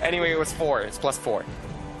 Anyway, it was 4. It's plus 4.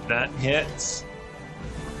 That hits.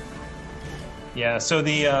 Yeah, so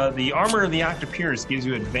the armor of the Octopeers gives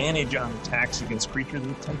you advantage on attacks against creatures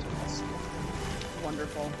with tentacles.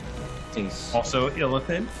 Wonderful. Nice. Also,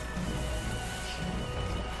 Illithid.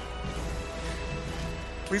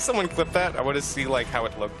 Please someone clip that. I want to see like how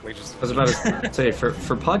it looked. Like just. I was about to say, for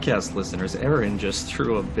podcast listeners, Aaron just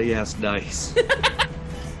threw a big ass dice.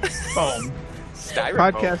 Boom.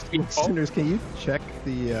 Styrofoam. Podcast listeners, can you check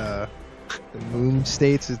the moon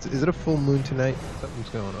states? Is it a full moon tonight? Something's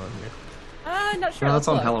going on here. Not sure. No, Let's that's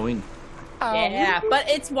on look. Halloween. Yeah, but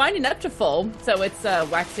it's winding up to full, so it's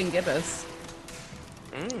waxing gibbous.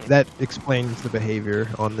 That explains the behavior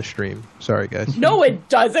on the stream. Sorry, guys. No, it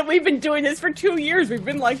doesn't. We've been doing this for 2 years. We've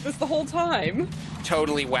been like this the whole time.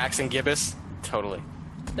 Totally waxing gibbous. Totally.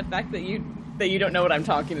 The fact that you don't know what I'm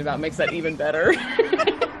talking about makes that even better.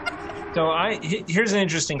 So here's an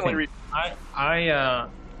interesting thing.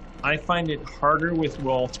 I find it harder with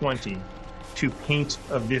Roll20 to paint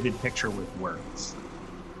a vivid picture with words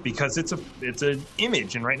because it's an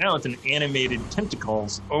image, and right now it's an animated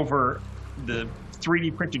tentacles over the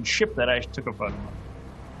 3D printed ship that I took a photo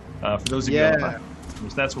of. For those of you on the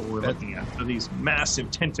podcast, that's what we're looking at. So these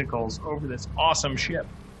massive tentacles over this awesome ship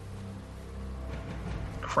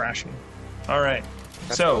crashing. All right.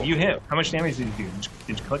 That's so cool. you hit. How much damage did you do?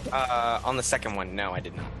 Did you click it? On the second one, no, I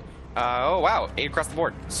did not. Oh wow, 8 across the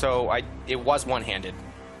board. So it was one-handed.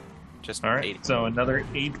 Just All right. 8. So another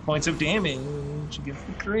 8 points of damage against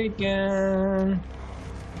the Kraken.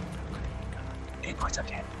 8 points of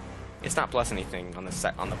damage. It's not plus anything on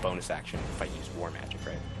the bonus action if I use War Magic,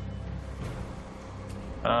 right?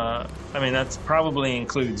 I mean, that's probably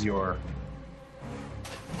includes your.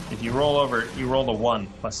 If you roll over, you roll the 1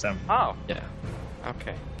 plus 7. Oh, Yeah.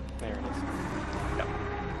 okay. There it is. Yep.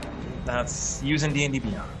 That's using D&D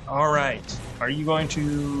Beyond. All right. Are you going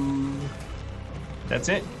to? That's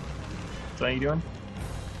it. That's all you doing?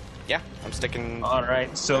 Yeah, I'm sticking. All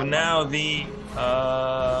right. So now the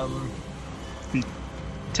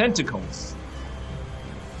tentacles,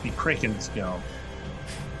 the Krakens go.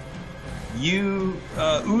 You,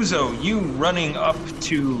 Uzo, you running up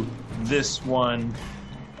to this one.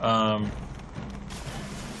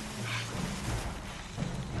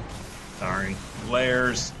 Sorry,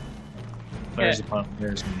 layers upon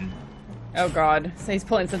layers. Oh god, so he's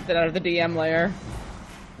pulling something out of the DM layer.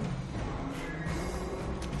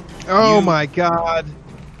 Oh my god.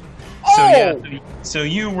 So yeah, so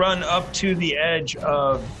you run up to the edge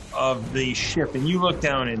of the ship, and you look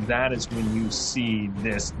down, and that is when you see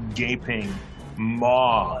this gaping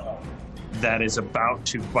maw that is about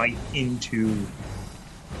to bite into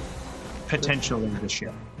potentially the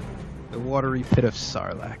ship. The watery pit of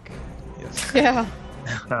Sarlacc. Yes. Yeah.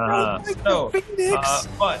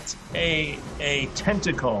 But a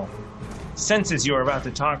tentacle senses you're about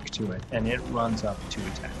to talk to it, and it runs up to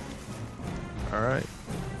attack. All right.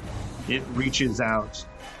 It reaches out.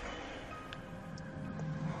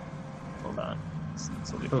 Hold on. This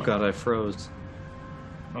will be Oh fun. god, I froze.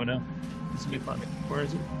 Oh no. This will be fun. Where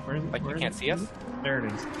is it? Where is it? Like, Where you is can't it? see us? There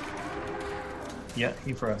it is. Yeah,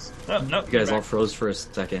 he froze. Oh, no. You guys all froze for a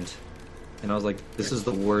second. And I was like, this is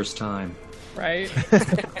the worst time. Right.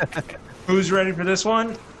 Who's ready for this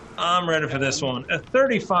one? I'm ready for this one. A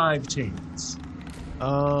 35 teams.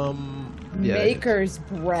 Yeah. Maker's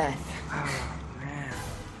breath. Oh, man.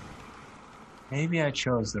 Maybe I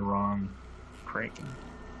chose the wrong Kraken.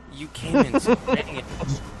 You came in so bang it.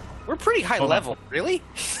 We're pretty high Hold on. level, really?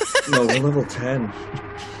 No, we're level 10.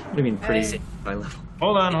 What do you mean pretty high level?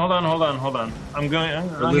 Hold on. I'm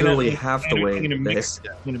We're literally half the way I'm gonna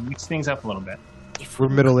there. mix things up a little bit. We're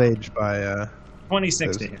middle aged by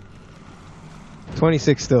 26 to Those- hit.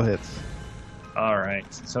 26 still hits. All right.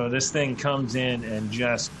 So this thing comes in and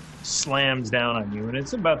just slams down on you, and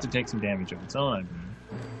it's about to take some damage of its own.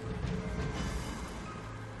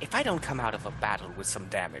 If I don't come out of a battle with some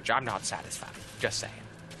damage, I'm not satisfied. Just saying.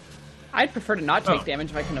 I'd prefer to not take Oh. damage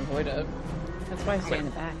if I can avoid it. That's why I stay in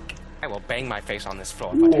the back. I will bang my face on this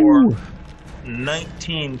floor. If I do. For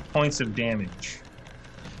 19 points of damage.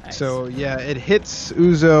 Nice. So yeah, it hits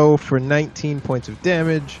Uzo for 19 points of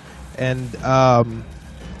damage, and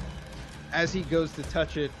as he goes to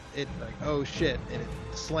touch it, it like, oh shit, and it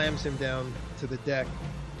slams him down to the deck.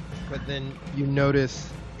 But then you notice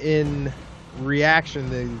in reaction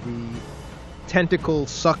the tentacle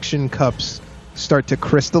suction cups start to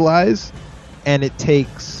crystallize, and it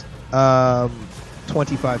takes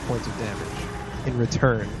 25 points of damage in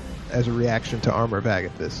return as a reaction to Armor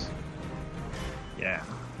Vagathis. Yeah.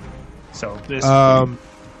 So this.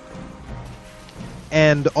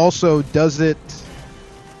 And also, does it?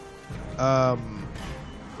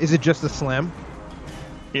 Is it just a slam?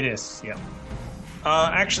 It is. Yeah.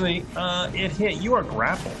 Actually, it hit. You are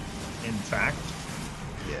grappled. In fact,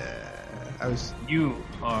 Yeah, I was you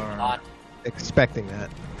are. Not expecting that.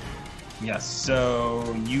 Yes.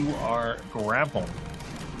 So you are grappled.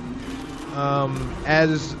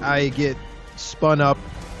 As I get spun up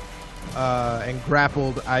and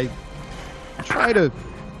grappled, I try to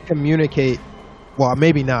communicate. Well,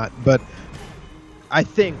 maybe not, but I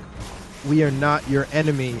think we are not your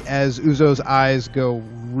enemy. As Uzo's eyes go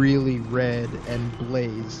really red and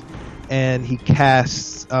blaze, and he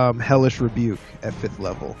casts Hellish Rebuke at 5th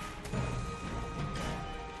level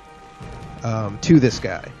to this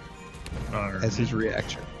guy All right. as his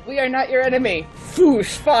reaction. We are not your enemy.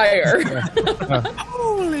 Foosh, fire.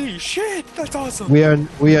 Holy shit! That's awesome. We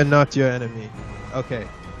are not your enemy. Okay.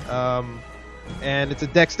 And it's a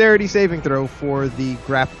dexterity saving throw for the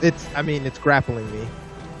it's grappling me.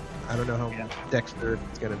 I don't know how Yeah. dexter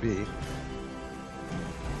it's gonna be.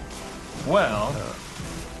 Well,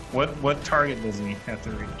 what target does he have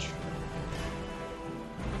to reach?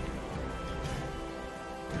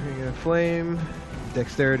 Ring of Flame,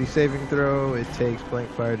 dexterity saving throw. It takes blank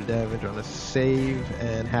fire to damage on a save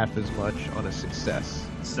and half as much on a success.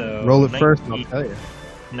 So Roll it first, and 19 I'll tell you.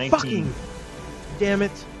 19. Fucking damn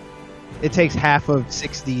it! It takes half of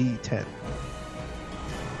 60-10.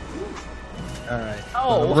 All right.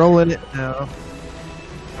 Oh. I'm rolling it now.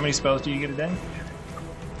 How many spells do you get a day?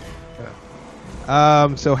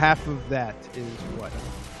 So half of that is what?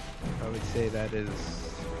 I would say that is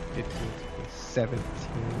 15, 17,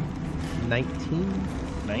 19.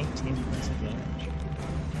 19 points of damage.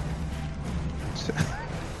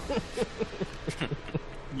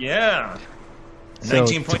 Yeah. So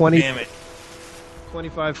 19 points 20 of damage.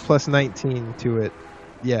 25 plus 19 to it.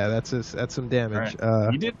 Yeah, that's some damage. All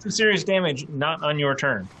right. You did some serious damage, not on your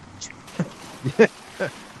turn.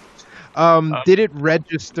 Did it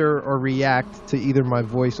register or react to either my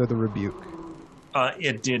voice or the rebuke?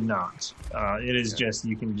 It did not. It is just,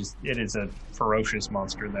 it is a ferocious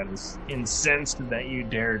monster that is incensed that you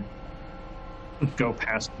dared go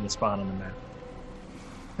past the spot on the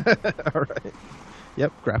map. All right.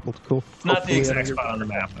 Yep, grappled. Cool. Not the Hopefully exact I- spot on the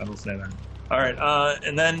map, I will say that. All right,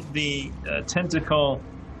 and then the tentacle,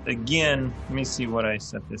 again, let me see what I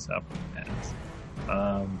set this up as.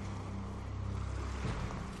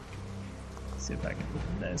 Let's see if I can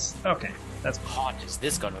open this. Okay, that's hot is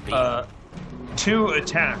this gonna be? 2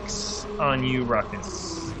 attacks on you,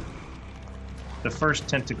 Ruckus. The first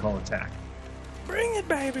tentacle attack. Bring it,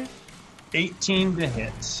 baby. 18 to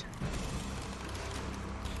hit.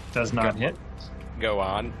 Does not hit. Go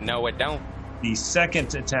on. No, it don't. The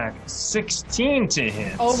second attack, 16 to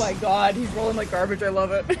hit. Oh my god, he's rolling like garbage. I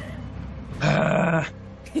love it.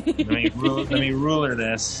 Let me ruler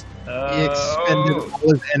this. He expended all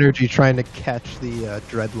his energy trying to catch the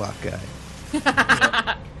dreadlock guy.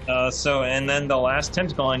 And then the last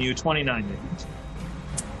tentacle on you, 29 damage.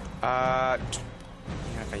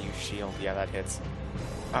 If I use shield, yeah, that hits.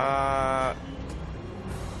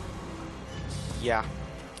 Yeah,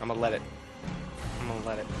 I'm gonna let it.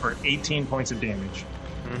 For 18 points of damage.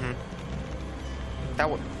 Mm-hmm.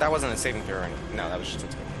 That wasn't a saving throw, right? No, that was just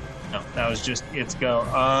its go. No, that was just its go.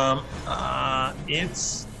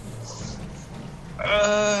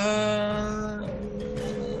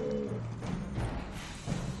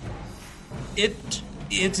 It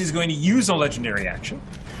is going to use a legendary action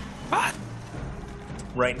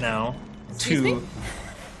right now to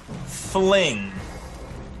fling,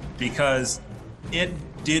 because it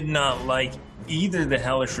did not like either the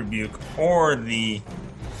Hellish Rebuke or the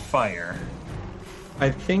fire. I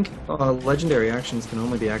think legendary actions can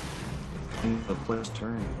only be active in the player's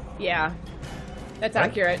turn. Yeah, that's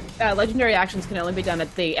accurate. Legendary actions can only be done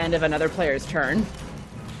at the end of another player's turn.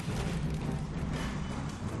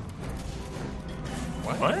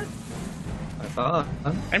 What? I thought.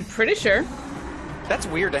 I'm pretty sure. That's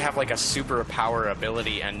weird to have like a superpower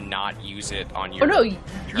ability and not use it on your. Oh no,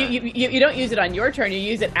 turn. you don't use it on your turn. You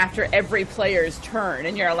use it after every player's turn,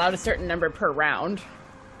 and you're allowed a certain number per round.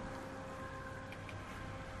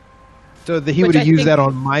 So he would have used that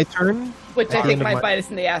on my turn? Which I think might bite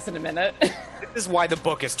us in the ass in a minute. This is why the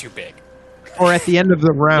book is too big. Or at the end of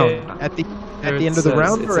the round? Yeah. At the end of the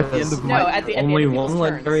round, or at the end of my? No, at the end. Only of one turns.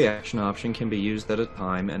 legendary action option can be used at a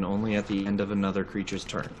time, and only at the end of another creature's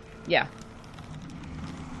turn. Yeah.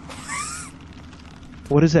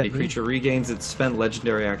 What does that A mean? creature regains its spent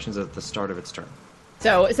legendary actions at the start of its turn.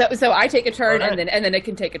 So I take a turn, Alright. and then it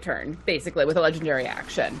can take a turn, basically, with a legendary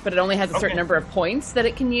action. But it only has a certain number of points that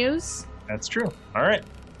it can use. That's true. All right.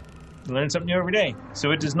 You learn something new every day.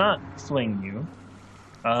 So it does not fling you.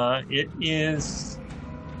 That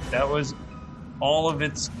was all of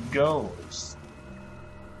its goes.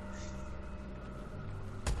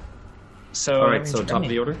 So, All right, so top of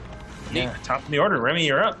the order. Yeah, top of the order. Remy,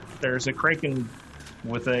 you're up. There's a Kraken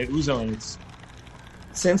with a Uzo in its...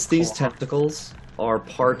 Since these tentacles are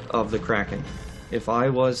part of the Kraken, if I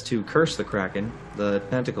was to curse the Kraken, the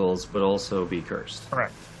tentacles would also be cursed.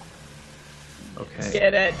 Correct. Okay.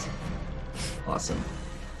 Get it. Awesome.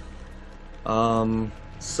 Hexball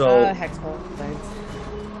blades.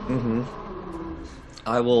 Mm-hmm.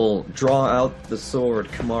 I will draw out the sword,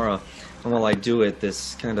 Kamara, and while I do it,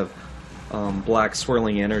 this kind of black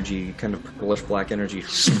swirling energy, kind of purplish black energy,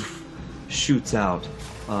 shoots out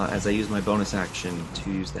as I use my bonus action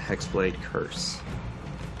to use the Hexblade Curse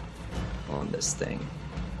on this thing.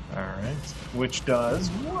 All right. Which does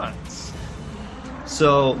what?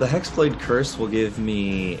 So the Hexblade Curse will give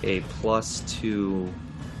me a plus to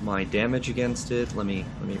my damage against it. Let me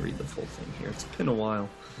read the full thing here. It's been a while.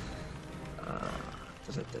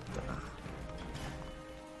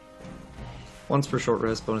 Once per short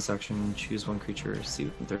rest, bonus action, choose one creature, see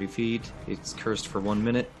within 30 feet. It's cursed for 1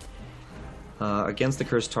 minute. Against the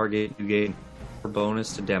cursed target, you gain a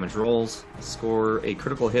bonus to damage rolls. Score a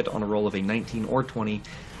critical hit on a roll of a 19 or 20,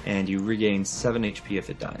 and you regain 7 HP if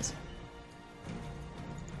it dies.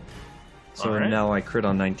 So Alright. now I crit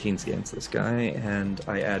on 19s against this guy, and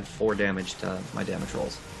I add 4 damage to my damage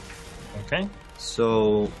rolls. Okay.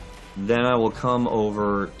 So then I will come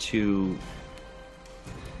over to...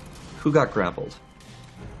 Who got grappled?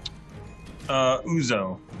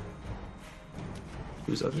 Uzo.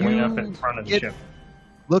 Who's up Way there? up in front of the ship.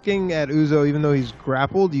 Looking at Uzo, even though he's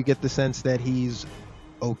grappled, you get the sense that he's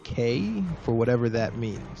okay, for whatever that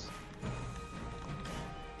means.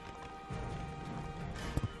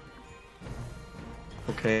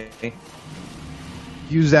 Okay.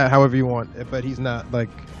 Use that however you want, but he's not like,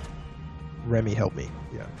 Remy, help me.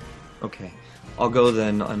 Yeah. Okay. I'll go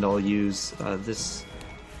then, and I'll use this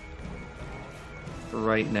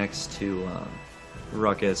right next to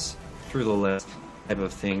Ruckus through the list type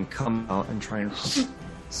of thing. Come out and try and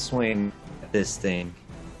swing at this thing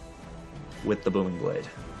with the booming blade.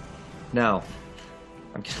 Now,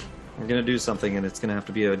 I'm going to do something, and it's going to have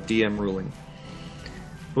to be a DM ruling.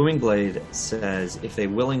 Booming blade says if they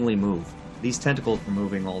willingly move. These tentacles are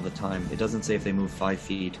moving all the time. It doesn't say if they move 5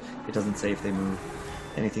 feet. It doesn't say if they move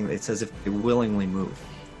anything. It says if they willingly move,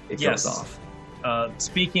 it goes off.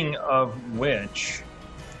 Speaking of which,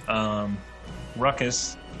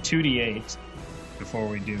 Ruckus 2d8 before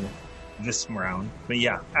we do this round. But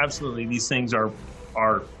yeah, absolutely, these things are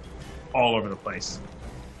all over the place.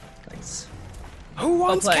 Thanks. Who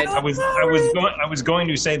wants played. I was going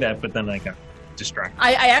to say that, but then I got distracted.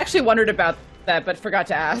 I actually wondered about that, but forgot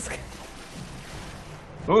to ask.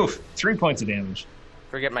 Oof, 3 points of damage.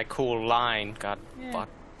 Forget my cool line. God, fuck.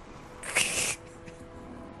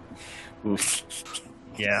 Oof.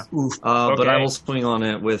 Yeah. Oof. But I will swing on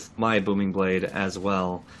it with my booming blade as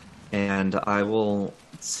well, and I will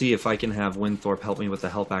see if I can have Winthorpe help me with the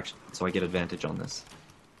help action, so I get advantage on this.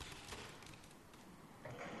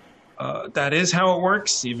 That is how it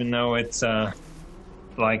works, even though it's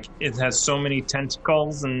like it has so many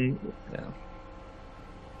tentacles and. Yeah.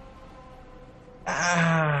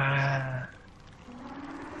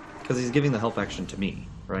 Because he's giving the help action to me,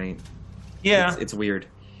 right? Yeah. It's weird.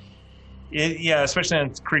 Yeah, especially on a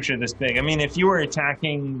creature this big. I mean, if you were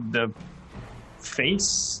attacking the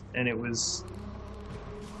face and it was...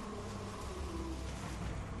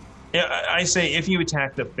 Yeah, I say if you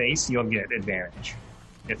attack the face, you'll get advantage,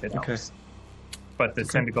 if it helps. But the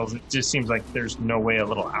tentacles, it just seems like there's no way a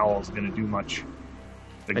little owl's going to do much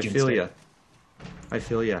against I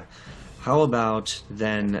feel ya. How about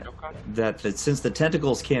then that since the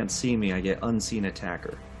tentacles can't see me, I get unseen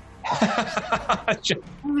attacker?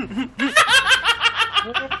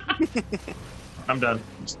 I'm done.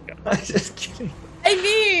 I'm just kidding. I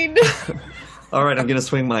mean... All right, I'm going to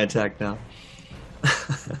swing my attack now.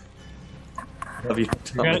 Love you,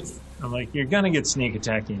 Thomas. I'm like, you're going to get sneak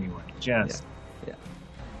attack anyway. Just. Yeah.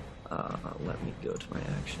 Let me go to my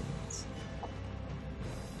actions.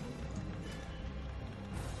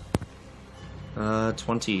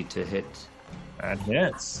 20 to hit. That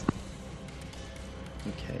hits.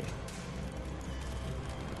 Okay.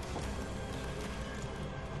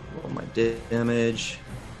 Roll my damage.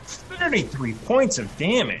 33 points of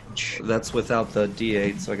damage. That's without the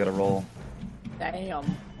D8, so I gotta roll.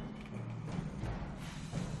 Damn.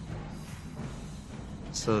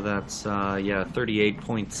 So that's 38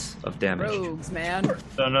 points of damage. Rogues, man.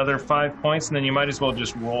 So another 5 points, and then you might as well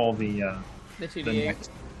just roll the 2d8. the next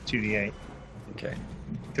 2d8. Okay.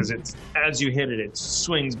 Because it's as you hit it, it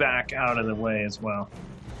swings back out of the way as well.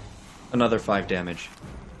 Another 5 damage.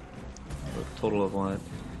 A total of what?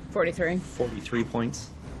 43. 43 points.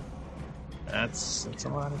 That's a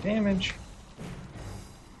lot of damage.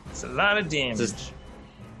 It's a lot of damage.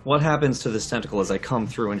 What happens to this tentacle as I come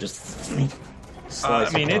through and just slice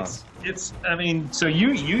across? So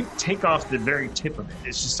you take off the very tip of it. It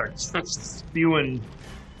just starts spewing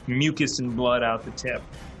mucus and blood out the tip.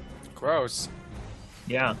 Gross.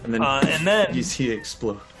 Yeah. And then you see it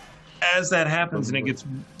explode. As that happens and it gets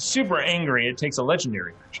super angry, it takes a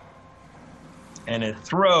legendary action. And it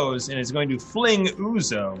throws and is going to fling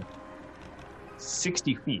Uzo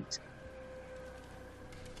 60 feet.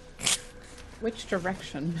 Which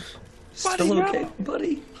direction? Still okay,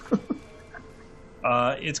 buddy?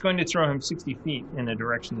 It's going to throw him 60 feet in a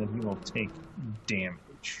direction that he will take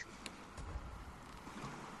damage.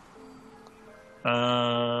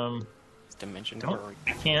 Dimension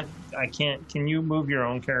I can't. Can you move your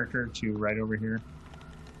own character to right over here?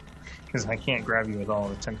 Because I can't grab you with all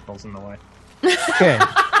the tentacles in the way. Okay.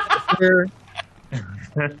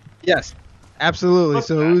 Yes, absolutely.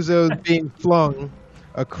 So Uzo's being flung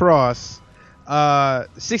across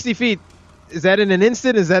 60 feet. Is that in an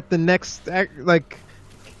instant? Is that the next act? Like,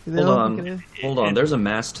 hold on. There's a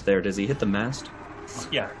mast there. Does he hit the mast?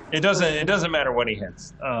 Yeah, it doesn't matter what he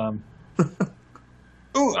hits.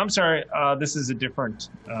 Ooh, I'm sorry. This is a different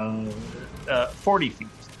 40 feet.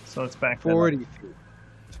 So it's back 40 feet.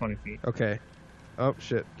 20 feet. Okay. Oh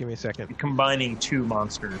shit! Give me a second. Combining two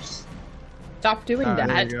monsters. Stop doing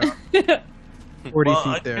that. There you go. 40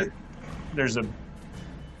 feet there. There's a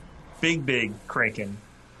big Kraken.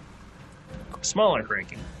 Smaller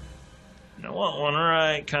Kraken. And I want one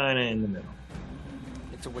right kind of in the middle.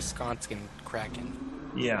 It's a Wisconsin Kraken.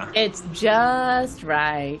 Yeah. It's just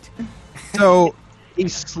right. So he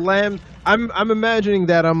slammed. I'm imagining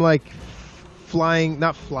that I'm like flying,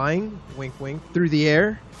 not flying, wink wink, through the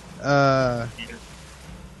air.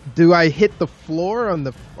 Do I hit the floor on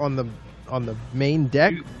the main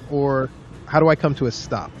deck, or how do I come to a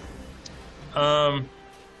stop?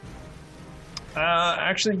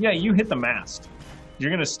 Actually, yeah, you hit the mast. You're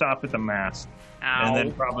gonna stop at the mast, and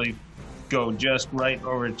then probably go just right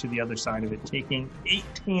over to the other side of it, taking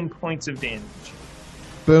 18 points of damage.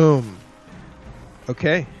 Boom.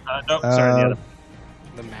 Okay. Nope, sorry, the other.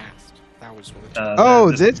 The mast. That was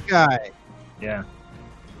what this guy. Yeah.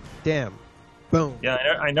 Damn. Boom.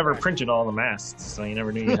 Yeah, I never printed all the masts, so you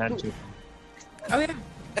never knew you had to. Oh, yeah.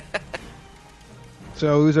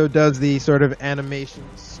 So Uzo does the sort of animation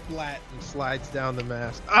splat and slides down the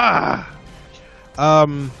mast.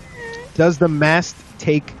 Does the mast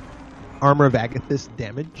take Armor of Agathis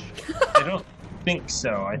damage? I don't think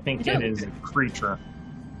so. I think it is a creature.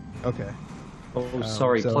 Okay. Oh,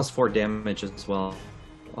 sorry. +4 damage as well.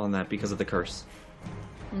 on that because of the curse.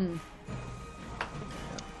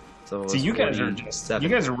 So you guys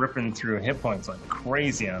are ripping through hit points like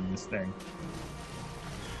crazy on this thing,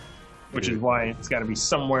 which is why it's got to be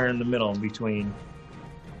somewhere in the middle between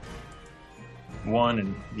one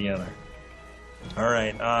and the other. All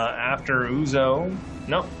right, after Uzo,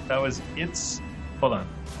 nope, that was its. Hold on,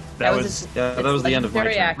 that was the end of my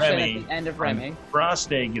turn. Action Remy. at the end of Remy.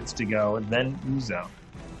 Froste gets to go, and then Uzo.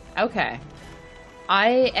 Okay.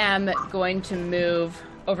 I am going to move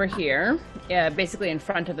over here, basically in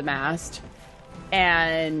front of the mast,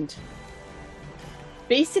 and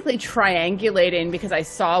basically triangulating because I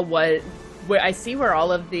saw where I see where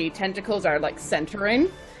all of the tentacles are like centering.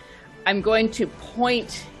 I'm going to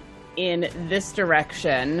point in this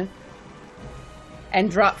direction and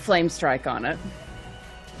drop Flame Strike on it.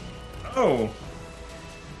 Oh.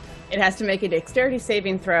 It has to make a dexterity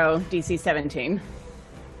saving throw, DC 17.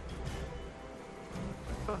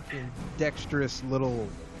 Fucking dexterous little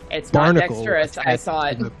It's not barnacle dexterous, I attached saw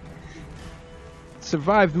it. to the-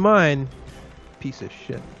 Survived mine, piece of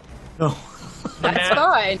shit. No. That's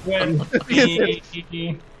fine. When What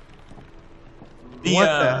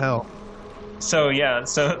the hell? So yeah,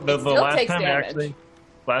 so the still last takes time damage.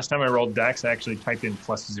 last time I rolled Dex, I actually typed in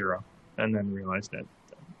 +0, and then realized that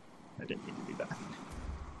I didn't need to do that.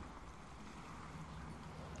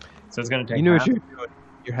 So it's going to take. You knew what you were doing.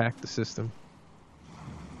 You hacked the system.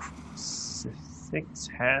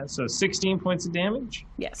 16 points of damage.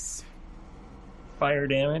 Yes. Fire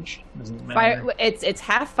damage doesn't matter. Fire. It's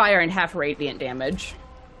half fire and half radiant damage.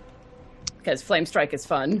 Because Flame Strike is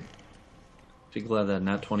fun. Be glad that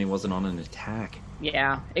Nat 20 wasn't on an attack.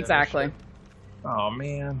 Yeah, exactly. Oh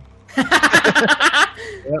man.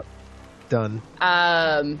 Yep. Done.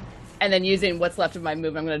 And then using what's left of my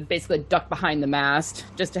move, I'm going to basically duck behind the mast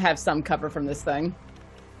just to have some cover from this thing.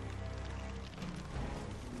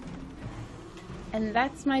 And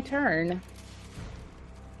that's my turn.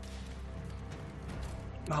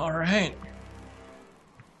 All right.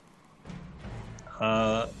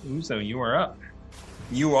 Uzo, you are up.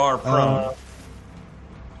 You are prone.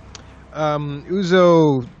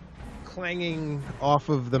 Uzo clanging off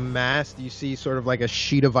of the mast. You see sort of like a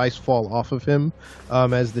sheet of ice fall off of him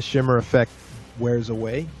as the shimmer effect wears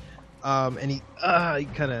away. And he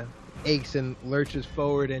kind of aches and lurches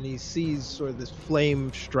forward, and he sees sort of this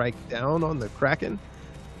flame strike down on the Kraken.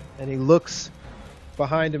 And he looks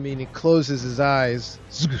behind him and he closes his eyes,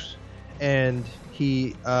 and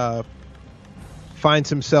he finds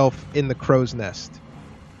himself in the crow's nest.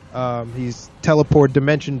 He's teleported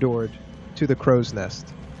dimension doored to the crow's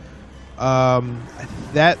nest.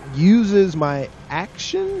 That uses my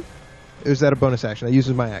action? Or is that a bonus action? That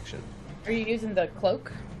uses my action. Are you using the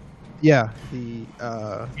cloak? Yeah, the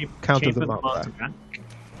count of the mountain.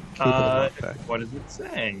 What does it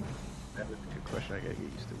say? That is a good question. I gotta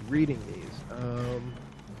get used to reading these.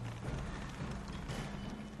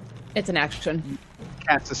 It's an action.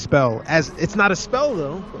 Cast a spell. As it's not a spell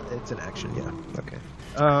though, but it's an action. Yeah. Okay.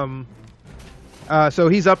 So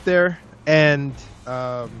he's up there, and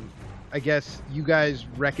I guess you guys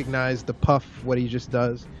recognize the puff what he just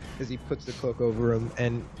does as he puts the cloak over him,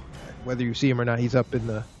 and whether you see him or not, he's up in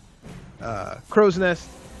the crow's nest,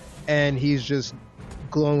 and he's just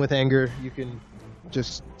glowing with anger. You can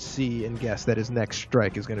just see and guess that his next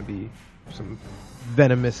strike is going to be some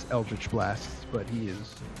venomous eldritch blasts, but he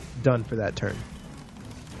is done for that turn.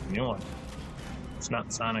 New one. It's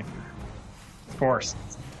not Sonic. Of course.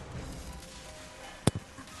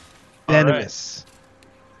 Venomous.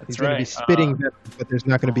 Right. He's going to be spitting venom, but there's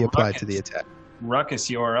not going to be applied to the attack. Ruckus,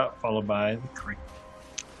 you're up, followed by the creep.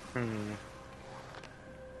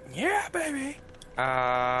 Yeah, baby.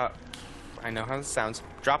 I know how this sounds.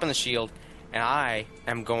 Dropping the shield, and I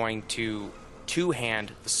am going to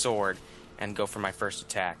two-hand the sword and go for my first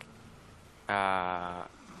attack.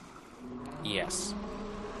 Yes.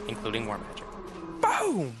 Including War Magic.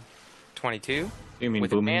 Boom! 22. You mean with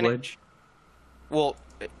Booming Blade? advantage. Well,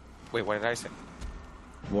 wait, what did I say?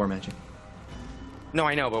 War Magic. No,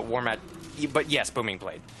 I know, but War Magic. But yes, Booming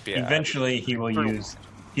Blade. Yeah. Eventually, he will use.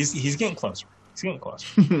 He's getting closer. He's getting closer.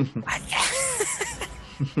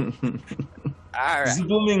 All right.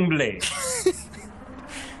 Booming Blade.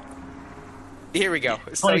 Here we go.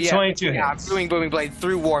 So 22 I'm hits. doing Booming Blade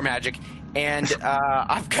through War Magic, and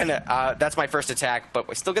I'm gonna. That's my first attack, but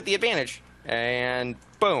I still get the advantage. And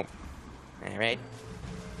boom. All right.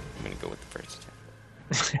 I'm gonna go with the first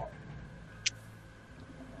attack.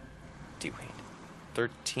 Two-hand.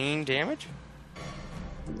 13 damage.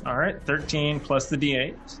 All right, 13 plus the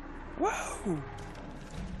D8. Whoa.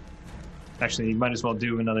 Actually, you might as well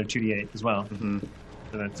do another 2d8 as well. Mm-hmm.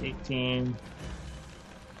 So that's 18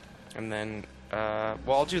 And then, well,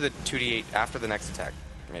 I'll do the 2d8 after the next attack,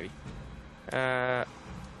 maybe. All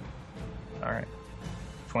right.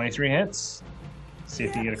 23 hits. See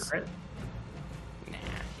if you get a crit. Nah.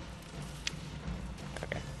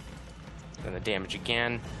 Okay. Then the damage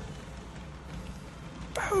again.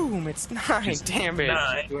 Boom! It's 9 Just damage.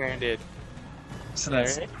 9. Landed. So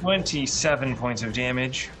that's Alright. 27 points of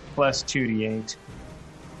damage plus 2d8.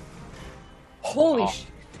 Holy Oh. shit.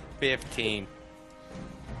 15.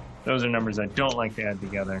 Those are numbers I don't like to add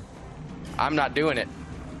together. I'm not doing it.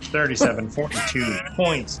 37, 42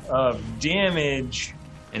 points of damage.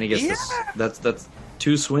 And he gets this. That's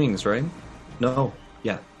 2 swings, right? No.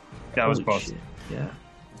 Yeah. That was Holy both. shit. Yeah.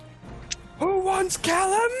 Who wants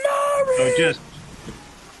calamari? So just,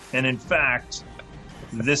 and in fact,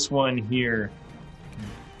 this one here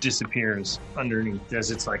disappears underneath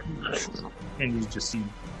as it's like, and you just see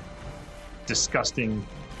disgusting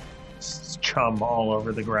chum all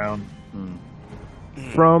over the ground.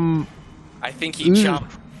 From I think he Ooh.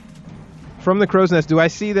 jumped. from the crow's nest, do I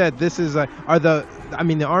see that this is the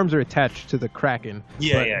arms are attached to the Kraken?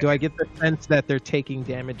 Yeah, but yeah. do I get the sense that they're taking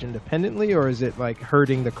damage independently, or is it like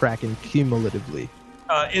hurting the Kraken cumulatively?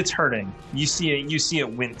 It's hurting. You see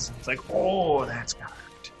it wince. It's like, oh, that's got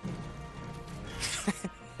hurt.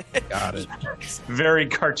 Got it. Very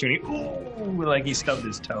cartoony. Ooh, like he stubbed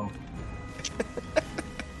his toe.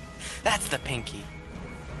 That's the pinky.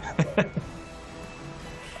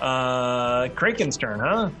 Kraken's turn,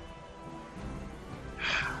 huh?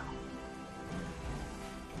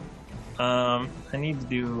 I need to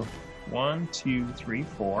do 1, 2, 3,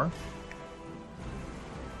 4.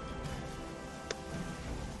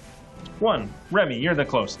 1. Remy, you're the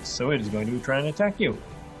closest, so it is going to try and attack you.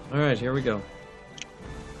 All right, here we go.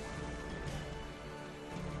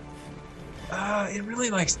 It really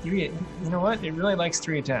likes 3. You know what? It really likes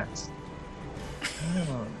 3 attacks.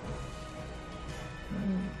 Oh.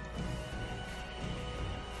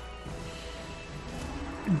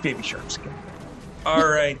 Baby shark skin. All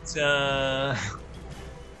right.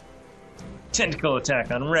 Tentacle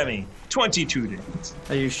attack on Remy. 22 damage.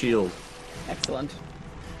 I use shield. Excellent.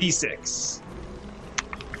 D6.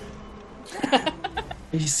 Are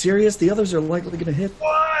you serious? The others are likely going to hit.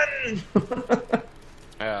 1!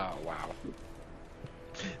 Oh, wow.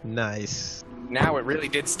 Nice. Now it really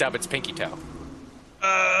did stub its pinky toe.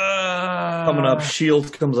 Coming up,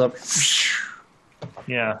 shield comes up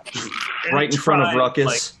Yeah. right in front of Try,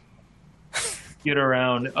 Ruckus. Get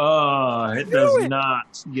around. Oh, it does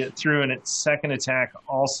not get through, and its second attack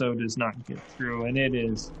also does not get through, and it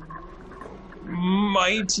is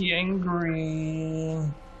mighty angry.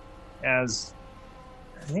 As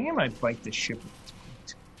I think I might bite the ship at this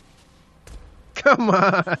point. Come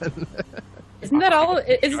on. Isn't that all?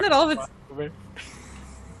 Isn't that all of its?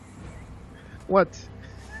 What?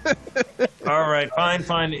 All right,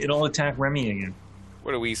 fine. It'll attack Remy again.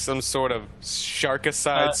 What are we, some sort of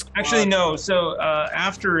shark-a-side squad? Actually, no. So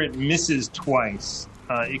after it misses twice,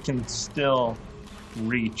 it can still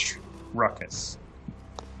reach Ruckus.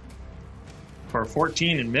 For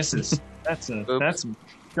 14 and misses. That's some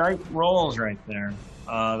sharp rolls right there.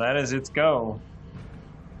 That is its go.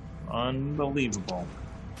 Unbelievable.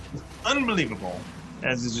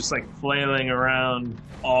 As it's just like flailing around,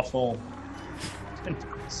 awful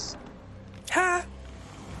tentacles. Ha!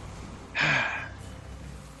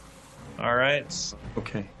 All right,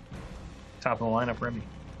 Okay. top of the lineup, Remy.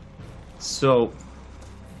 So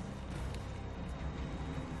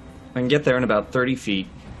I can get there in about 30 feet,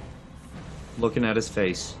 looking at his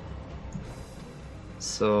face.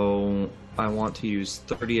 So I want to use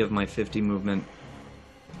 30 of my 50 movement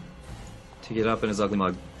to get up in his ugly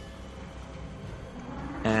mug.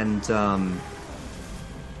 And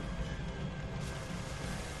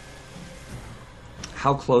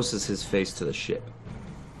how close is his face to the ship?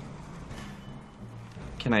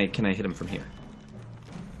 Can I hit him from here?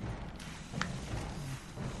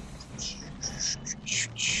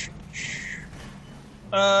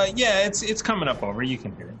 Yeah, it's coming up over. You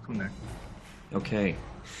can hear it from there. Okay.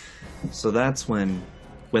 So that's when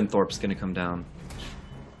Winthorpe's gonna come down.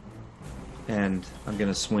 And I'm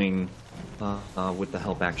gonna swing with the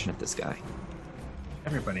help action at this guy.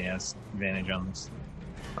 Everybody has advantage on this.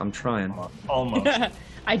 I'm trying. Almost.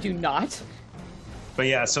 I do not. But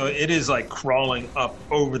yeah, so it is like crawling up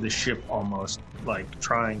over the ship almost, like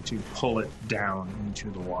trying to pull it down into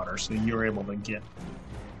the water. So you're able to get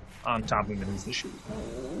on top of it as the ship.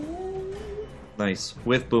 Nice.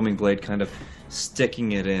 With Booming Blade kind of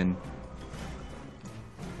sticking it in.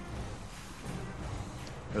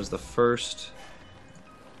 There's the first.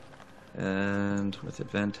 And with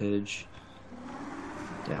advantage.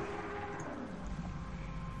 Yeah.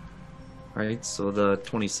 Right, so the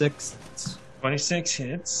 26 26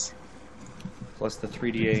 hits. plus the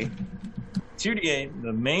 3d8. 2d8,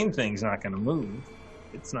 the main thing's not going to move.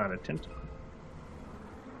 It's not a tentacle.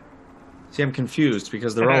 See, I'm confused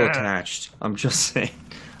because they're all attached. I'm just saying.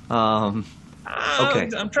 Okay.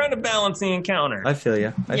 I'm trying to balance the encounter. I feel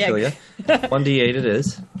you. I feel you. 1d8 it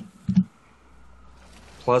is.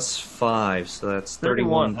 Plus 5, so that's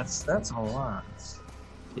 31. That's a lot.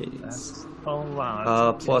 That's a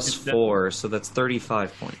lot. Plus 4, so that's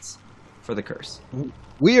 35 points for the curse.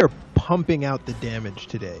 We are pumping out the damage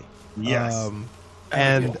today. Yes.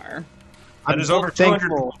 And that is over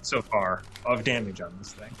 200 points so far of damage on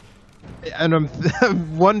this thing. And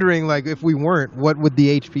I'm wondering, like, if we weren't, what would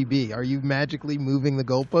the HP be? Are you magically moving the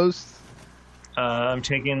goalposts? I'm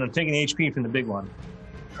taking HP from the big one.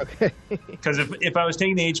 Okay. Because if I was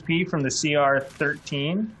taking the HP from the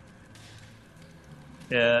CR13,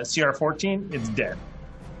 CR14, it's dead.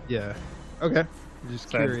 Yeah. Okay.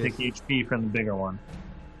 Just so curious. I take the HP from the bigger one.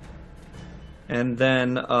 And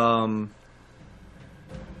then,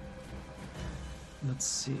 let's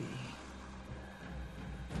see.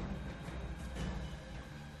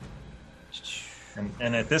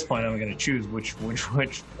 And at this point, I'm going to choose which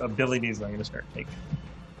abilities I'm going to start taking.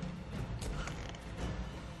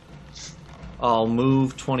 I'll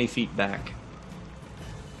move 20 feet back.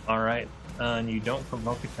 All right. And you don't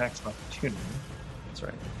provoke attacks of opportunity. That's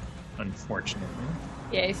right. Unfortunately.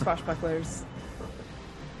 Yay, swashbucklers.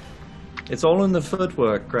 It's all in the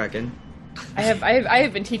footwork, Kraken. I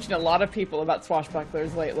have been teaching a lot of people about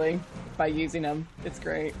swashbucklers lately by using them. It's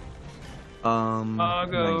great.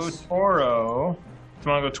 Tamago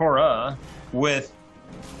Nice. Tora with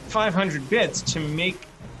 500 bits to make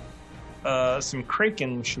some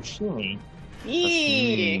Kraken sashimi.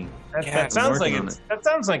 Yee. That sounds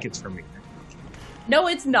like it's for me. No,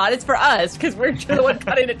 it's not. It's for us because we're the one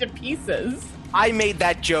cutting it to pieces. I made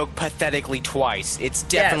that joke pathetically twice. It's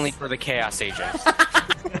definitely for the Chaos Agents.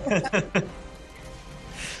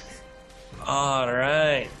 All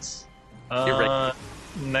right. You're right.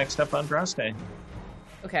 Next up, Andraste.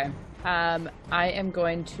 Okay. I am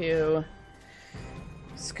going to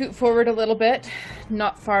scoot forward a little bit,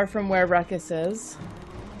 not far from where Ruckus is.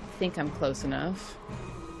 I think I'm close enough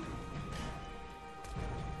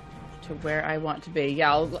to where I want to be.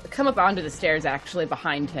 Yeah, I'll come up onto the stairs actually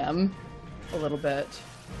behind him a little bit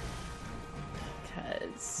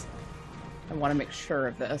because I want to make sure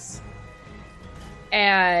of this.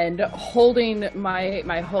 And holding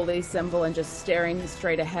my holy symbol and just staring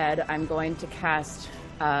straight ahead, I'm going to cast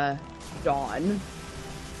Dawn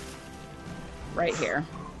right here.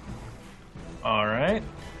 All right.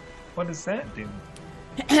 What does that do?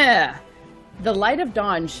 The light of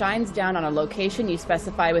dawn shines down on a location you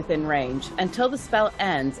specify within range. Until the spell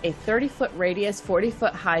ends, a 30-foot radius,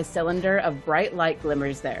 40-foot high cylinder of bright light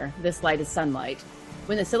glimmers there. This light is sunlight.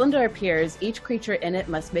 When the cylinder appears, each creature in it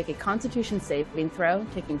must make a Constitution saving throw,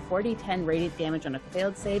 taking 4d10 radiant damage on a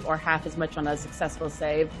failed save or half as much on a successful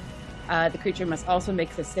save. The creature must also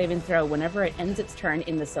make the saving throw whenever it ends its turn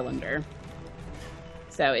in the cylinder.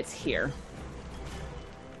 So it's here.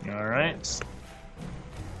 All right.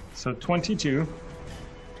 So 22.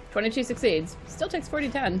 22 succeeds. Still takes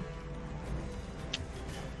 4d10.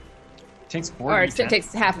 Takes 4. Or it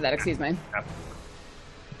takes half of that, excuse me.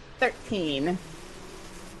 13.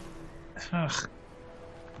 Ugh.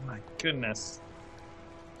 My goodness.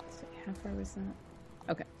 So how far was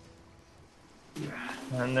that? Okay.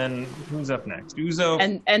 And then who's up next? Uzo.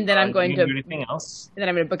 And then I'm going to do anything else. And then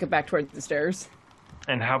I'm going to book it back towards the stairs.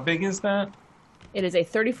 And how big is that? It is a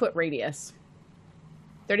 30-foot radius.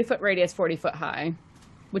 30-foot radius, 40-foot high,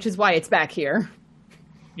 which is why it's back here.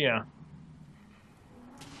 Yeah.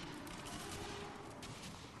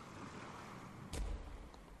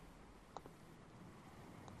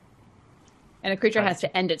 And a creature has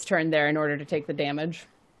to end its turn there in order to take the damage.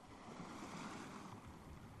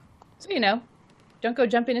 So, you know, don't go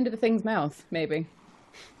jumping into the thing's mouth, maybe.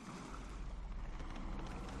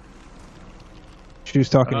 She was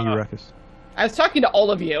talking to you, Ruckus. I was talking to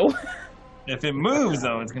all of you. If it moves,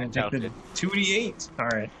 though, it's going to take the 2d8. All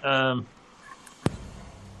right.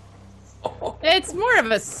 It's more of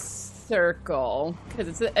a circle because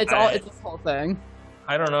it's this whole thing.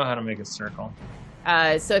 I don't know how to make a circle.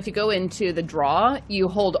 So if you go into the draw, you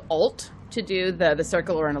hold Alt to do the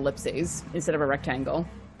circle or an ellipses instead of a rectangle.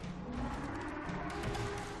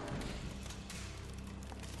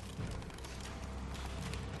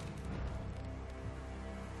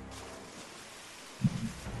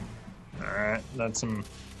 Alright, that's some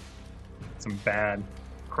bad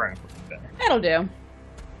crap right there. That'll do.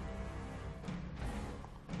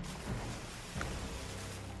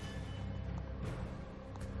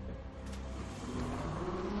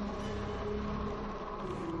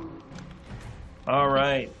 All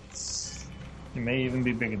right. It may even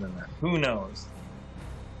be bigger than that. Who knows?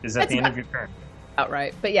 Is that the end of your turn?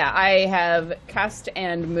 Outright. But yeah, I have cast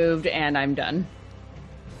and moved, and I'm done.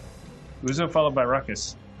 Uzo followed by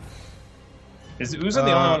Ruckus. Is Uzo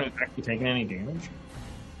the only one who's actually taken any damage?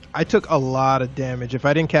 I took a lot of damage. If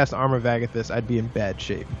I didn't cast Armor of Agathis, I'd be in bad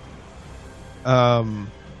shape.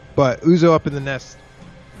 But Uzo up in the nest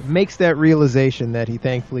makes that realization that he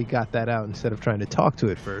thankfully got that out instead of trying to talk to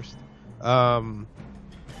it first.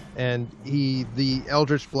 And the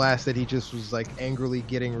Eldritch Blast that he just was like angrily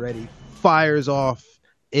getting ready fires off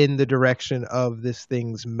in the direction of this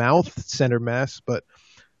thing's mouth center mass. But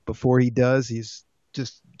before he does, he's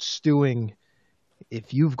just stewing.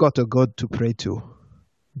 If you've got a god to pray to,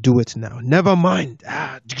 do it now. Never mind.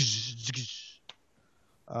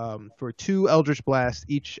 For 2 Eldritch Blasts,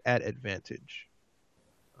 each at advantage.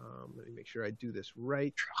 Let me make sure I do this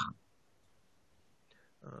right.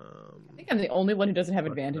 I think I'm the only one who doesn't have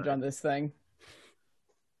advantage on this thing.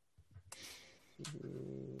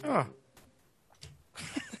 Oh.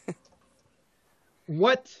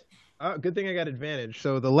 What? Good thing I got advantage.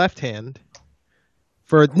 So the left hand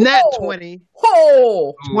for nat 20.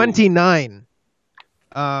 Whoa! 29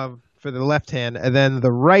 for the left hand, and then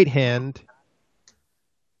the right hand,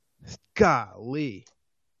 golly,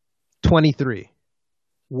 23.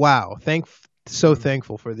 Wow, so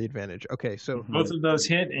thankful for the advantage. Okay, so both of those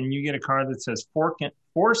hit, and you get a card that says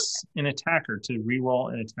force an attacker to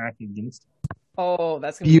reroll an attack against. Oh,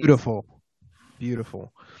 that's gonna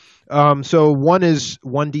beautiful. So one is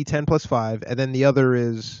 1d10 plus 5, and then the other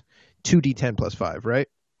is 2d10 plus 5, right?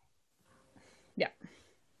 Yeah.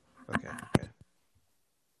 Okay.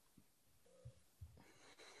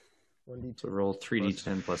 1d10. So roll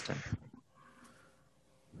 3d10 plus 10.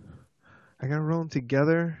 I gotta roll them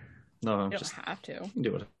together. No, You just don't have to.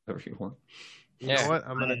 do whatever you want. You know what?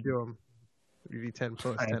 I'm gonna do them. 3d10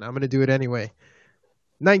 plus 10. I'm gonna do it anyway.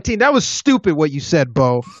 19. That was stupid what you said,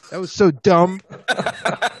 Bo. That was so dumb.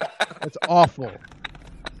 That's awful.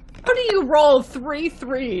 How do you roll 3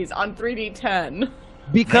 3s on 3d10?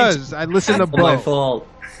 Because I listened to My Bo. fault.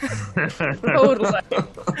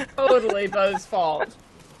 Totally Bo's fault.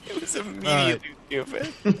 It was immediately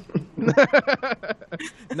stupid.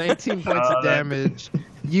 19 points of damage.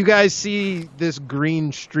 You guys see this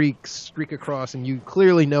green streak across, and you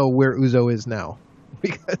clearly know where Uzo is now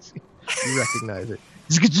because you recognize it.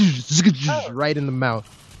 Right in the mouth.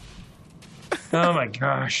 Oh my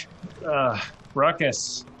gosh.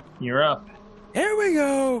 Ruckus, you're up. Here we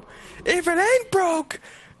go. If it ain't broke,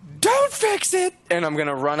 don't fix it. And I'm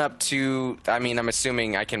gonna run up to. I mean, I'm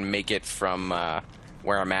assuming I can make it from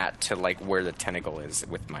where I'm at to like where the tentacle is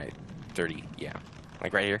with my 30. Yeah,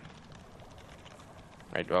 like right here.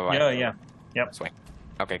 Right. Oh, Yeah. Yep. This way.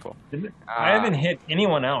 Okay, cool. I haven't hit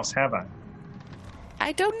anyone else, have I?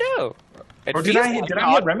 I don't know. It Or did feels I hit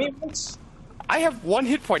odd. Remy once? I have 1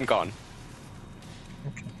 hit point gone.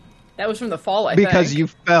 That was from the fall, I Because think. you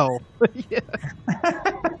fell. Yeah.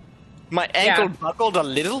 My ankle buckled a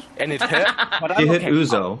little, and it hurt. But You I'm hit okay.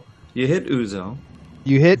 Uzo. You hit Uzo.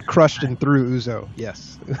 You hit, crushed, and threw Uzo.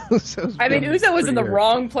 Yes. I mean, Uzo was in the pretty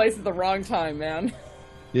wrong place at the wrong time, man.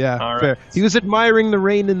 Yeah, All fair. right. He was admiring the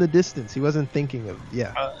rain in the distance. He wasn't thinking of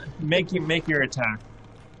Make your attack.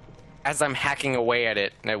 As I'm hacking away at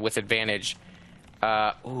it with advantage.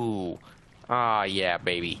 Yeah,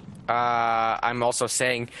 baby. I'm also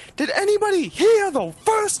saying, did anybody hear the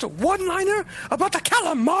first one-liner about the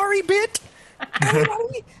calamari bit?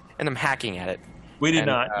 Anybody? And I'm hacking at it. We did And,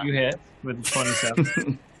 not. You hit with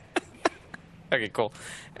 27. Okay, cool.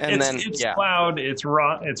 And it's Cloud. It's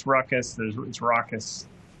Ruckus. It's Raucous.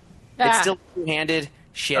 It's still two-handed.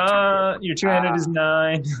 Shit. Your two-handed is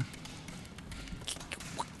 9.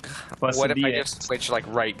 Plus What a if I D8. just switch like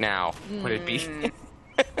right now? Would it be?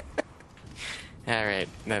 All right,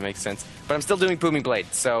 that makes sense. But I'm still doing Booming Blade,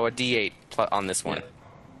 so a D8 on this one.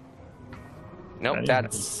 Nope,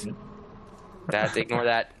 that's ignore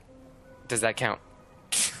that. Does that count?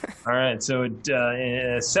 All right, so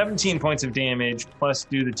 17 points of damage plus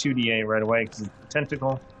do the 2d8 right away because it's a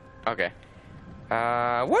tentacle. Okay.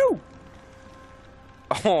 Woo!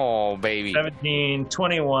 Oh, baby. 17,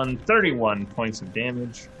 21, 31 points of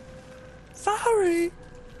damage. Sorry.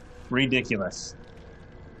 Ridiculous.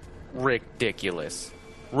 Ridiculous.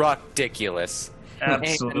 Ridiculous.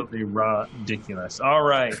 Absolutely ridiculous. All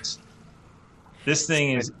right. This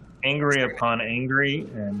thing is angry upon angry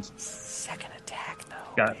and Second attack, though.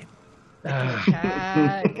 got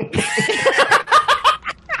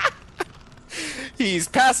He's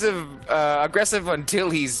passive aggressive until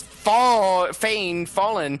he's fallen,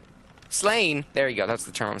 slain. There you go. That's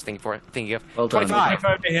the term I was thinking of. Well done. 25.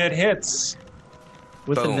 25 to hit hits.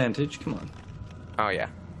 With Boom. advantage, come on. Oh yeah.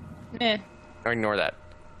 Eh. Or ignore that.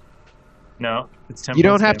 No, it's 10 You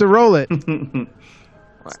don't points have to damage. roll it.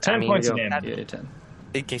 It's 10 points of There you go. damage. Yeah, 10.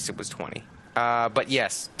 In case it was 20. But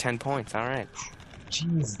yes, 10 points. All right.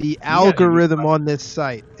 Jeez. The gotta algorithm on this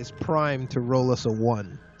site is primed to roll us a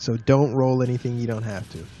 1. So don't roll anything you don't have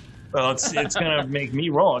to. Well, it's gonna make me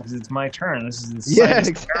roll because it's my turn. This is Yeah,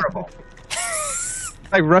 exactly. Terrible.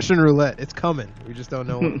 Like Russian roulette. It's coming. We just don't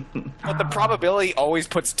know when. But the probability always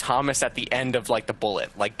puts Thomas at the end of like the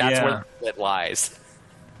bullet. Like that's Yeah. where the bullet lies.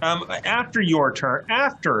 After your turn,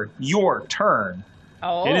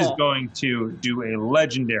 Oh. it is going to do a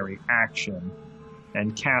legendary action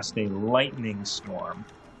and cast a lightning storm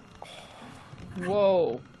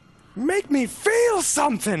Whoa. Make me feel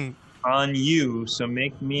something. on you. So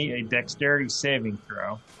make me a dexterity saving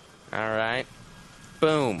throw. All right.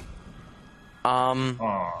 Boom.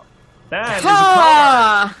 Oh, that is a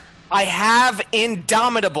Ah! I have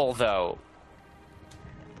Indomitable though.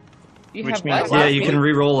 You Which have means- what? Yeah, you can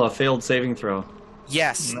re-roll a failed saving throw.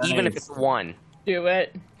 Yes, even if Nice. it's 1. do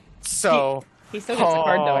it. So, He still gets a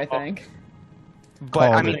card though, I think. but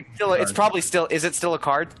I Called mean, it. it's probably still. Is it still a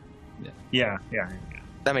card? yeah.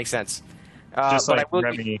 That makes sense. Just but like I will.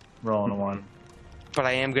 Remy rolling a 1. But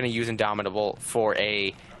I am going to use Indomitable for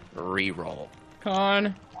a re-roll.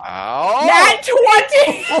 Con. Oh, Nat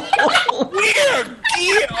 20! weird!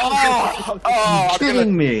 I'm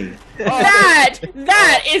Kidding me.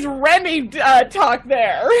 that is Remy talk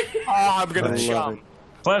there. gonna I love jump.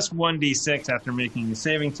 Plus 1d6 after making a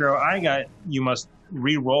saving throw. You must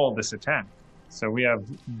re-roll this attack. So we have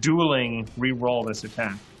dueling re-roll this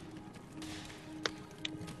attack.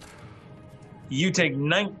 You take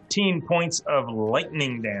 19 points of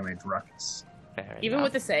lightning damage, Ruckus. Even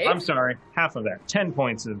with the save? I'm sorry, half of that. 10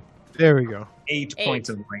 points of There we go. 8 Eight. points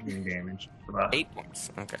of lightning damage. 8 points.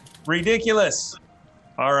 Okay. Ridiculous.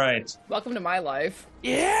 All right. Welcome to my life.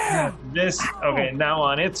 Yeah. Okay, now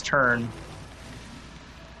on its turn.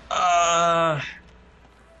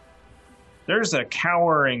 There's a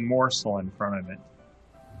cowering morsel in front of it.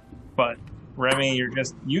 But Remy,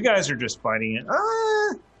 you guys are just fighting it.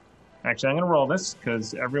 Actually, I'm going to roll this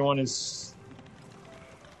because everyone is.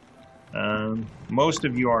 Most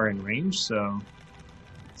of you are in range, so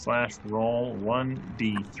 /roll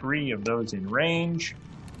 1d3 of those in range.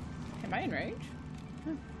 Am I in range?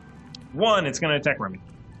 1, it's going to attack Remy.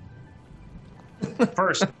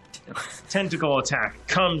 First, tentacle attack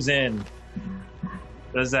comes in.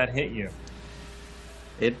 Does that hit you?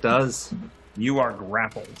 It does. You are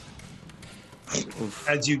grappled. Oof.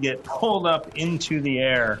 As you get pulled up into the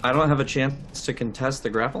air, I don't have a chance to contest the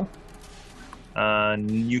grapple.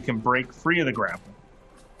 you can break free of the grapple,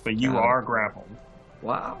 but you are grappled.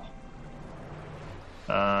 Wow.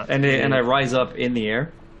 Uh, And I rise up in the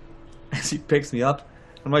air as he picks me up.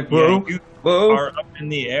 I'm like, whoa, yeah, you whoa. are up in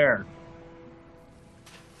the air.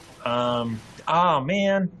 Oh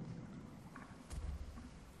man,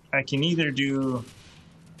 I can either do.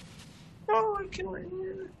 Oh, I can.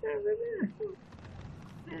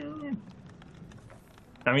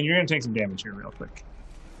 I mean, you're gonna take some damage here, real quick.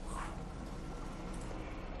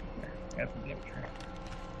 There, got the damage here.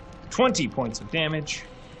 20 points of damage.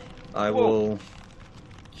 I will.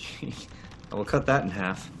 I will cut that in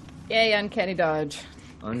half. Yay, uncanny dodge.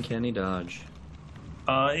 Uncanny dodge.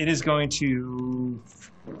 It is going to.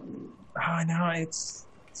 Oh no, it's.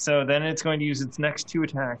 So then it's going to use its next 2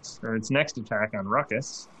 attacks, or its next attack on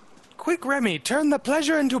Ruckus. Quick, Remy, turn the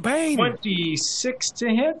pleasure into pain. 26 to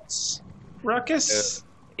hit, Ruckus.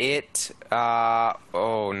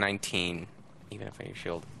 19. Even if I use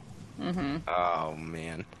shield. Mm-hmm. Oh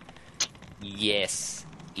man. Yes,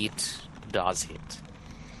 it does hit.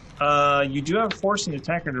 You do have force an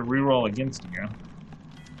attacker to reroll against you.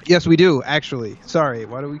 Yes, we do, actually. Sorry,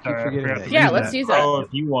 why do we keep I forgetting forgot that? to Yeah, let's use that. Oh,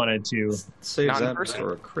 if you wanted to. Saves Not in that person.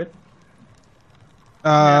 for a crit.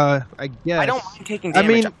 I guess. I don't mind taking I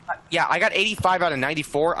damage. mean- Yeah, I got 85 out of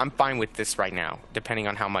 94. I'm fine with this right now, depending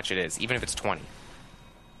on how much it is, even if it's 20.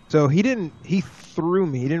 So he threw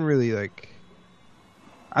me. He didn't really,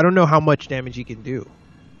 I don't know how much damage he can do.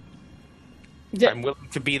 I'm willing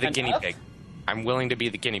to be the guinea Enough? pig. I'm willing to be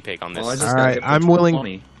the guinea pig on this. Well, I just All got right, hit for I'm willing-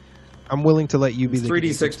 20. I'm willing to let you be It's the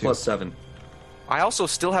 3d6 too. plus 7. I also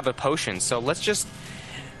still have a potion, so let's just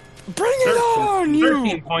bring it on, 13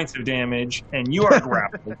 you. points of damage, and you are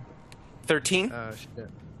grappled. 13. Shit.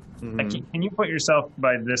 Mhm. Can you put yourself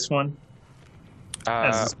by this one?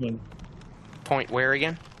 As this one, Point where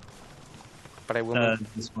again? But I will. Move.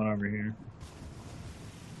 this one over here.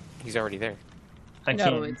 He's already there. I No,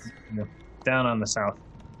 can't. it's- no, down on the south.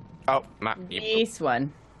 Oh, my. This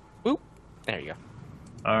one. Boop. There you go.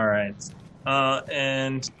 All right.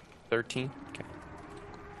 And 13.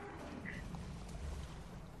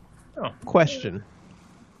 Okay. Question.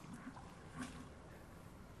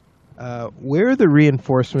 Where are the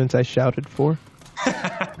reinforcements I shouted for?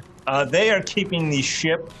 They are keeping the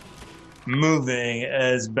ship moving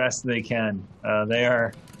as best they can.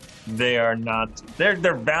 They're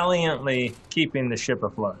valiantly keeping the ship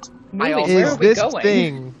afloat. Where Is are we this going?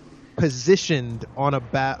 thing positioned on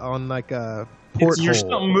on like a porthole? You're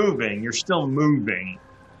still moving. You're still moving.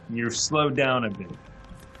 You're slowed down a bit.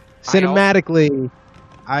 Cinematically,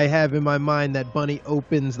 I have in my mind that Bunny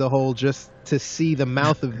opens the hole just to see the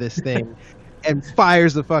mouth of this thing and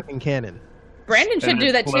fires the fucking cannon. Brandon should And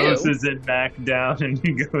do that too. closes it back down and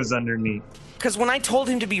he goes underneath. Because when I told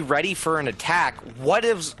him to be ready for an attack, what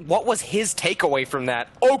was his takeaway from that?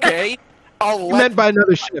 Okay, You meant by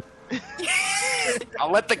another ship.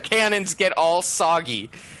 I'll let the cannons get all soggy.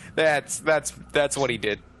 That's what he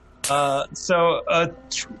did.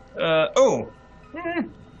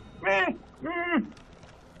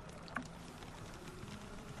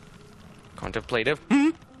 Contemplative.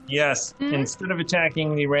 Yes. Instead of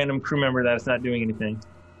attacking the random crew member that's not doing anything,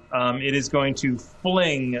 it is going to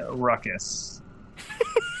fling Ruckus.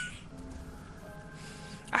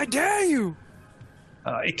 I dare you.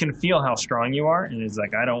 It can feel how strong you are, and it's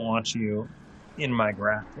like, I don't want you in my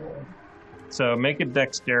grapple. So make a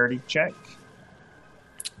dexterity check.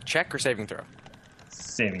 Check or saving throw?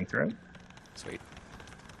 Saving throw. Sweet.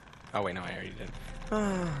 Oh wait, no, I already did.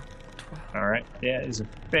 All right. That is a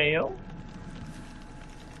fail.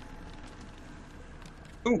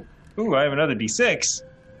 Ooh, I have another D6.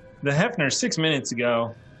 The Hefner 6 minutes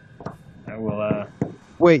ago. I will,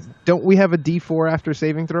 Wait, don't we have a D4 after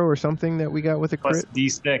saving throw or something that we got with a plus crit?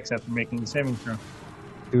 D6 after making the saving throw.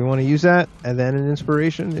 Do we want to use that and then an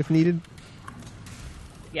inspiration if needed?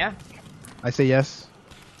 Yeah. I say yes.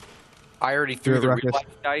 I already threw the Ruckus. real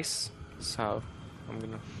life dice, so I'm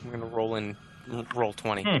gonna roll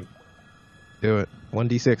 20. Do it.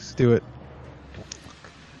 1d6. Do it.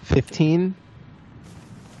 15.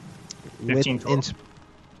 15 With total.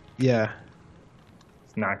 yeah.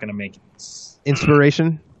 It's not going to make it.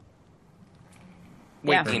 Inspiration?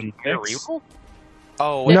 Wait, Yeah. the entire D6? reroll?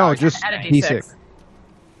 Oh, wait, No, I- just Add a D6. D6.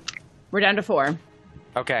 We're down to 4.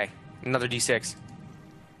 okay, another D6.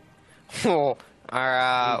 Oh,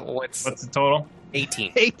 what's What's the total?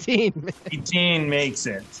 18? 18. 18 makes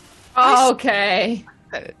it. Okay.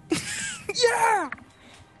 Yeah.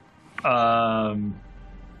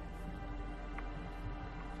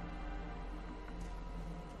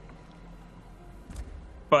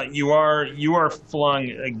 But you are flung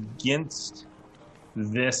against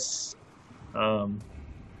this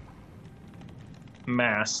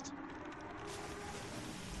mast.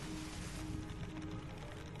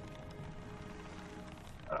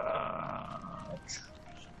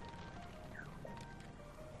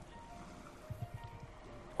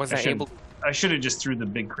 Was I able? I should have just threw the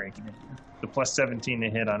big crank in it. The plus 17 to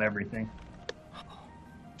hit on everything.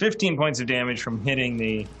 15 points of damage from hitting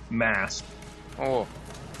the mast. Oh.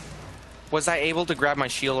 Was I able to grab my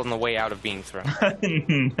shield on the way out of being thrown?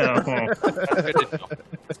 No. Good to know.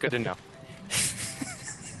 It's good to know.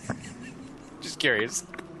 Just curious.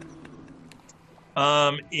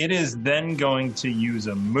 It is then going to use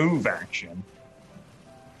a move action.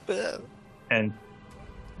 And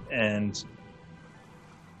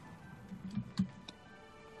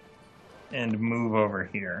move over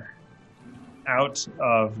here. Out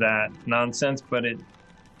of that nonsense, but it...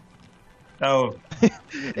 Oh.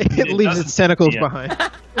 It leaves its tentacles yeah.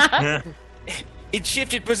 behind. It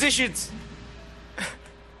shifted positions.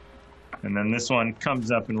 And then this one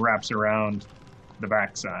comes up and wraps around the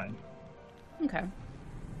backside. Okay.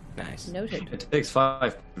 Nice. Noted. It takes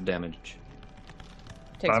 5 damage.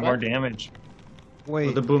 Takes 5 what? more damage. Wait,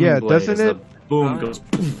 With the booming yeah, blade, doesn't as it? the boom goes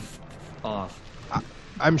poof, off.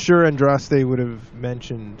 I'm sure Andraste would have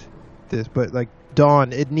mentioned this, but like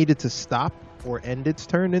Dawn, it needed to stop or end its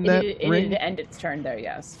turn in that It ring? needed to end its turn there,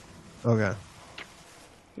 yes. Okay.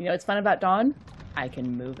 You know what's fun about Dawn? I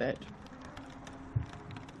can move it.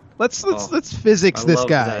 Let's Oh, physics I this love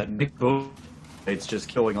guy. That big boom. It's just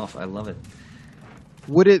killing off. I love it.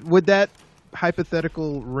 Would that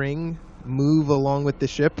hypothetical ring move along with the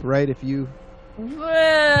ship, right? If you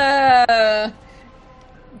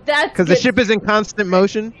That's because the ship is in constant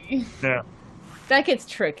motion. Yeah. That gets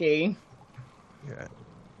tricky. Yeah.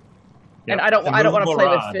 And Yep. I don't The want to movable play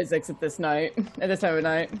rod. with physics at this time of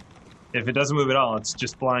night. If it doesn't move at all, it's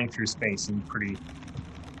just flying through space and pretty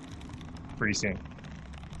soon.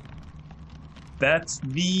 That's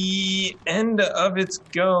the end of its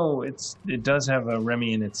go. It does have a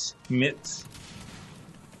Remy in its mitts.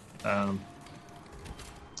 Yeah,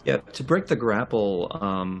 to break the grapple,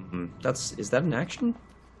 is that an action?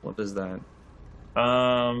 What is that?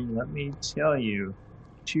 Let me tell you.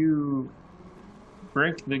 To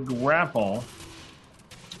break the grapple.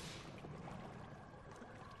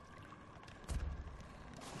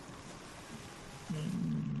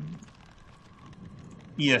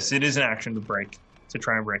 Yes, it is an action to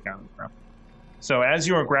try and break out of the grapple. So as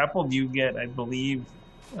you are grappled, you get, I believe,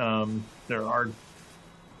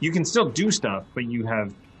 you can still do stuff, but you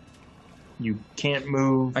can't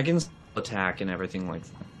move. I can attack and everything like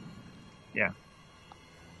that. Yeah.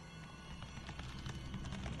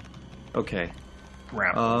 Okay.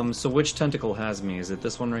 Grapple. So which tentacle has me? Is it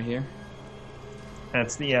this one right here?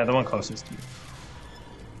 That's the one closest to you.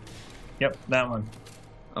 Yep, that one.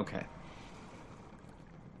 Okay.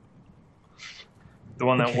 The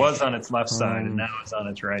one that was on its left side and now is on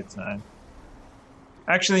its right side.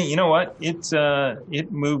 Actually, you know what?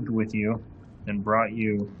 It moved with you and brought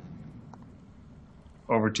you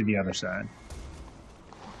over to the other side.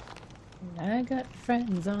 I got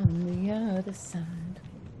friends on the other side.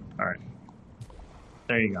 All right.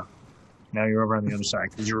 There you go. Now you're over on the other side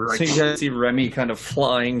because you were right. So you guys see Remy kind of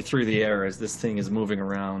flying through the air as this thing is moving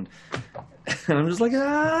around, and I'm just like,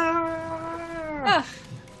 ah!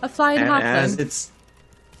 A flying And halfling.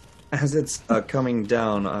 as it's coming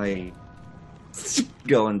down, I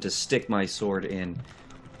going to stick my sword in.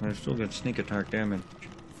 I still got sneak attack damage.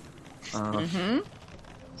 So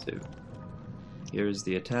here's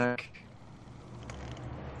the attack.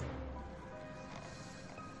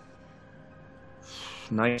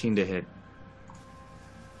 19 to hit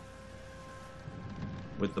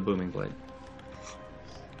with the booming blade.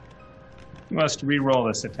 You must re-roll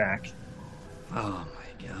this attack. Oh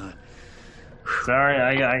my god! Sorry,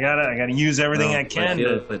 I gotta use everything I can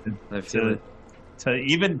I feel it. to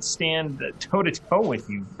even stand toe to toe with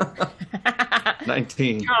you.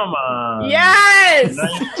 19. Come on. Yes!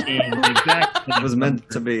 19. Exactly. It was meant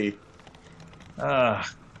to be. All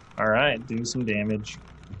right, do some damage.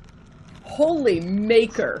 Holy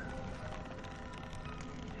maker.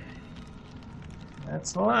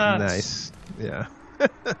 That's a lot. Nice. Yeah.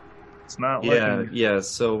 It's not Yeah.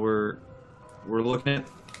 So we're looking at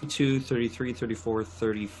 32, 33, 34,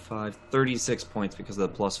 35, 36 points because of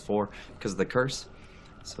the +4 because of the curse.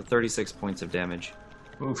 So 36 points of damage.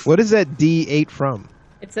 Oof. What is that D8 from?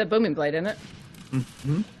 It's a booming blade, isn't it?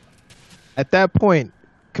 Mm-hmm. At that point,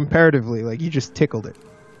 comparatively, like, you just tickled it.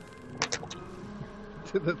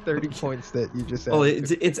 To the 30 points that you just added. Oh,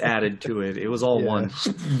 it's added to it. It was all one.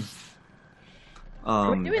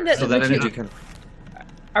 Are we doing the- so the that two- energy kind of...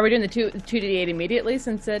 Are we doing the 2d8 immediately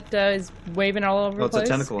since it is waving all over Oh, the it's a place?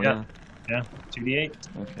 tentacle, yeah. Yeah, 2d8.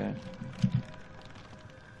 Okay.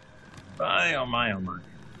 Oh my.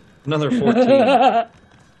 Another 14.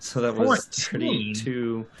 So that was 14?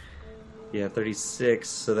 32. Yeah, 36.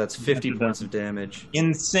 So that's 50 points of damage.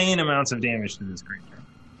 Insane amounts of damage to this creature.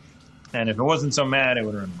 And if it wasn't so mad, it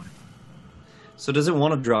would run away. So does it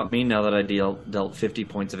want to drop me now that I dealt 50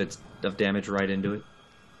 points of damage right into it?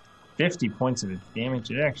 50 points of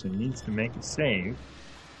damage. It actually needs to make a save.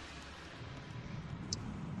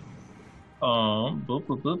 Boop, boop,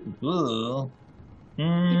 boop, boop, boop.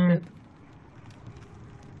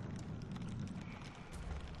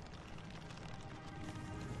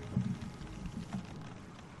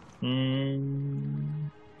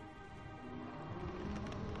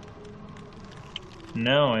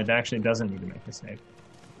 No, it actually doesn't need to make a save.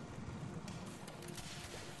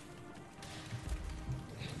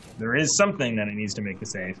 There is something that it needs to make a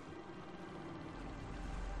save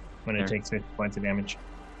when it takes 50 points of damage.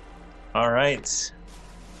 All right.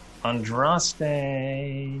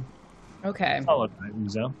 Andraste. Okay. Followed by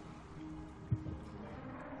Uzo.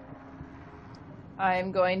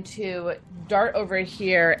 I'm going to dart over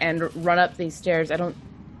here and run up these stairs. I don't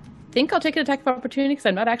think I'll take an attack of opportunity because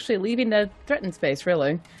I'm not actually leaving the threatened space,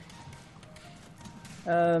 really.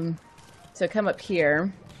 So come up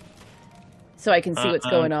here so I can see what's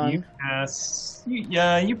going on. You pass.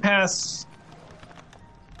 You pass.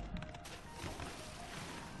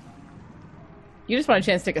 You just want a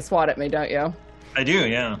chance to take a swat at me, don't you? I do,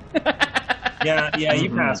 yeah. yeah, you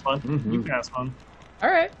pass one. Mm-hmm. You pass one.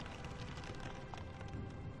 All right.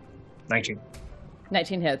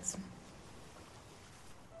 19 hits.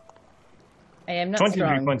 I am not 23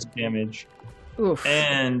 strong. points of damage. Oof.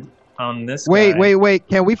 And on this Wait, guy, wait.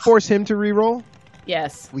 Can we force him to reroll?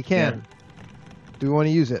 Yes. We can. Do we want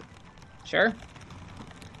to use it? Sure.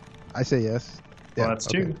 I say yes. Well, Yeah, that's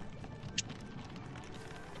okay. 2.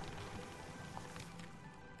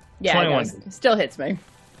 Yeah, 21. it does. Still hits me.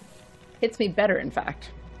 Hits me better, in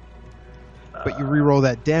fact. But you reroll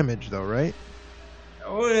that damage, though, right?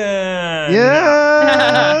 Yeah.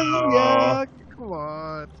 Yeah, come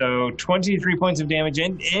on. So 23 points of damage,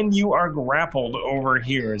 and you are grappled over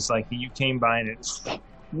here. It's like you came by and it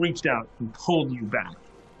reached out and pulled you back.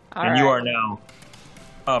 You are now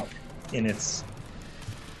up in its,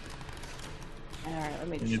 All right, let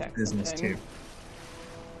me in check its business something. too.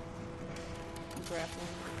 Grapple.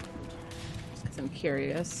 Just because I'm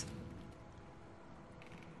curious.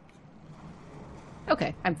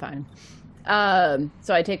 Okay, I'm fine.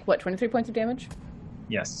 So I take, 23 points of damage?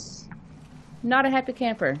 Yes. Not a happy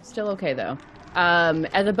camper. Still okay, though.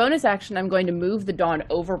 As a bonus action, I'm going to move the Dawn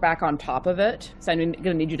over back on top of it. So I'm going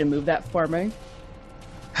to need you to move that for me.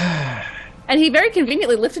 And he very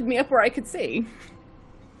conveniently lifted me up where I could see.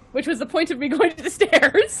 Which was the point of me going to the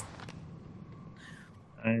stairs.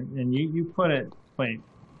 And you put it... Wait.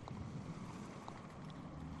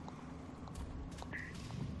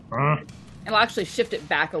 And I'll actually shift it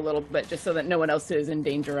back a little bit just so that no one else is in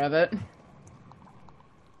danger of it.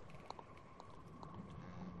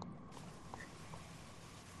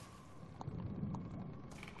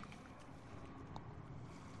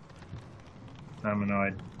 I'm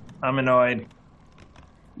annoyed.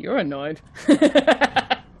 You're annoyed.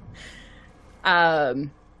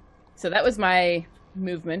 So that was my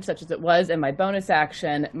movement, such as it was, and my bonus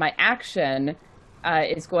action. My action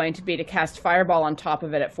is going to be to cast Fireball on top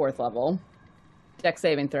of it at 4th level. Dex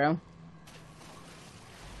saving throw.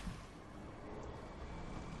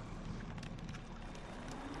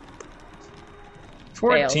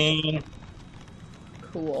 Failed. 14.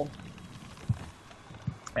 Cool.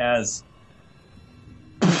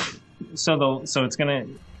 So it's gonna.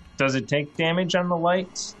 Does it take damage on the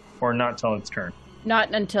light, or not till its turn?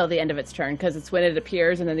 Not until the end of its turn, because it's when it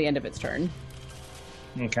appears and then the end of its turn.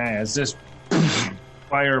 Okay, as this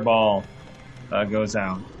fireball goes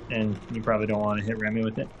out, and you probably don't want to hit Remy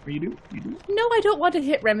with it, or you do? You do? No, I don't want to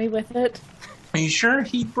hit Remy with it. Are you sure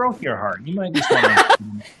he broke your heart? You might just want to.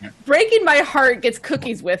 Breaking my heart gets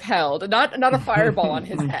cookies withheld, not a fireball on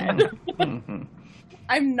his head.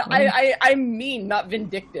 I'm not, I'm mean, not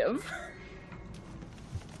vindictive.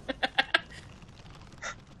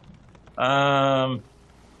 But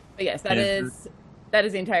yes, that is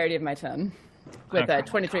the entirety of my turn. With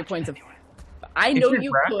 23 points of... I know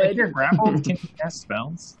you could. If you're grappled, can you cast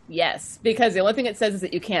spells? Yes, because the only thing it says is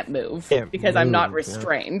that you can't move. I'm not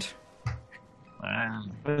restrained. Wow.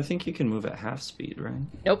 But I think you can move at half speed, right?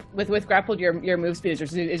 Nope. With grappled, your move speed is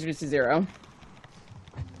reduced to 0.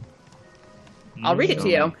 I'll read it to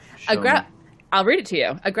you. I'll read it to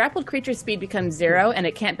you. A grappled creature's speed becomes 0, and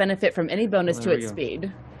it can't benefit from any bonus to its speed.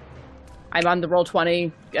 I'm on the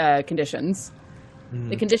Roll20 conditions.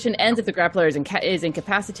 The condition ends if the grappler is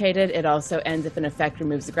incapacitated. It also ends if an effect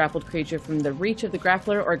removes the grappled creature from the reach of the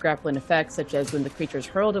grappler or grappling effects, such as when the creature is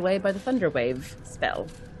hurled away by the Thunderwave spell.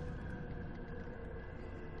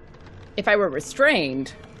 If I were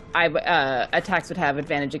restrained, attacks would have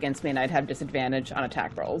advantage against me, and I'd have disadvantage on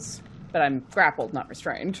attack rolls. But I'm grappled, not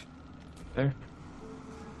restrained. Fair.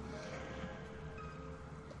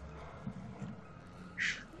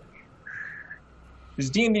 Is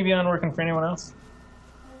D&D Beyond working for anyone else?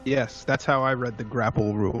 Yes, that's how I read the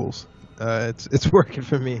grapple rules. It's working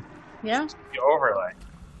for me. Yeah? The overlay.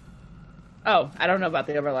 Oh, I don't know about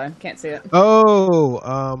the overlay. Can't see it.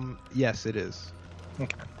 Oh, yes, it is.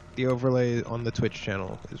 Okay. The overlay on the Twitch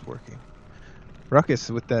channel is working. Ruckus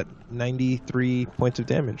with that 93 points of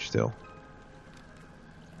damage still.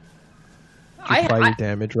 Fire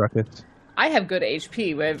damage, Ruckus. I have good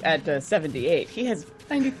HP at 78. He has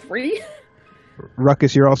 93.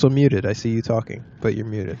 Ruckus, you're also muted. I see you talking, but you're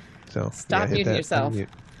muted. So Stop muting yourself. Unmute.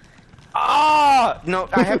 No,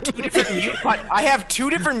 I have two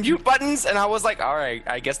different mute buttons, and I was like, all right,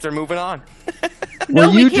 I guess they're moving on. No,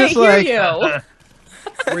 we can't hear you.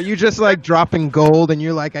 Were you just like dropping gold and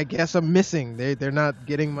you're like, I guess I'm missing. They're not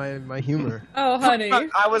getting my humor. Oh, honey.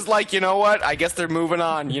 I was like, you know what? I guess they're moving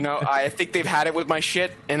on. You know, I think they've had it with my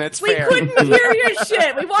shit, and it's We fair. couldn't hear your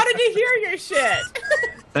shit. We wanted to hear your shit.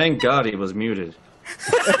 Thank God he was muted.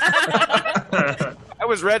 I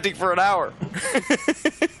was ranting for an hour.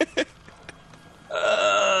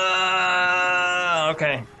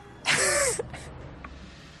 Okay.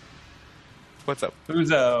 What's up?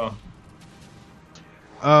 Uzo.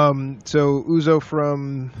 So Uzo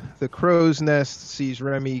from the Crow's Nest sees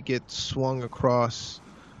Remy get swung across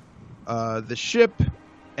the ship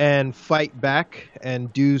and fight back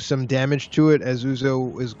and do some damage to it, as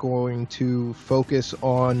Uzo is going to focus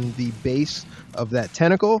on the base of that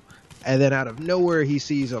tentacle, and then out of nowhere he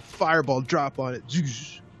sees a fireball drop on it,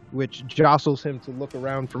 which jostles him to look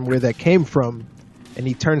around from where that came from, and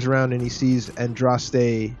he turns around and he sees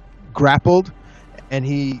Andraste grappled, and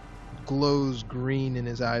he glows green in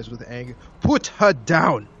his eyes with anger. Put her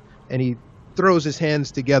down! And he throws his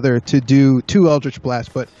hands together to do 2 Eldritch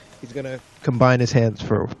Blasts, but he's going to combine his hands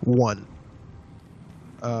for 1.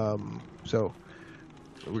 So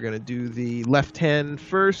we're going to do the left hand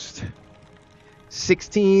first.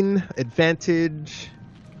 16, advantage.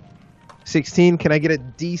 16, can I get a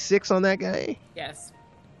D6 on that guy? Yes.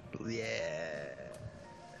 Yeah.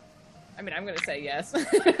 I mean, I'm going to say yes.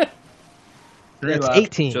 That's left.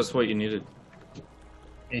 18. Just what you needed.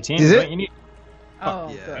 18 Is it? what you need. Oh,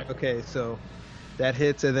 Yeah. good. Okay, so that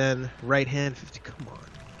hits, and then right hand 50. Come on.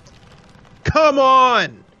 Come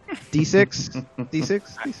on! D6?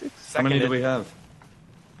 D6? D6? How many do we have?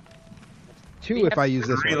 2 if I use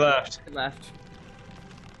this 3 one. left. Left.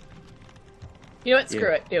 You know what? Screw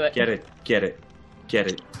Yeah. it. Do it. Get it. Get it. Get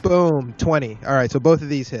it. Boom, 20. All right, so both of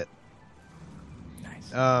these hit.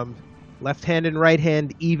 Nice. Left hand and right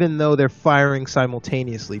hand, even though they're firing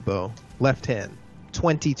simultaneously, Bo. Left hand,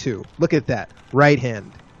 22. Look at that. Right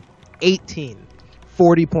hand, 18.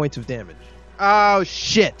 40 points of damage. Oh,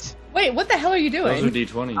 shit. Wait, what the hell are you Those are doing?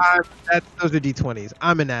 D20s. Those are D20s.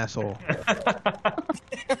 I'm an asshole.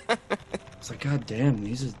 It's like, God damn,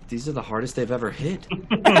 these are the hardest they've ever hit.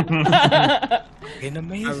 Fucking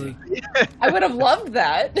amazing. I would have loved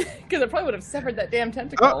that because I probably would have severed that damn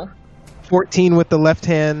tentacle. 14 with the left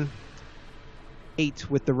hand, 8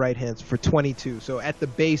 with the right hand for 22. So at the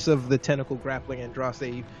base of the tentacle grappling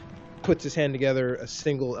Andraste, he puts his hand together, a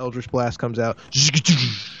single Eldritch Blast comes out,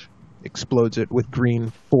 explodes it with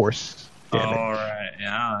green force damage. All right.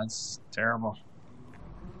 Yeah, that's terrible.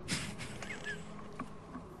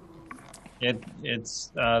 It's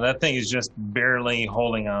that thing is just barely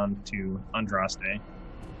holding on to Andraste.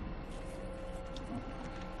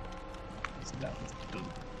 That was the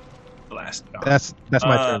blast. That's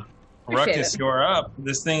my turn. Appreciate Ruckus, it. you're up.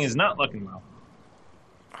 This thing is not looking well.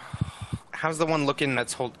 How's the one looking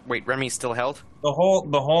that's hold? Wait, Remy's still held? The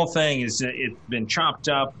whole thing is it's been chopped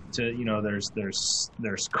up to there's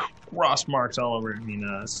cross marks all over.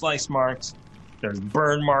 Slice marks. There's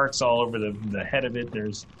burn marks all over the head of it.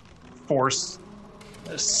 There's force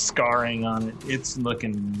scarring on it. It's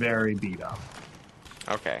looking very beat up.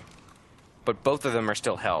 Okay. But both of them are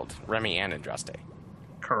still held, Remy and Andraste.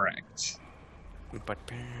 Correct. But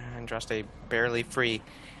Andraste barely free.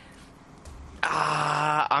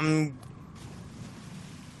 Can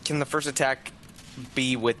the first attack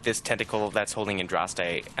be with this tentacle that's holding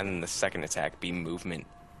Andraste, and then the second attack be movement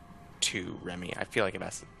to Remy? I feel like it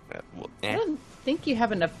has. I don't think you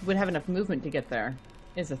would have enough movement to get there.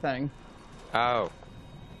 Is the thing. Oh.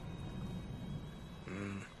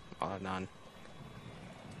 None.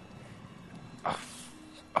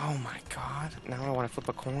 Oh my god. Now I want to flip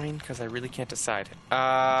a coin because I really can't decide.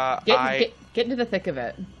 Get into the thick of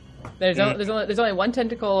it. There's only one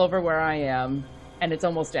tentacle over where I am, and it's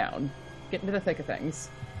almost down. Get into the thick of things.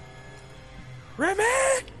 Remy!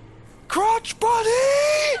 Crotch buddy!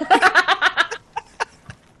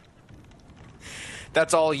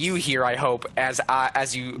 That's all you hear, I hope, as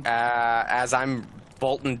I'm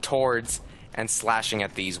bolting towards and slashing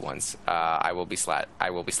at these ones. I will be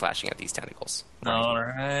slashing at these tentacles. All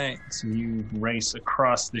right. So you race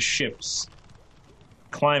across the ships,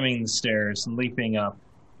 climbing the stairs, leaping up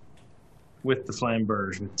with the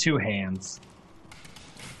flamberge with 2 hands.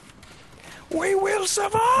 We will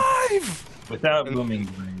survive! Without booming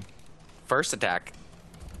blade. First attack.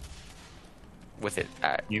 With it.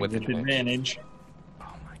 With advantage. Oh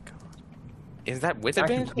my god. Is that with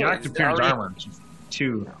advantage? You have to pierce Already- armor. Which is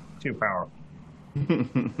too powerful.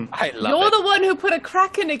 I love You're it. the one who put a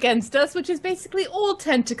kraken against us, which is basically all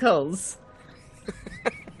tentacles.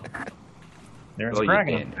 There's Roll a your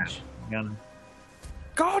kraken. damage.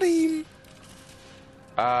 Got him!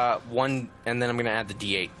 1, and then I'm gonna add the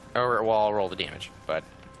D8. I'll roll the damage, but...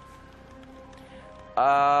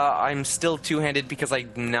 I'm still two-handed because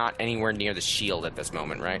I'm not anywhere near the shield at this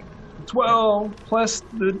moment, right? 12 plus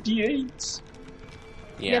the d8s.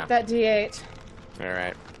 Yeah. Get that D8.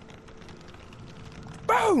 Alright.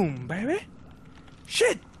 Boom, baby!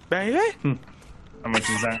 Shit, baby! How much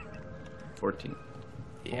is that? 14.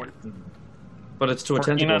 Yeah. 14. But it's to a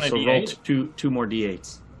 14 tentacle, on a so roll D8? two more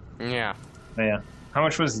D8s. Yeah. Yeah. How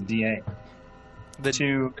much was the d8? The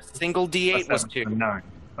 2 single D8 was 2. 9.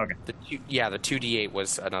 Okay. The 2 D8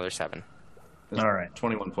 was another 7. That's All right.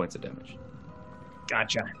 21 points of damage.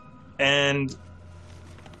 Gotcha. And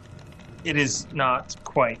it is not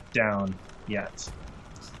quite down yet.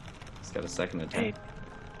 It's got a second attack.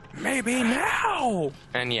 Maybe now!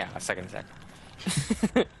 And yeah, a second attack.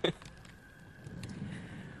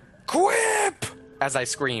 Quip! as I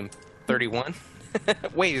scream. 31.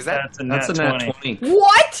 Wait, is that? That's a nat 20.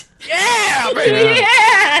 What? Yeah, baby!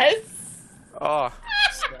 Yes! Oh,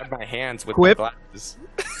 stab my hands with Quip. my glasses.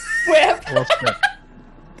 Whip. Well spent.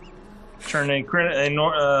 Turn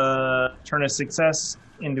a success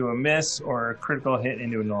into a miss or a critical hit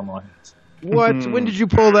into a normal hit. What? When did you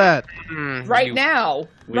pull that? Right now.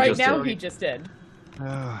 Right just now did. he just did.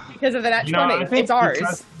 Ah, Because of the nat 20. I think It's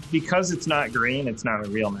ours. because it's not green, it's not a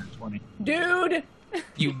real nat 20. Dude.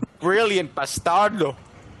 You brilliant bastardo.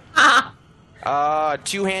 Ah.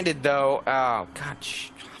 Two-handed though. Oh god.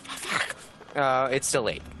 Fuck. It's still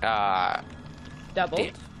 8. Double.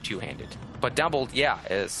 Damn, two-handed. But doubled, yeah,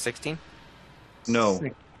 is 16. No.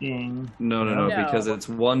 16. No, No. because it's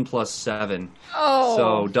 1 plus 7. Oh.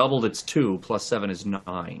 So doubled, it's 2 plus 7 is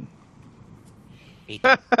 9. 8.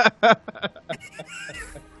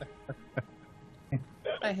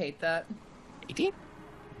 I hate that. 18.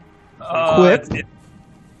 Quip.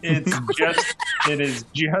 It is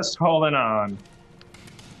just holding on.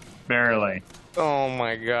 Barely. Oh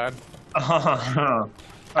my god. All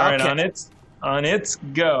right, Okay. on its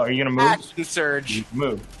go. Are you gonna move? Action surge. You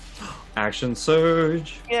move. Action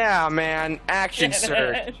surge. Yeah, man. Action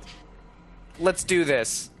surge. Let's do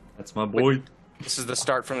this. That's my boy. This is the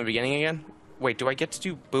start from the beginning again. Wait, do I get to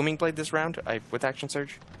do Booming Blade this round with Action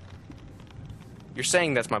Surge? You're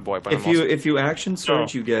saying that's my boy, but If you action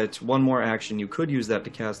surge, Oh. you get one more action. You could use that to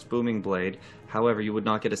cast Booming Blade. However, you would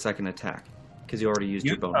not get a second attack because you already used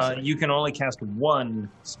your bonus. You can only cast one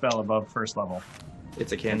spell above first level.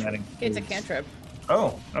 It's a And cantrip. that It's a includes- cantrip.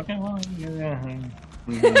 Oh, okay. Well, yeah.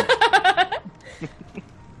 Mhm.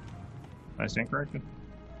 I stand corrected.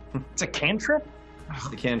 It's a cantrip.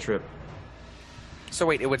 The cantrip. So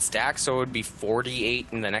wait, it would stack, so it would be 48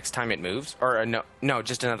 and the next time it moves? Or no,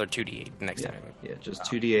 just another 2d8 the next Yeah, time it moves. yeah, just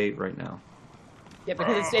 2d8 right now. Yeah,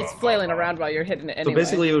 because it's flailing around while you're hitting it anyway. So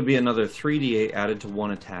basically, it would be another 3d8 added to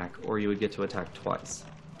one attack, or you would get to attack twice.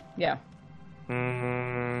 Yeah.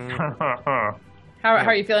 Mm, How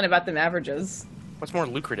are you feeling about them averages? what's more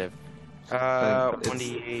lucrative? It's-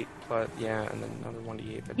 1d8 plus, yeah, and then another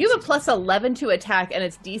 1d8. You have a plus 11 to attack, and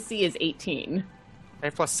its DC is 18. I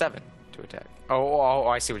have plus 7 to attack. Oh,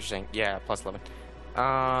 I see what you're saying. Yeah, plus 11.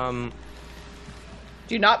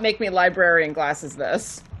 Do not make me librarian glasses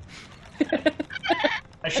this.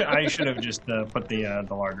 I should have just put the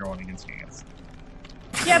larger one against you guys.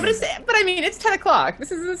 Yeah, but I mean, it's 10 o'clock.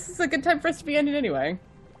 This is a good time for us to be ending anyway.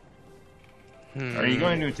 Are you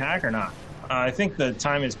going to attack or not? I think the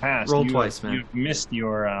time has passed. Roll twice, man. You've missed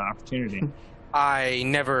your opportunity. I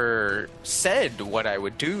never said what I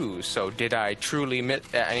would do, so did I truly miss?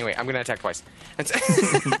 Anyway, I'm going to attack twice.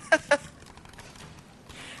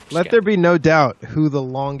 let there be no doubt who the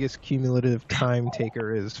longest cumulative time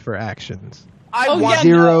taker is for actions. I Oh, want yeah,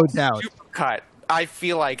 Zero no. doubt. cut. I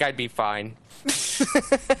feel like I'd be fine.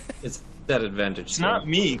 It's that advantage. It's not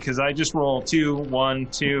me because I just roll 2, 1,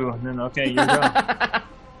 2, and then okay, you're done.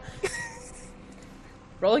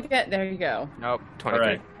 Roll again. There you go. Nope, All 23.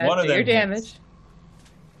 right, That's one of them your hits. damage.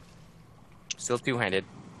 Still two-handed.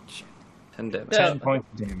 10 damage. So- 10 points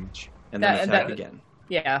of damage. And then that- attack that- again.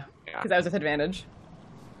 Yeah, Yeah. because I was with advantage.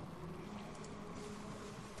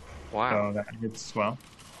 Wow. So that hits as well.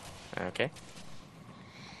 Okay.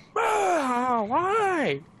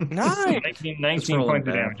 Why? 9. 19 rolling points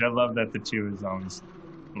of bad. damage. I love that the 2 is always.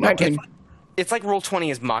 19. It's like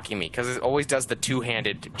Roll20 is mocking me because it always does the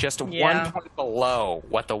two-handed, just Yeah. 1 point below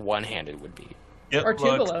what the one-handed would be. It Or 2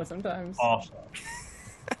 looks below sometimes. awful.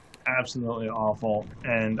 Absolutely awful.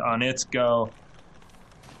 And on its go,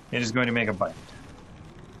 it is going to make a bite.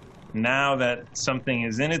 Now that something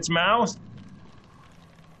is in its mouth,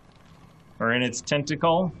 or in its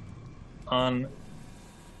tentacle, on...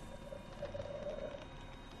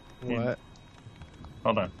 What?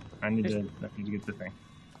 Hold on. I need to get the thing.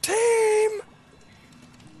 Team!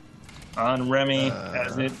 On Remy,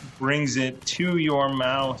 as it brings it to your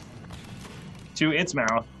mouth, to its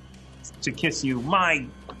mouth, to kiss you. My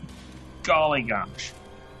golly gosh.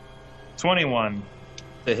 21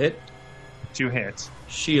 The hit. to hit.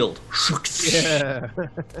 Shield. Yeah.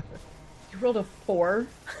 You rolled a 4.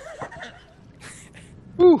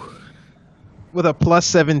 Whew. With a plus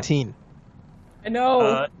 17. I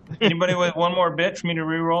know. Anybody with one more bit for me to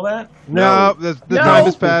re-roll that? No, the No. time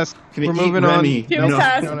has passed. Can you We're eat moving Remy? on. Two no.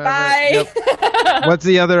 pass. No, no, no. Bye. What's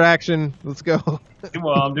the other action? Let's go.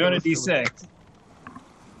 Well, I'm doing a d6.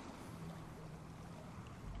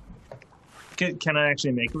 Can I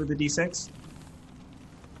actually make it with a d6?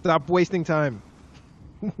 Stop wasting time.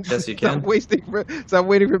 Yes, you Stop can. Stop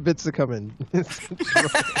waiting for bits to come in.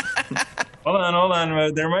 Hold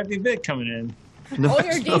on. There might be bit coming in. No, Roll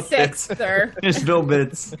your there's no d6, bits. sir. There's no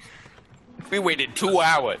bits. We waited 2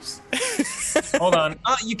 hours. Hold on.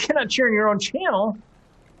 You cannot share your own channel.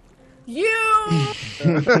 You. I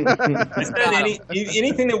said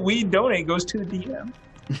anything that we donate goes to the DM.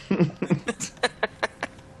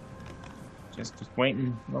 just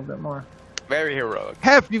waiting a little bit more. Very heroic.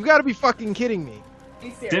 Hef, you've got to be fucking kidding me. Be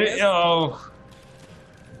Did serious. it? Oh.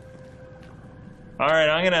 All right,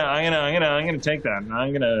 I'm gonna take that.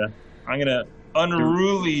 I'm gonna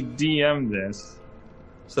unruly DM this.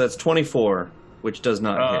 So that's 24, which does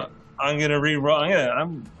not hit. I'm gonna re-roll.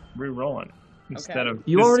 I'm re-rolling it instead of.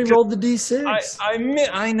 You already rolled the d6.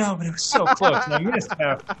 I know, but it was so close. And I missed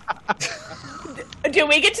half. Do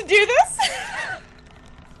we get to do this?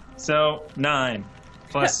 So 9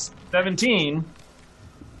 plus 17.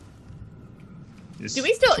 Is Do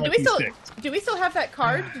we still 26. have that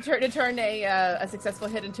card to turn a successful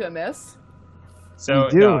hit into a miss? So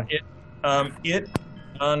We do. no, it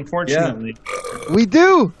unfortunately We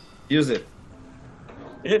do. Use it.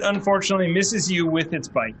 it unfortunately misses you with its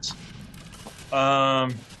bite.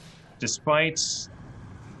 Despite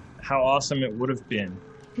how awesome it would have been.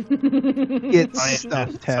 Get I am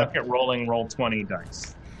stuffed, stuck Hef. at rolling roll 20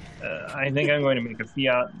 dice. I think I'm going to make a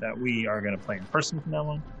fiat that we are going to play in person from now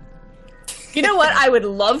on. You know what? I would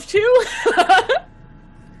love to.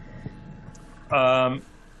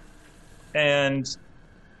 And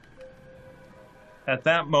at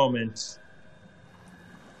that moment,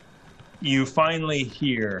 you finally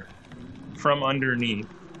hear from underneath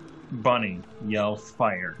Bunny yell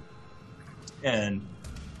fire. And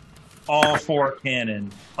all 4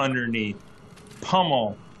 cannon underneath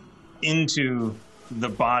pummel into the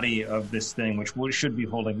body of this thing, which should be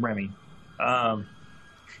holding Remy.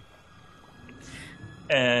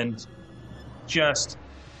 And just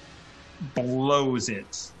blows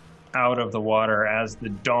it out of the water as the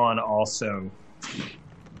dawn also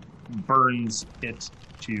burns it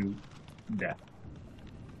to death.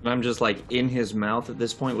 And I'm just like in his mouth at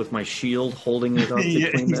this point with my shield holding it up Yeah,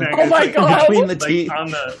 between, exactly. Oh my the, God. between the Like teeth.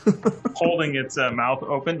 on the holding its mouth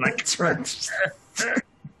open, like That's right.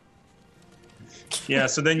 yeah.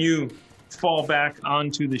 So then you fall back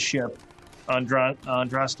onto the ship,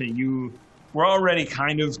 Andraste. You were already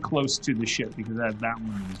kind of close to the ship because that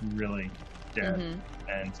one was really dead,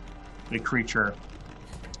 and the creature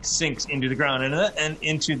sinks into the ground and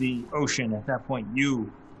into the ocean. At that point,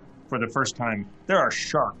 you, for the first time, there are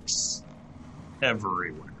sharks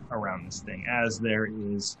everywhere around this thing, as there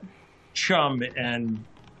is chum and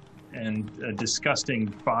a disgusting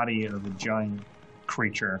body of a giant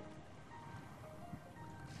creature.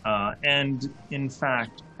 And in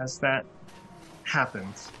fact, as that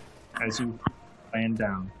happens, as you land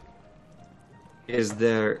down, Is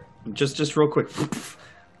there just real quick?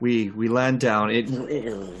 We land down. It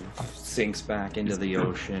sinks back into the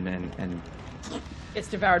ocean, and It's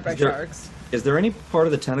devoured by Is there- sharks. is there any part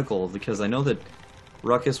of the tentacle? Because I know that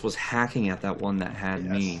Ruckus was hacking at that one that had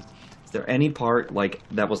me. Is there any part like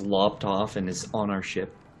that was lopped off and is on our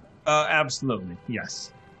ship? absolutely,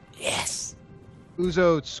 yes. Yes.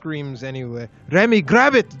 Uzo screams anyway. Remy,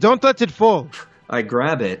 grab it! Don't let it fall! I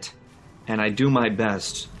grab it, and I do my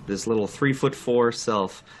best. This little 3'4"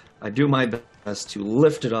 self, I do my best to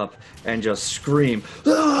lift it up and just scream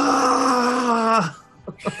 "Ah!"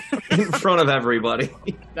 in front of everybody.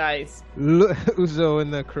 Nice. Uzo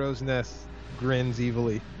in the crow's nest grins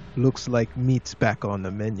evilly. Looks like meat's back on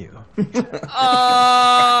the menu.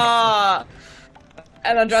 Ah!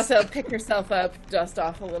 And Andraste will pick herself up, dust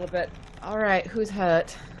off a little bit. All right, who's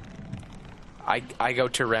hurt? I go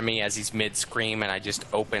to Remy as he's mid-scream, and I just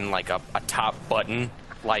open, like, a top button,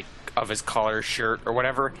 like, of his collar shirt or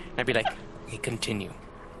whatever, and I'd be like, hey, continue.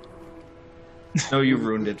 No, you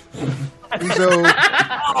ruined it. Uzo,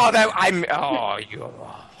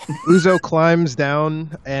 Uzo climbs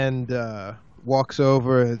down and walks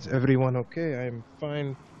over. Is everyone okay? I'm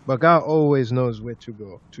fine. Baga always knows where to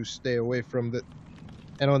go to stay away from the.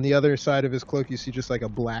 And on the other side of his cloak, you see just like a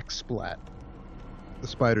black splat. The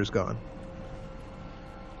spider's gone.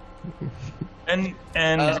 And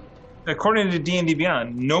according to D&D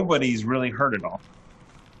Beyond, nobody's really hurt at all,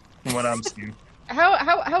 from what I'm seeing.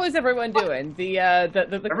 How is everyone doing? The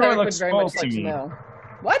cleric would looks very full much to like to me. know.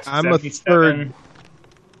 What? I'm a 77, third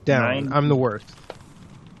down. 90. I'm the worst.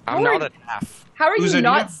 I'm not at half. How are Uzo, you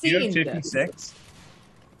not do you seeing have this? 56?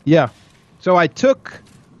 Yeah. So I took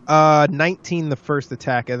 19 the first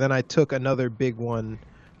attack, and then I took another big one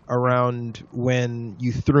around when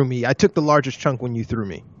you threw me. I took the largest chunk when you threw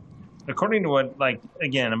me. According to what, like,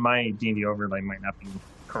 again, my D&D overlay might not be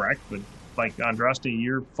correct, but, like, Andraste,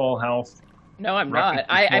 you're full health. No, I'm Rocky not.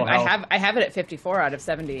 full health. I have it at 54 out of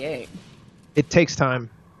 78. It takes time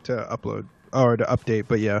to upload or to update,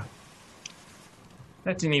 but yeah.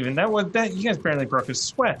 That didn't even. That you guys barely broke a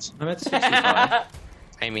sweat. I'm at 65.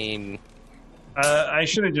 I mean, I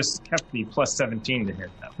should have just kept the plus 17 to hit.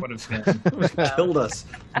 That would have been. Killed us.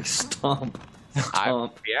 Like, stomp.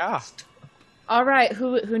 yeah. All right,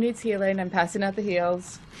 who needs healing? I'm passing out the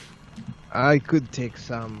heals. I could take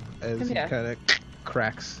some as Come he here. kind of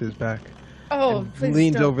cracks his back. Oh, and please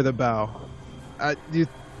leans don't. over the bow.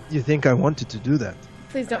 You think I wanted to do that?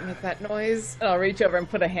 Please don't make that noise. And I'll reach over and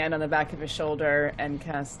put a hand on the back of his shoulder and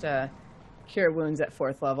cast Cure Wounds at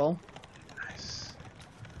 4th level. Nice.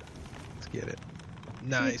 Let's get it.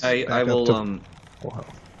 Nice. I Back will up to full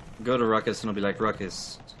health. go to Ruckus and I'll be like,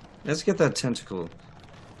 Ruckus, let's get that tentacle.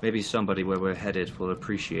 Maybe somebody where we're headed will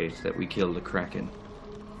appreciate that we killed the Kraken.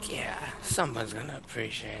 Yeah, someone's gonna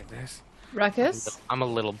appreciate this. Ruckus, I'm a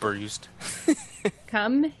little bruised.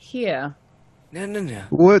 come here. No.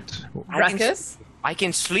 What? Ruckus, I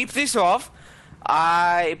can sleep this off.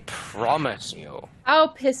 I promise you. how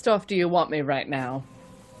pissed off do you want me right now?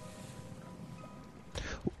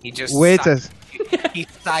 He just Wait a... he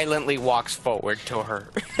silently walks forward to her.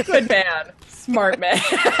 Good man. Smart man.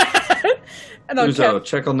 And I'll Uzo, cast,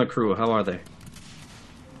 check on the crew. How are they?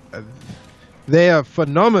 They are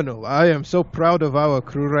phenomenal. I am so proud of our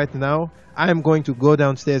crew right now. I am going to go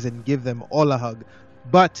downstairs and give them all a hug.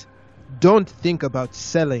 But don't think about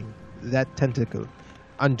selling that tentacle.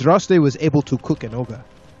 Andraste was able to cook an ogre.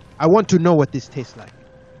 I want to know what this tastes like.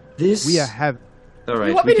 This. We are having... All right.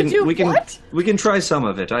 You want me to do we can, what? We can try some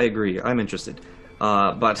of it. I agree. I'm interested.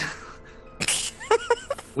 But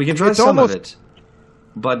we can try It's some almost- of it.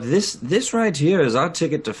 But this right here is our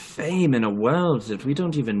ticket to fame in a world that we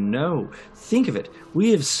don't even know. Think of it.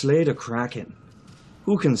 We have slayed a kraken.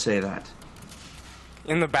 Who can say that?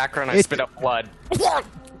 In the background, I It- spit up blood.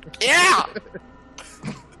 Yeah.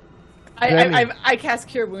 I cast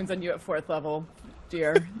Cure Wounds on you at 4th level,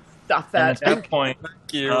 dear. Stop And at that. that point,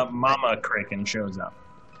 you. Mama Kraken shows up.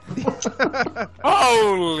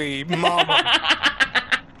 Holy mama!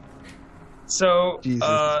 So, Jesus.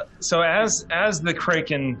 so as the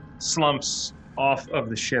Kraken slumps off of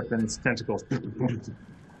the ship and its tentacles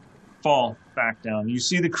fall back down, you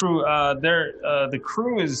see the crew. The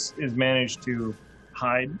crew is managed to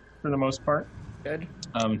hide for the most part. Good.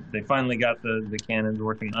 They finally got the cannons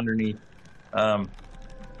working underneath, and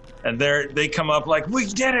they come up like, "We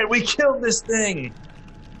did it! We killed this thing!"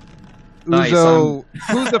 Nice, Uzo,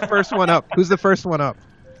 who's the first one up? Who's the first one up?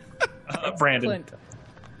 Brandon, Clint.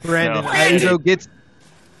 Brandon. No. Uzo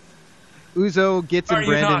gets are in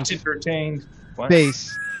you not Brandon's entertained? What?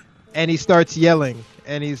 face, and he starts yelling,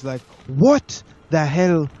 and he's like, "What the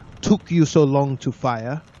hell took you so long to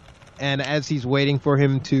fire?" And as he's waiting for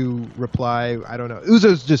him to reply, I don't know,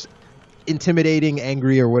 Uzo's just intimidating,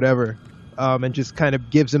 angry, or whatever, and just kind of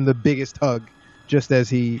gives him the biggest hug, just as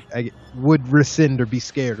he would rescind or be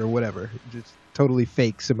scared or whatever. Just totally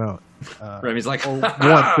fakes him out. Remy's like, Or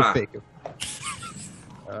wants to fake him.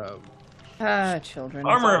 Children.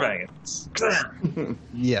 Armor of Agons.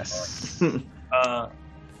 Yes.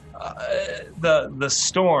 The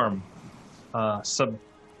storm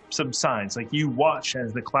subsides. Like, you watch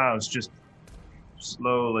as the clouds just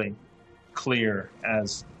slowly clear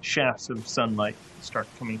as shafts of sunlight start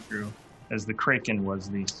coming through, as the Kraken was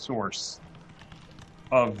the source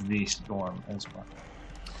of the storm as well.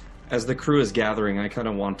 As the crew is gathering, I kind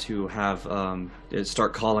of want to have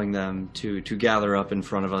start calling them to gather up in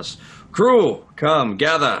front of us. Crew, come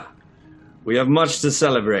gather. We have much to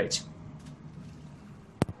celebrate.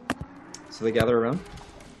 So they gather around.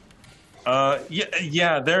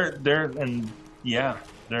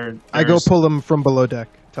 They're. I go pull them from below deck.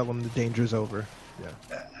 Tell them the danger's over. Yeah.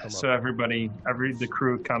 So the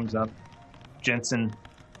crew comes up. Jensen,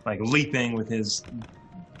 like, leaping with his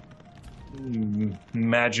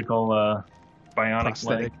magical bionic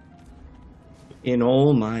Prosthetic. leg. In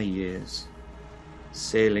all my years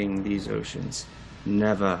sailing these oceans,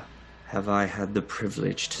 never have I had the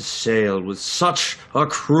privilege to sail with such a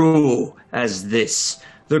crew as this,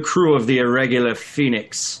 the crew of the Irregular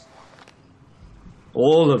Phoenix.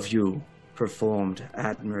 All of you performed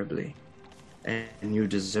admirably, and you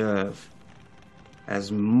deserve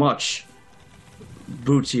as much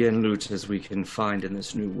booty and loot as we can find in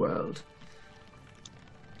this new world.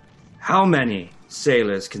 How many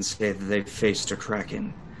sailors can say that they've faced a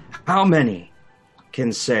kraken? How many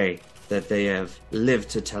can say that they have lived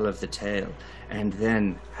to tell of the tale? And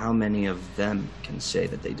then how many of them can say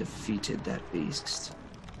that they defeated that beast?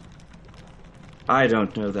 I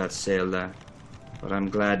don't know that sailor, but I'm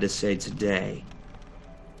glad to say today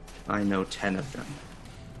I know 10 of them,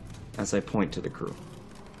 as I point to the crew.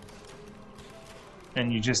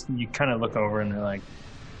 And you kind of look over and they're like,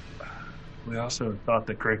 we also thought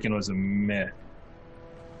that Kraken was a myth.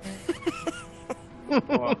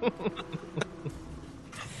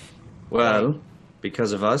 Well,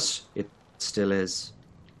 because of us, it still is.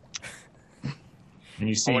 And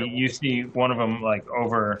you see one of them like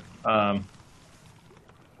over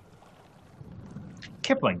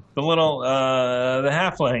Kipling, the little the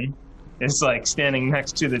halfling, is like standing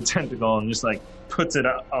next to the tentacle and just like puts it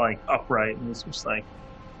up, like upright, and it's just like,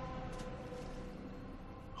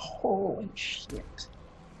 holy shit.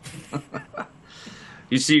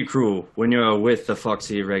 You see, crew, when you are with the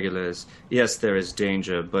Foxy Irregulars, yes, there is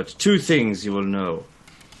danger, but two things you will know.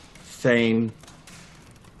 Fame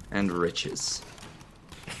and riches.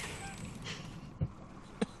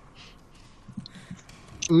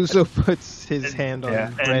 Uzo puts his hand on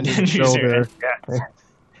and Brandon's you say, shoulder. yeah.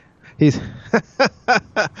 He's.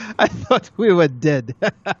 I thought we were dead.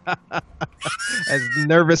 As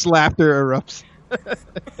nervous laughter erupts.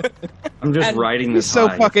 I'm just riding this He's so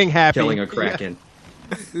high, fucking happy. killing a Kraken.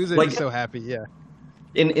 Uzo Like- is so happy, yeah.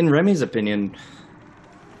 In Remy's opinion,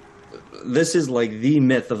 this is like the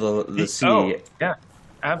myth of the sea, Oh, yeah,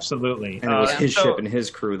 absolutely. and it was his so- ship and his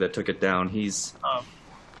crew that took it down. He's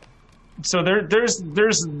So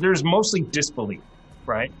there's mostly disbelief,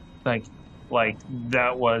 right? Like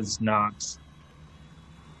that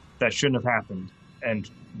shouldn't have happened, and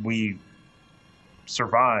we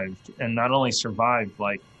survived, and not only survived,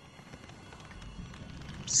 like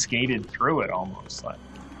skated through it almost. Like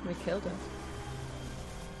We killed him.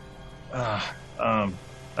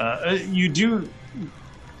 you do.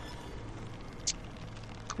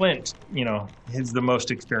 Clint, he's the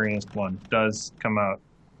most experienced one, does come out.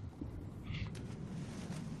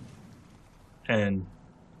 And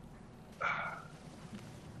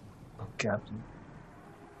Captain,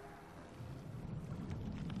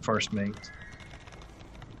 first mate,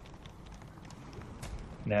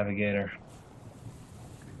 navigator,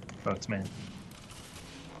 boatsman.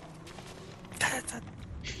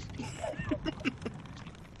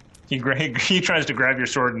 He tries to grab your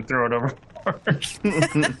sword and throw it over.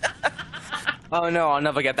 Oh no, I'll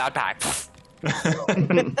never get that back.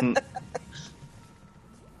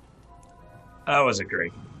 That was a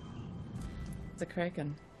great. It's a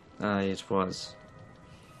Kraken. it was.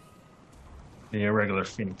 The irregular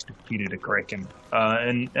Phoenix defeated a Kraken,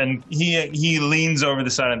 and he leans over the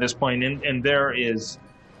side at this point, and there is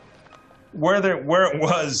where it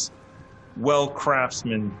was well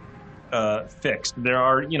craftsman fixed. There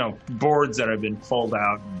are boards that have been pulled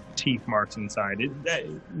out and teeth marks inside.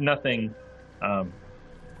 Nothing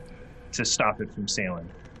to stop it from sailing,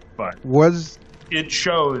 but it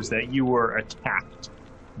shows that you were attacked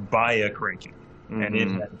by a Kraken, and it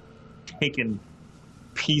had taken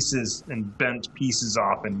pieces and bent pieces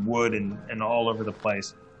off and wood and all over the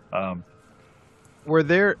place. Were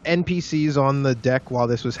there NPCs on the deck while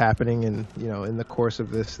this was happening in the course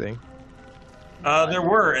of this thing? There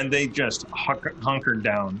were, and they just hunkered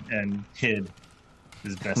down and hid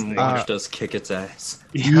as best they Watched could. us kick its ass.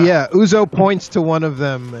 Yeah, Uzo points to one of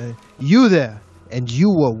them. You there, and you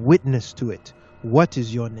were witness to it. What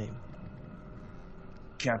is your name?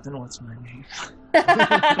 Captain, what's my name?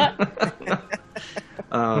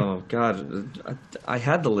 Oh God, I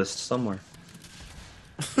had the list somewhere.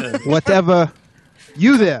 Whatever.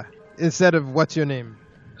 You there, instead of what's your name.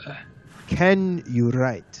 Can you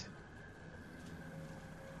write?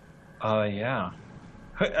 Yeah.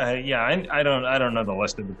 Yeah, I don't know the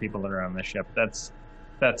list of the people that are on the ship. That's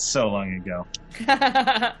so long ago.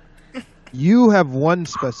 You have one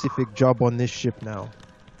specific job on this ship now.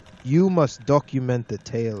 You must document the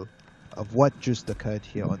tale of what just occurred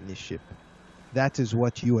here on this ship. That is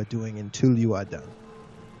what you are doing until you are done.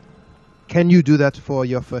 Can you do that for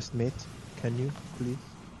your first mate? Can you, please?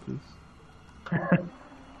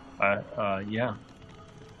 Yeah.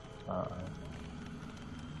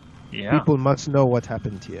 Yeah. People must know what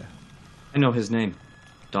happened here. I know his name,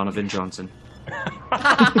 Donovan Johnson.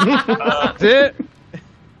 That's it.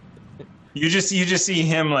 You just see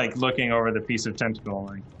him like looking over the piece of tentacle,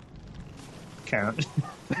 like count.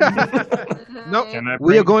 No, Can I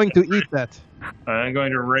we are bring- going to eat that. I'm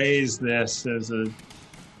going to raise this as a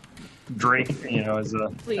drink, as a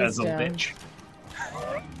Please don't. bitch.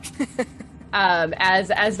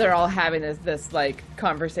 As they're all having this like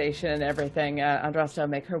conversation and everything, Andrasta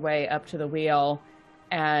make her way up to the wheel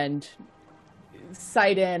and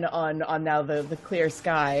sight in on now the clear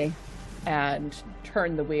sky and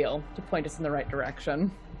turn the wheel to point us in the right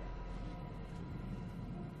direction.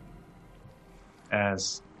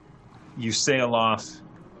 As you sail off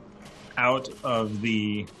out of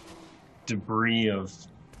the debris of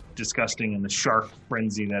disgusting and the shark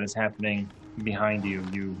frenzy that is happening behind you,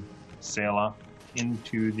 you sail off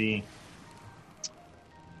into the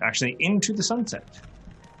sunset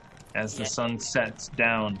as the sun sets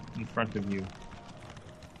down in front of you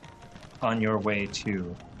on your way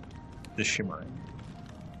to the Shimmering.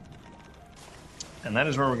 And that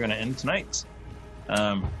is where we're going to end tonight.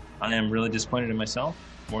 I am really disappointed in myself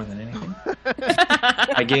more than anything.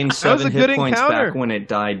 I gained 7 hit points back when it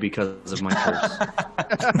died because of my curse.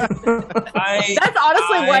 That's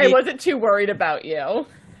honestly why I wasn't too worried about you.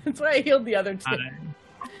 That's why I healed the other 2.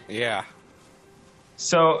 Yeah.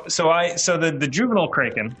 So the juvenile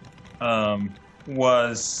Kraken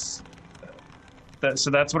was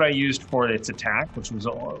so that's what I used for its attack, which was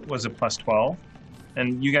a plus 12.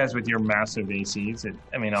 And you guys with your massive ACs,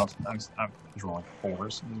 I was rolling 4s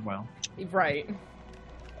as well. Right.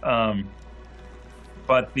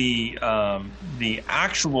 But the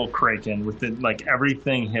actual Kraken with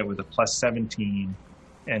everything hit with a plus 17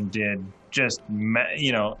 and did just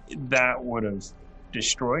that would have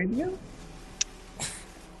destroyed you.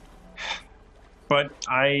 But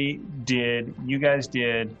you guys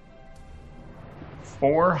did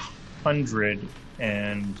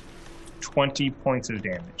 420 points of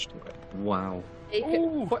damage to it. Wow.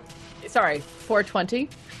 420?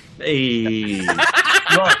 Hey.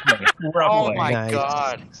 Roughly. Oh my Nice.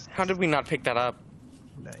 god. How did we not pick that up?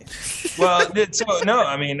 Nice. Well, okay.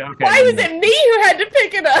 Why was it me who had to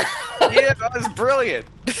pick it up? Yeah, that was brilliant.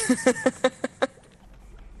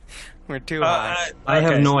 We're too high. I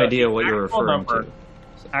have no idea what you're referring to.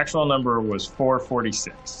 Actual number was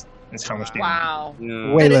 446. That's how much damage. Wow.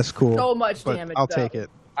 Way That less is cool. so much but damage. I'll though. take it.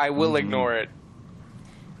 I will ignore it.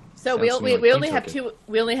 So we Sounds like only you have took two.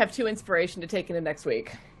 We only have 2 inspiration to take into next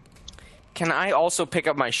week. Can I also pick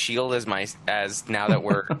up my shield as now that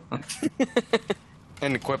we're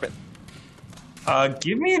and equip it?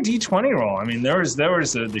 Give me a D20 roll. I mean, there was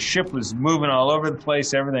the ship was moving all over the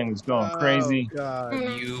place. Everything was going crazy. Oh, God.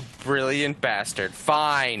 You brilliant bastard.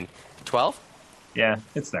 Fine. 12? Yeah,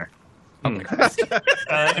 it's there. Okay.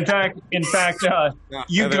 In fact,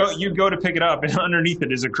 you go to pick it up, and underneath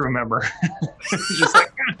it is a crew member. Just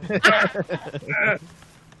like,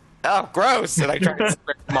 Oh, gross! And I try to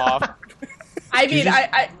strip them off. I mean,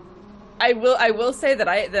 I will say that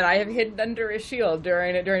I have hidden under a shield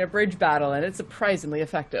during a bridge battle, and it's surprisingly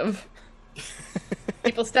effective.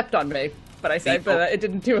 People stepped on me, but it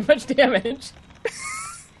didn't do much damage.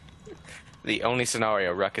 The only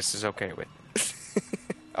scenario Ruckus is okay with.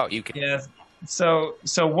 Oh, you can. yeah. So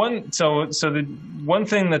the one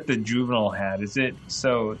thing that the juvenile had is the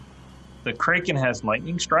Kraken has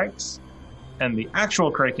lightning strikes, and the actual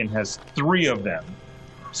Kraken has 3 of them.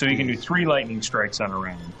 So you can do 3 lightning strikes on a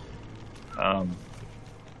round,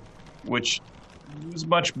 which was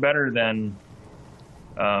much better than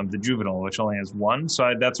the juvenile, which only has 1.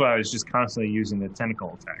 So that's why I was just constantly using the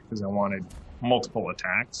tentacle attack, because I wanted multiple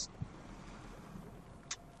attacks.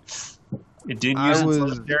 It did use its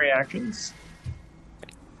legendary actions.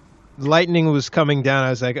 Lightning was coming down. I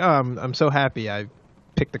was like, oh, I'm so happy. I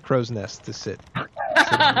picked the crow's nest to sit.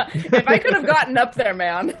 If I could have gotten up there,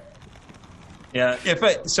 man. Yeah, if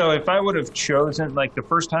I would have chosen, like the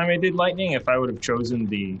first time I did lightning, if I would have chosen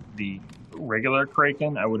the regular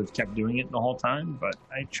Kraken, I would have kept doing it the whole time. But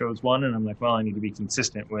I chose one, and I'm like, well, I need to be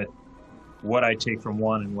consistent with what I take from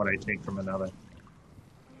one and what I take from another.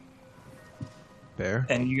 Fair.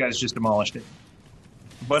 And you guys just demolished it.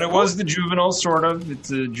 But it was the juvenile, sort of.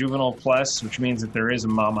 It's a juvenile plus, which means that there is a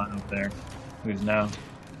mama out there who's now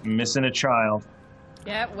missing a child.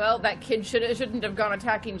 Yeah, well, that kid shouldn't have gone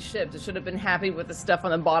attacking ships. It should have been happy with the stuff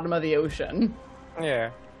on the bottom of the ocean.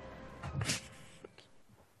 Yeah.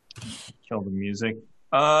 Kill the music.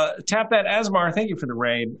 Tap that Asmar. Thank you for the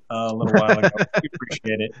raid a little while ago. We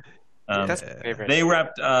appreciate it. That's my favorite. They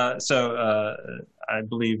wrapped. I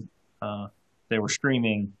believe they were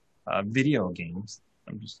streaming video games.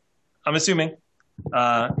 I'm assuming,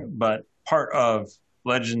 but part of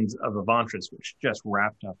Legends of Avantris, which just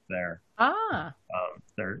wrapped up their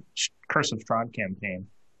Curse of Strahd campaign,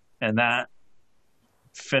 and that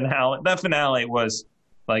finale was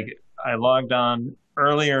like I logged on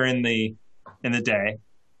earlier in the day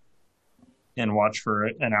and watched for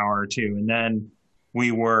an hour or two, and then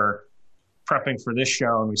we were prepping for this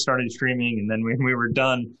show and we started streaming, and then when we were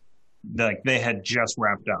done, like they had just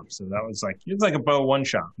wrapped up. So that was like, it's like a bow one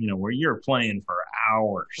shot, where you're playing for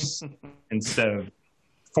hours instead of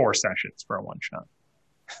 4 sessions for a one shot.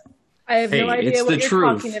 I have no idea what you're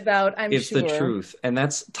talking about. It's the truth, and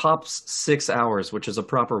that's tops 6 hours, which is a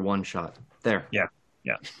proper one shot. There. Yeah.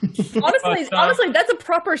 Yeah. Honestly, that's a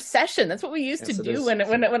proper session. That's what we used to do is.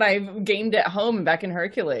 when I gamed at home back in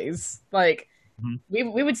Hercules. Like we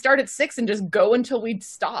would start at 6 and just go until we'd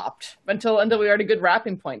stopped, until we were at a good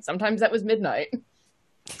wrapping point. Sometimes that was midnight.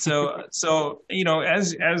 So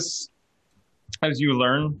as you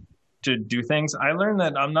learn to do things, I learned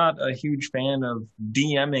that I'm not a huge fan of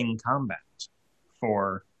DMing combat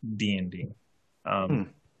for D&D. I'm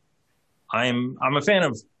a fan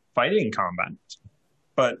of fighting combat,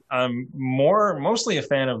 but I'm mostly a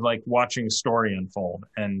fan of like watching story unfold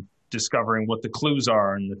and discovering what the clues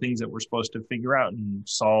are and the things that we're supposed to figure out and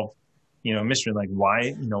solve, mystery, like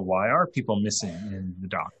why are people missing in the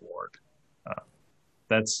dock ward?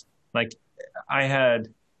 That's like, I had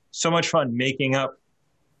so much fun making up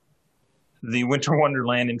the Winter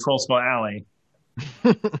Wonderland in Trollskull Alley,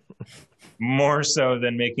 more so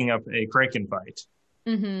than making up a Kraken fight.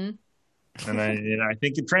 And I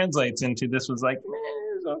think it translates into this was like,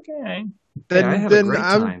 it's okay.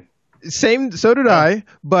 So did I,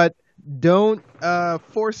 but don't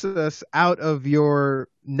force us out of your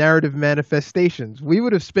narrative manifestations. We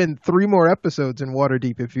would have spent 3 more episodes in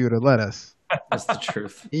Waterdeep if you would have let us. That's the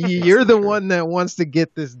truth. You're the one that wants to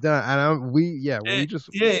get this done, and we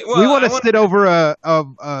want to sit over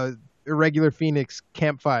a irregular Phoenix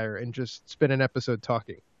campfire and just spend an episode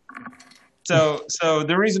talking. So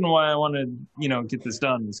the reason why I want to get this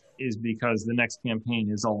done is because the next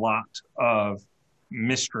campaign is a lot of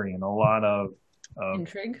mystery and a lot of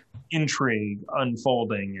intrigue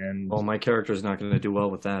unfolding, and my character's not going to do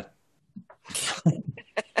well with that.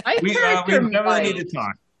 we definitely need to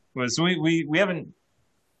talk. So we haven't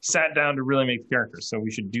sat down to really make the characters, so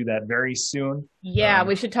we should do that very soon. Yeah,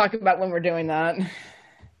 we should talk about when we're doing that.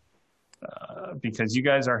 Because you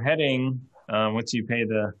guys are heading once you pay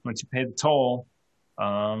the toll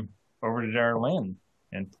over to Darlin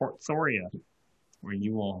and Port Thoria, where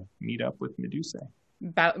you will meet up with Medusa.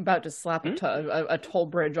 About to slap a toll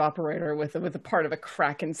bridge operator with a part of a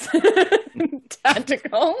Kraken's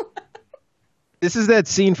tactical. This is that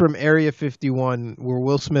scene from Area 51 where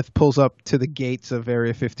Will Smith pulls up to the gates of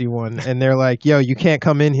Area 51 and they're like, yo, you can't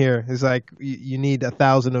come in here. It's like, you need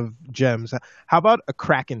 1,000 of gems. How about a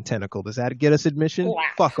Kraken tentacle? Does that get us admission? Wow.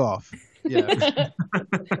 Fuck off. Yeah.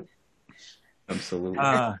 Absolutely.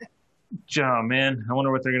 Oh, man, I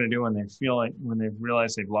wonder what they're going to do when they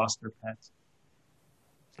realize they've lost their pets.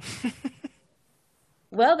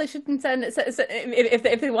 Well, they shouldn't send,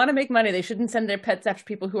 if they want to make money, they shouldn't send their pets after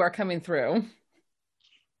people who are coming through.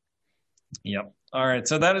 Yep. All right.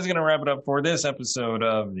 So that is going to wrap it up for this episode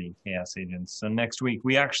of the Chaos Agents. So next week,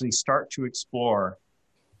 we actually start to explore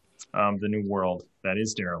the new world that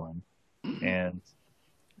is Darlin. And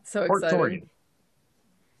so Port excited.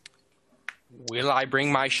 Will I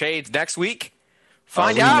bring my shades next week?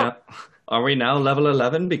 Find out. Are we now level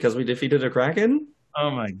 11 because we defeated a Kraken? Oh,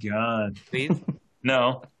 my God. Please?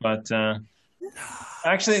 No, but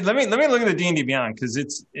actually, let me look at the D&D Beyond, because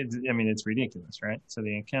it's ridiculous, right? So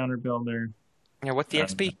the encounter builder. Yeah, what's the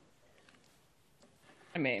XP?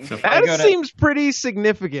 I mean, So that seems pretty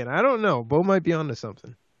significant. I don't know. Bo might be onto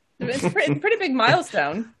something. it's a pretty big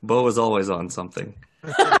milestone. Bo is always on something.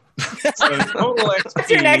 So total XP. What's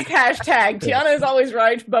your next hashtag? Tiana is always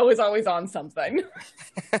right. Bo is always on something.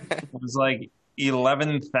 It was like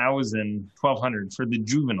 1,100 for the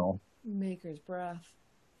juvenile. Maker's breath.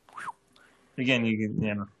 Again, you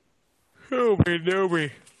can,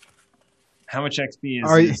 Nobody. How much XP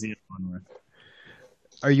Are is the other one worth?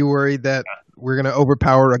 Are you worried that we're going to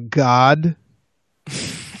overpower a god? I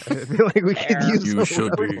feel like we could use You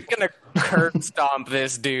should be. We're gonna curb stomp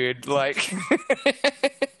this dude. Like,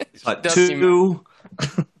 But 2.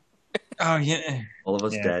 Oh, yeah. All of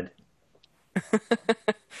us dead.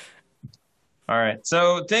 All right.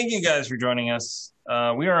 So thank you guys for joining us.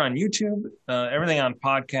 We are on YouTube, everything on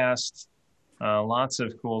podcast, lots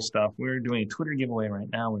of cool stuff. We're doing a Twitter giveaway right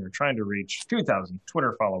now. We are trying to reach 2,000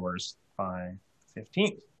 Twitter followers by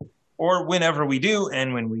 15th, or whenever we do.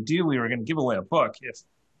 And when we do, we were going to give away a book if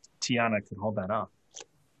Tiana could hold that up.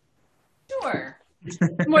 Sure.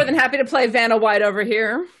 More than happy to play Vanna White over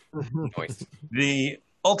here. noise. The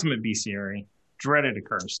ultimate bestiary, Dreaded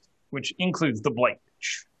Accursed, which includes the Blight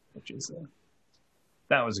Witch, which is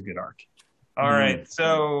that was a good arc. All right,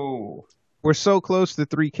 so We're so close to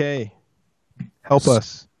 3K. Help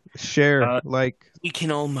us. Share, We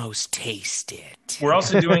can almost taste it. we're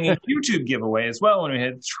also doing a YouTube giveaway as well when we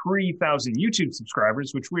hit 3,000 YouTube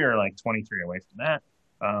subscribers, which we are like 23 away from that.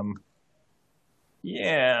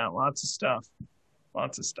 Yeah, lots of stuff. All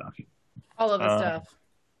of the stuff.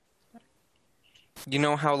 You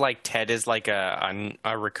know how like Ted is like a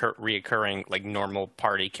reoccurring like normal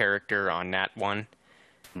party character on Nat 1?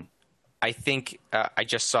 I think I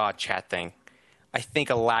just saw a chat thing. I think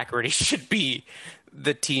Alacrity should be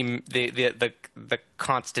the team, the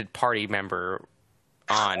constant party member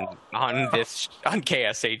on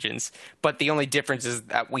Chaos Agents. But the only difference is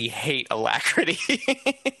that we hate Alacrity.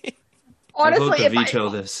 Honestly, I vote to veto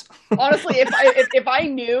this. Honestly, if I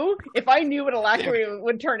knew what Alacrity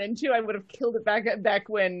would turn into, I would have killed it back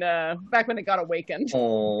when it got awakened.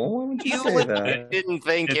 Oh, why would you say You that? didn't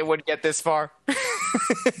think it would get this far.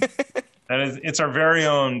 It's our very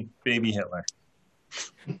own baby Hitler.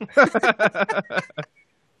 You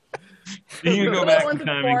can go back in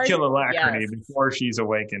time and kill Alacrity before she's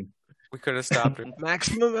awakened. We could have stopped her.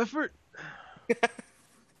 Maximum effort.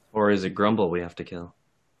 Or is it Grumble we have to kill?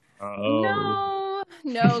 No,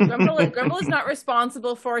 Grumble is not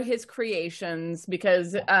responsible for his creations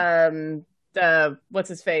because what's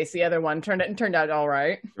his face, the other one turned out all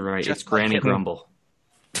right. You're right, Just it's Granny like Grumble.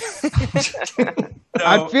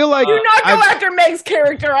 I feel like Do not go after Meg's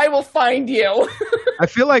character. I will find you. I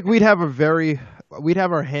feel like we'd have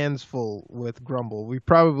our hands full with Grumble. We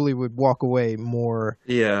probably would walk away more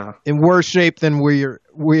in worse shape than we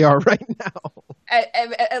are right now.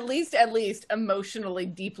 At least emotionally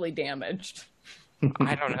deeply damaged.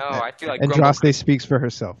 I don't know. I feel like And Droste speaks for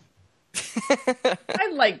herself. I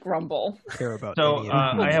like Grumble. Care about So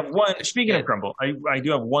I have one. Speaking of Grumble, I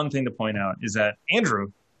do have one thing to point out is that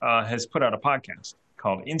Andrew has put out a podcast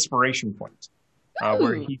called Inspiration Point,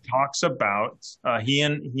 where he talks about he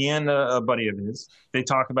and a buddy of his. They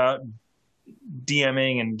talk about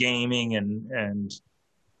DMing and gaming and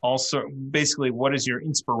also basically what is your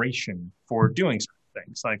inspiration for doing certain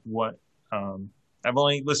things. Like what I've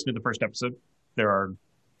only listened to the first episode. There are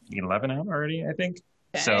 11 out already, I think.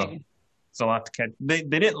 Dang. So it's a lot to catch. They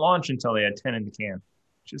didn't launch until they had 10 in the can,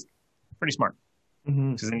 which is pretty smart.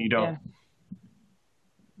 Because then you don't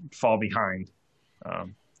fall behind,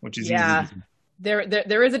 which is easy.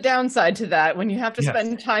 There is a downside to that when you have to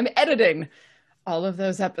spend time editing all of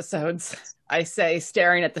those episodes. I say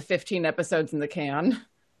staring at the 15 episodes in the can.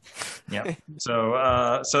 Yeah.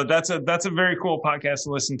 So that's a very cool podcast to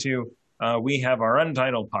listen to. We have our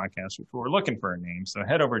Untitled podcast, which we're looking for a name. So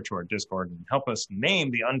head over to our Discord and help us name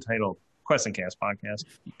the Untitled Quest and Chaos podcast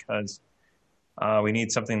because we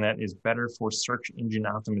need something that is better for search engine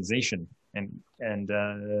optimization. And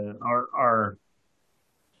our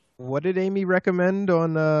What did Amy recommend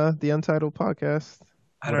on the Untitled podcast?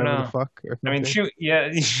 I don't know. Fuck I mean, she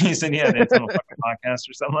said, the Untitled fucking podcast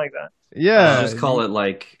or something like that. Yeah. Just call it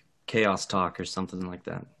like Chaos Talk or something like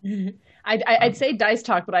that. I'd say Dice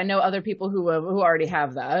Talk, but I know other people who already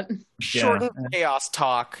have that. Shorten Chaos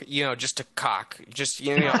Talk, just to cock. Just,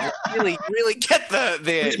 really, really get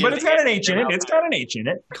the But it's got an H in it. It's got an H in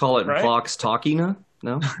it. Call it right? Vox Talkina?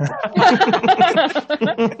 No?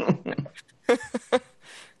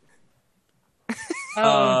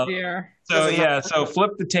 Oh, dear. So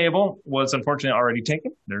Flip the Table was unfortunately already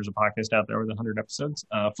taken. There's a podcast out there with 100 episodes.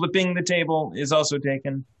 Flipping the Table is also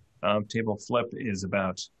taken. Table Flip is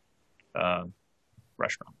about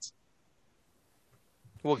restaurants.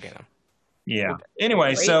 We'll get them. Yeah.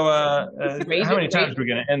 Anyway, so how many times are we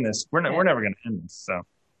going to end this? We're never going to end this. So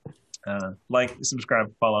like,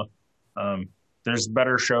 subscribe, follow. There's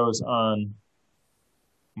better shows on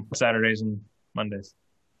Saturdays and Mondays.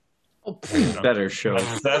 Oh, Better shows.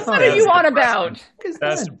 what are you on about?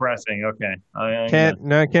 That's depressing. Okay. I can't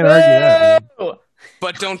argue that. Man.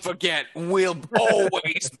 But don't forget, we'll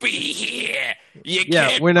always be here.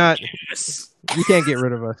 We're not. Us. You can't get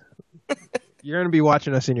rid of us. You're gonna be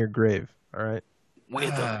watching us in your grave. All right. What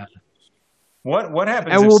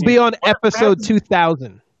happens? And we'll be on episode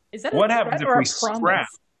 2000. Is that what happens if we scrap?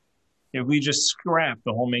 If we just scrap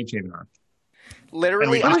the whole Mage Haven arc?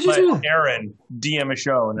 Literally, and we just let Aaron DM a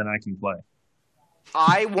show, and then I can play.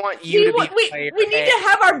 I want you to be player we need A. to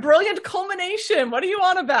have our brilliant culmination. What are you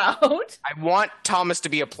on about? I want Thomas to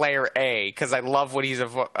be a player A because I love what he's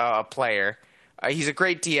a player. He's a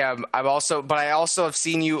great DM. I also have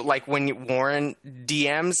seen you like when Warren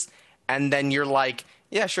DMs, and then you're like,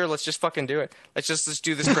 yeah, sure, let's just fucking do it. Let's just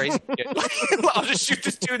do this crazy shit. I'll just shoot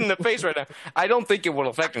this dude in the face right now. I don't think it will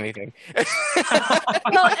affect anything.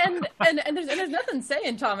 Well, and there's nothing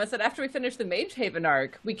saying, Thomas, that after we finish the Mage Haven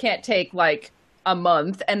arc, we can't take like a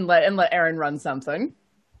month and let Aaron run something.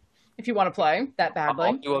 If you want to play that badly,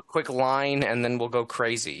 I'll do a quick line and then we'll go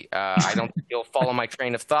crazy. I don't think you'll follow my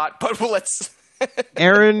train of thought, but let's.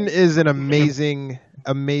 Aaron is an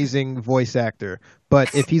amazing voice actor,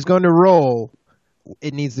 but if he's going to roll,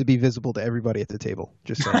 it needs to be visible to everybody at the table.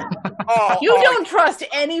 Just saying. You don't trust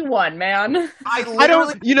anyone, man. I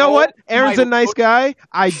don't. You know what? Aaron's a nice guy.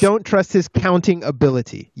 I don't trust his counting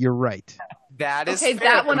ability. You're right. That is Okay, fair.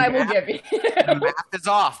 that one I will give you. The math is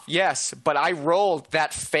off, yes, but I rolled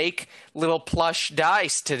that fake little plush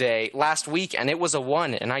dice last week, and it was a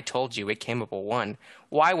 1, and I told you it came up a 1.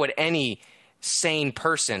 Why would any sane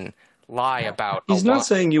person lie about He's a not 1?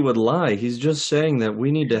 saying you would lie. He's just saying that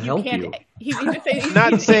we need to help you. He's just saying, He's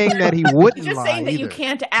not saying that he wouldn't he's just lie saying that you either.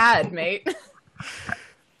 can't add, mate.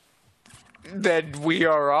 Then we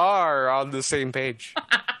are on the same page.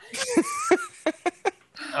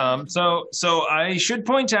 So I should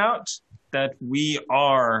point out that we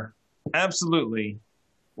are absolutely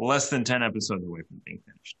less than 10 episodes away from being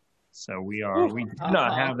finished. So we do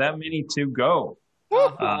not have that many to go.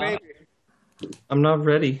 I'm not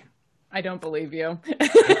ready. I don't believe you.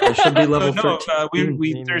 I should be level So, 13.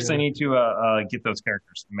 we seriously need to get those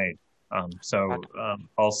characters made.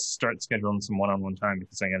 I'll start scheduling some one-on-one time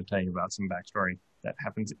because I got to tell you about some backstory that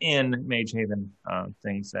happens in Mage Haven,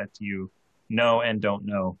 things that you know and don't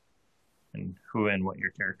know, and who and what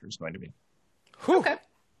your character is going to be. Okay.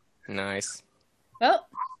 Nice. Well,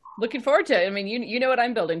 looking forward to it. I mean, you know what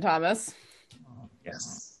I'm building, Thomas.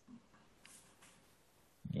 Yes.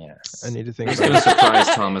 I need to think I'm going to about it. surprise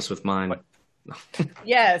Thomas with mine.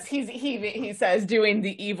 Yes, he says, doing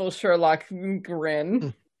the evil Sherlock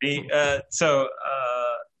grin. I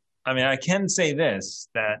mean, I can say this,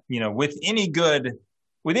 that, with any good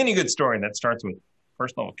story that starts with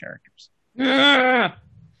first level characters,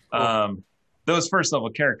 those first level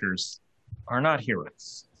characters are not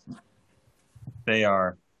heroes. They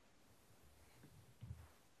are,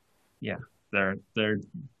 they're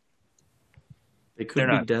They could They're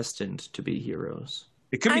be not. destined to be heroes.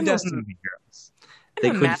 They could be destined to be heroes. They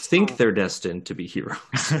a could master- think they're destined to be heroes.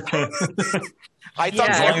 I thought Yeah.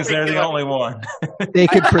 As long as they're the only one. They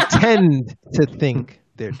could pretend to think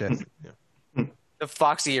they're destined. Yeah. the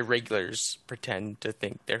Foxy Irregulars pretend to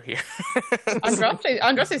think they're here.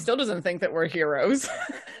 Andraste still doesn't think that we're heroes.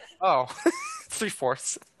 Oh,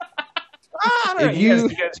 3/4. If you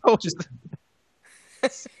guys just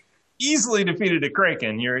easily defeated a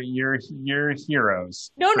Kraken. You're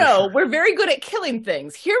heroes. No, For no, sure. we're very good at killing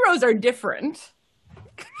things. Heroes are different.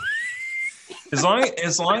 As long For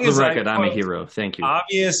as the record, I I'm a put hero. Thank you.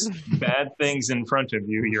 obvious bad things in front of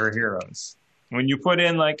you, you're heroes. When you put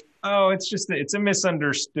in it's a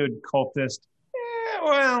misunderstood cultist.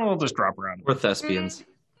 Well, we'll just drop around. We're thespians.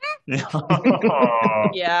 Oh,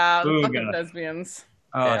 Yeah, Ooh, fucking God. lesbians.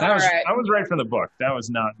 that All was right. I was right from the book. That was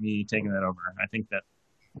not me taking that over. I think that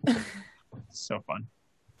so fun.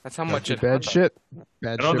 That's how much it Bad shit.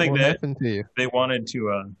 Bad I don't shit think won't that- happen to you. They wanted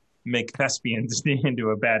to make thespians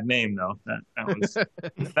into a bad name, though.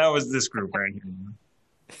 That was this group right here.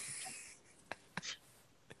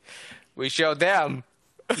 We showed them.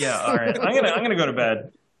 Yeah, all right. I'm gonna go to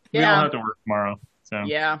bed. We Yeah. don't have to work tomorrow. So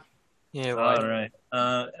Yeah. Yeah, all right.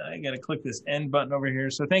 I gotta click this end button over here.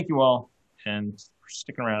 So thank you all, and for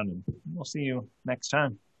sticking around, and we'll see you next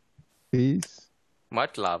time. Peace.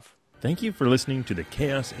 Much love. Thank you for listening to the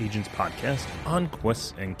Chaos Agents podcast on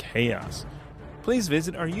Quests and Chaos. Please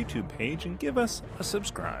visit our YouTube page and give us a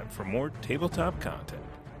subscribe for more tabletop content.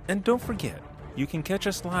 And don't forget, you can catch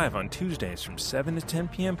us live on Tuesdays from 7 to 10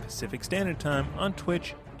 p.m. Pacific Standard Time on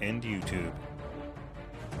Twitch and YouTube.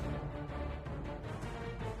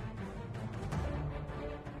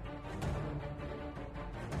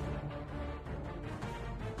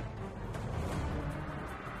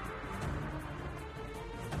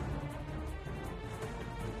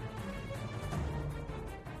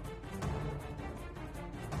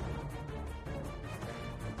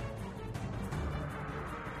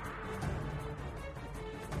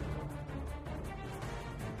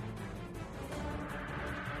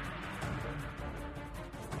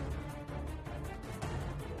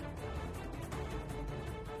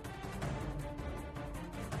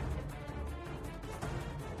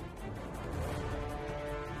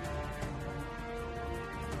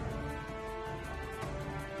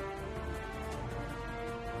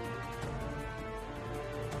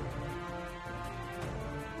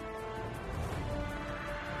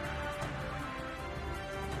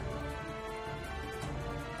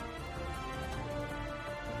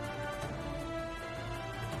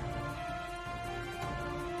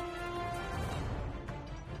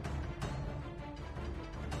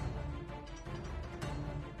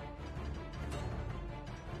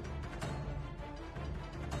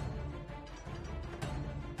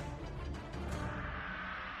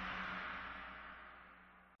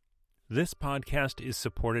 This podcast is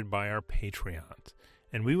supported by our Patreons,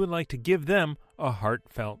 and we would like to give them a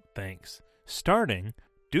heartfelt thanks, starting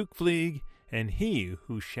Duke Fleeg and He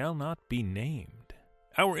Who Shall Not Be Named.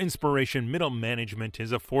 Our inspiration, Middle Management,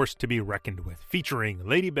 is a force to be reckoned with, featuring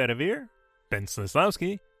Lady Bedivere, Ben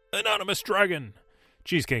Slislawski, Anonymous Dragon,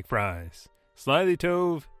 Cheesecake Fries, Slyly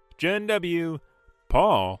Tove, Jen W.,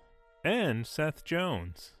 Paul, and Seth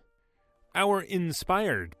Jones. Our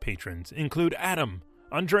inspired patrons include Adam,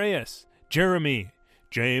 Andreas, Jeremy,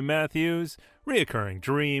 Jay Matthews, Reoccurring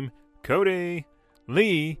Dream, Cody,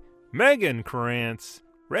 Lee, Megan Krantz,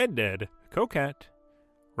 Red Dead, Coquette,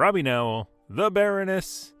 Robbie Nowell, The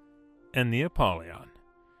Baroness, and the Apollyon.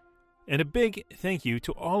 And a big thank you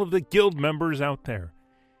to all of the guild members out there.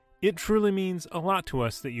 It truly means a lot to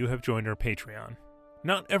us that you have joined our Patreon.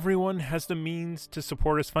 Not everyone has the means to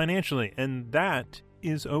support us financially, and that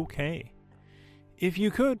is okay. If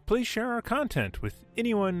you could, please share our content with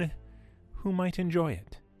anyone who might enjoy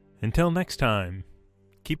it. Until next time,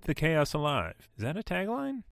 keep the chaos alive. Is that a tagline?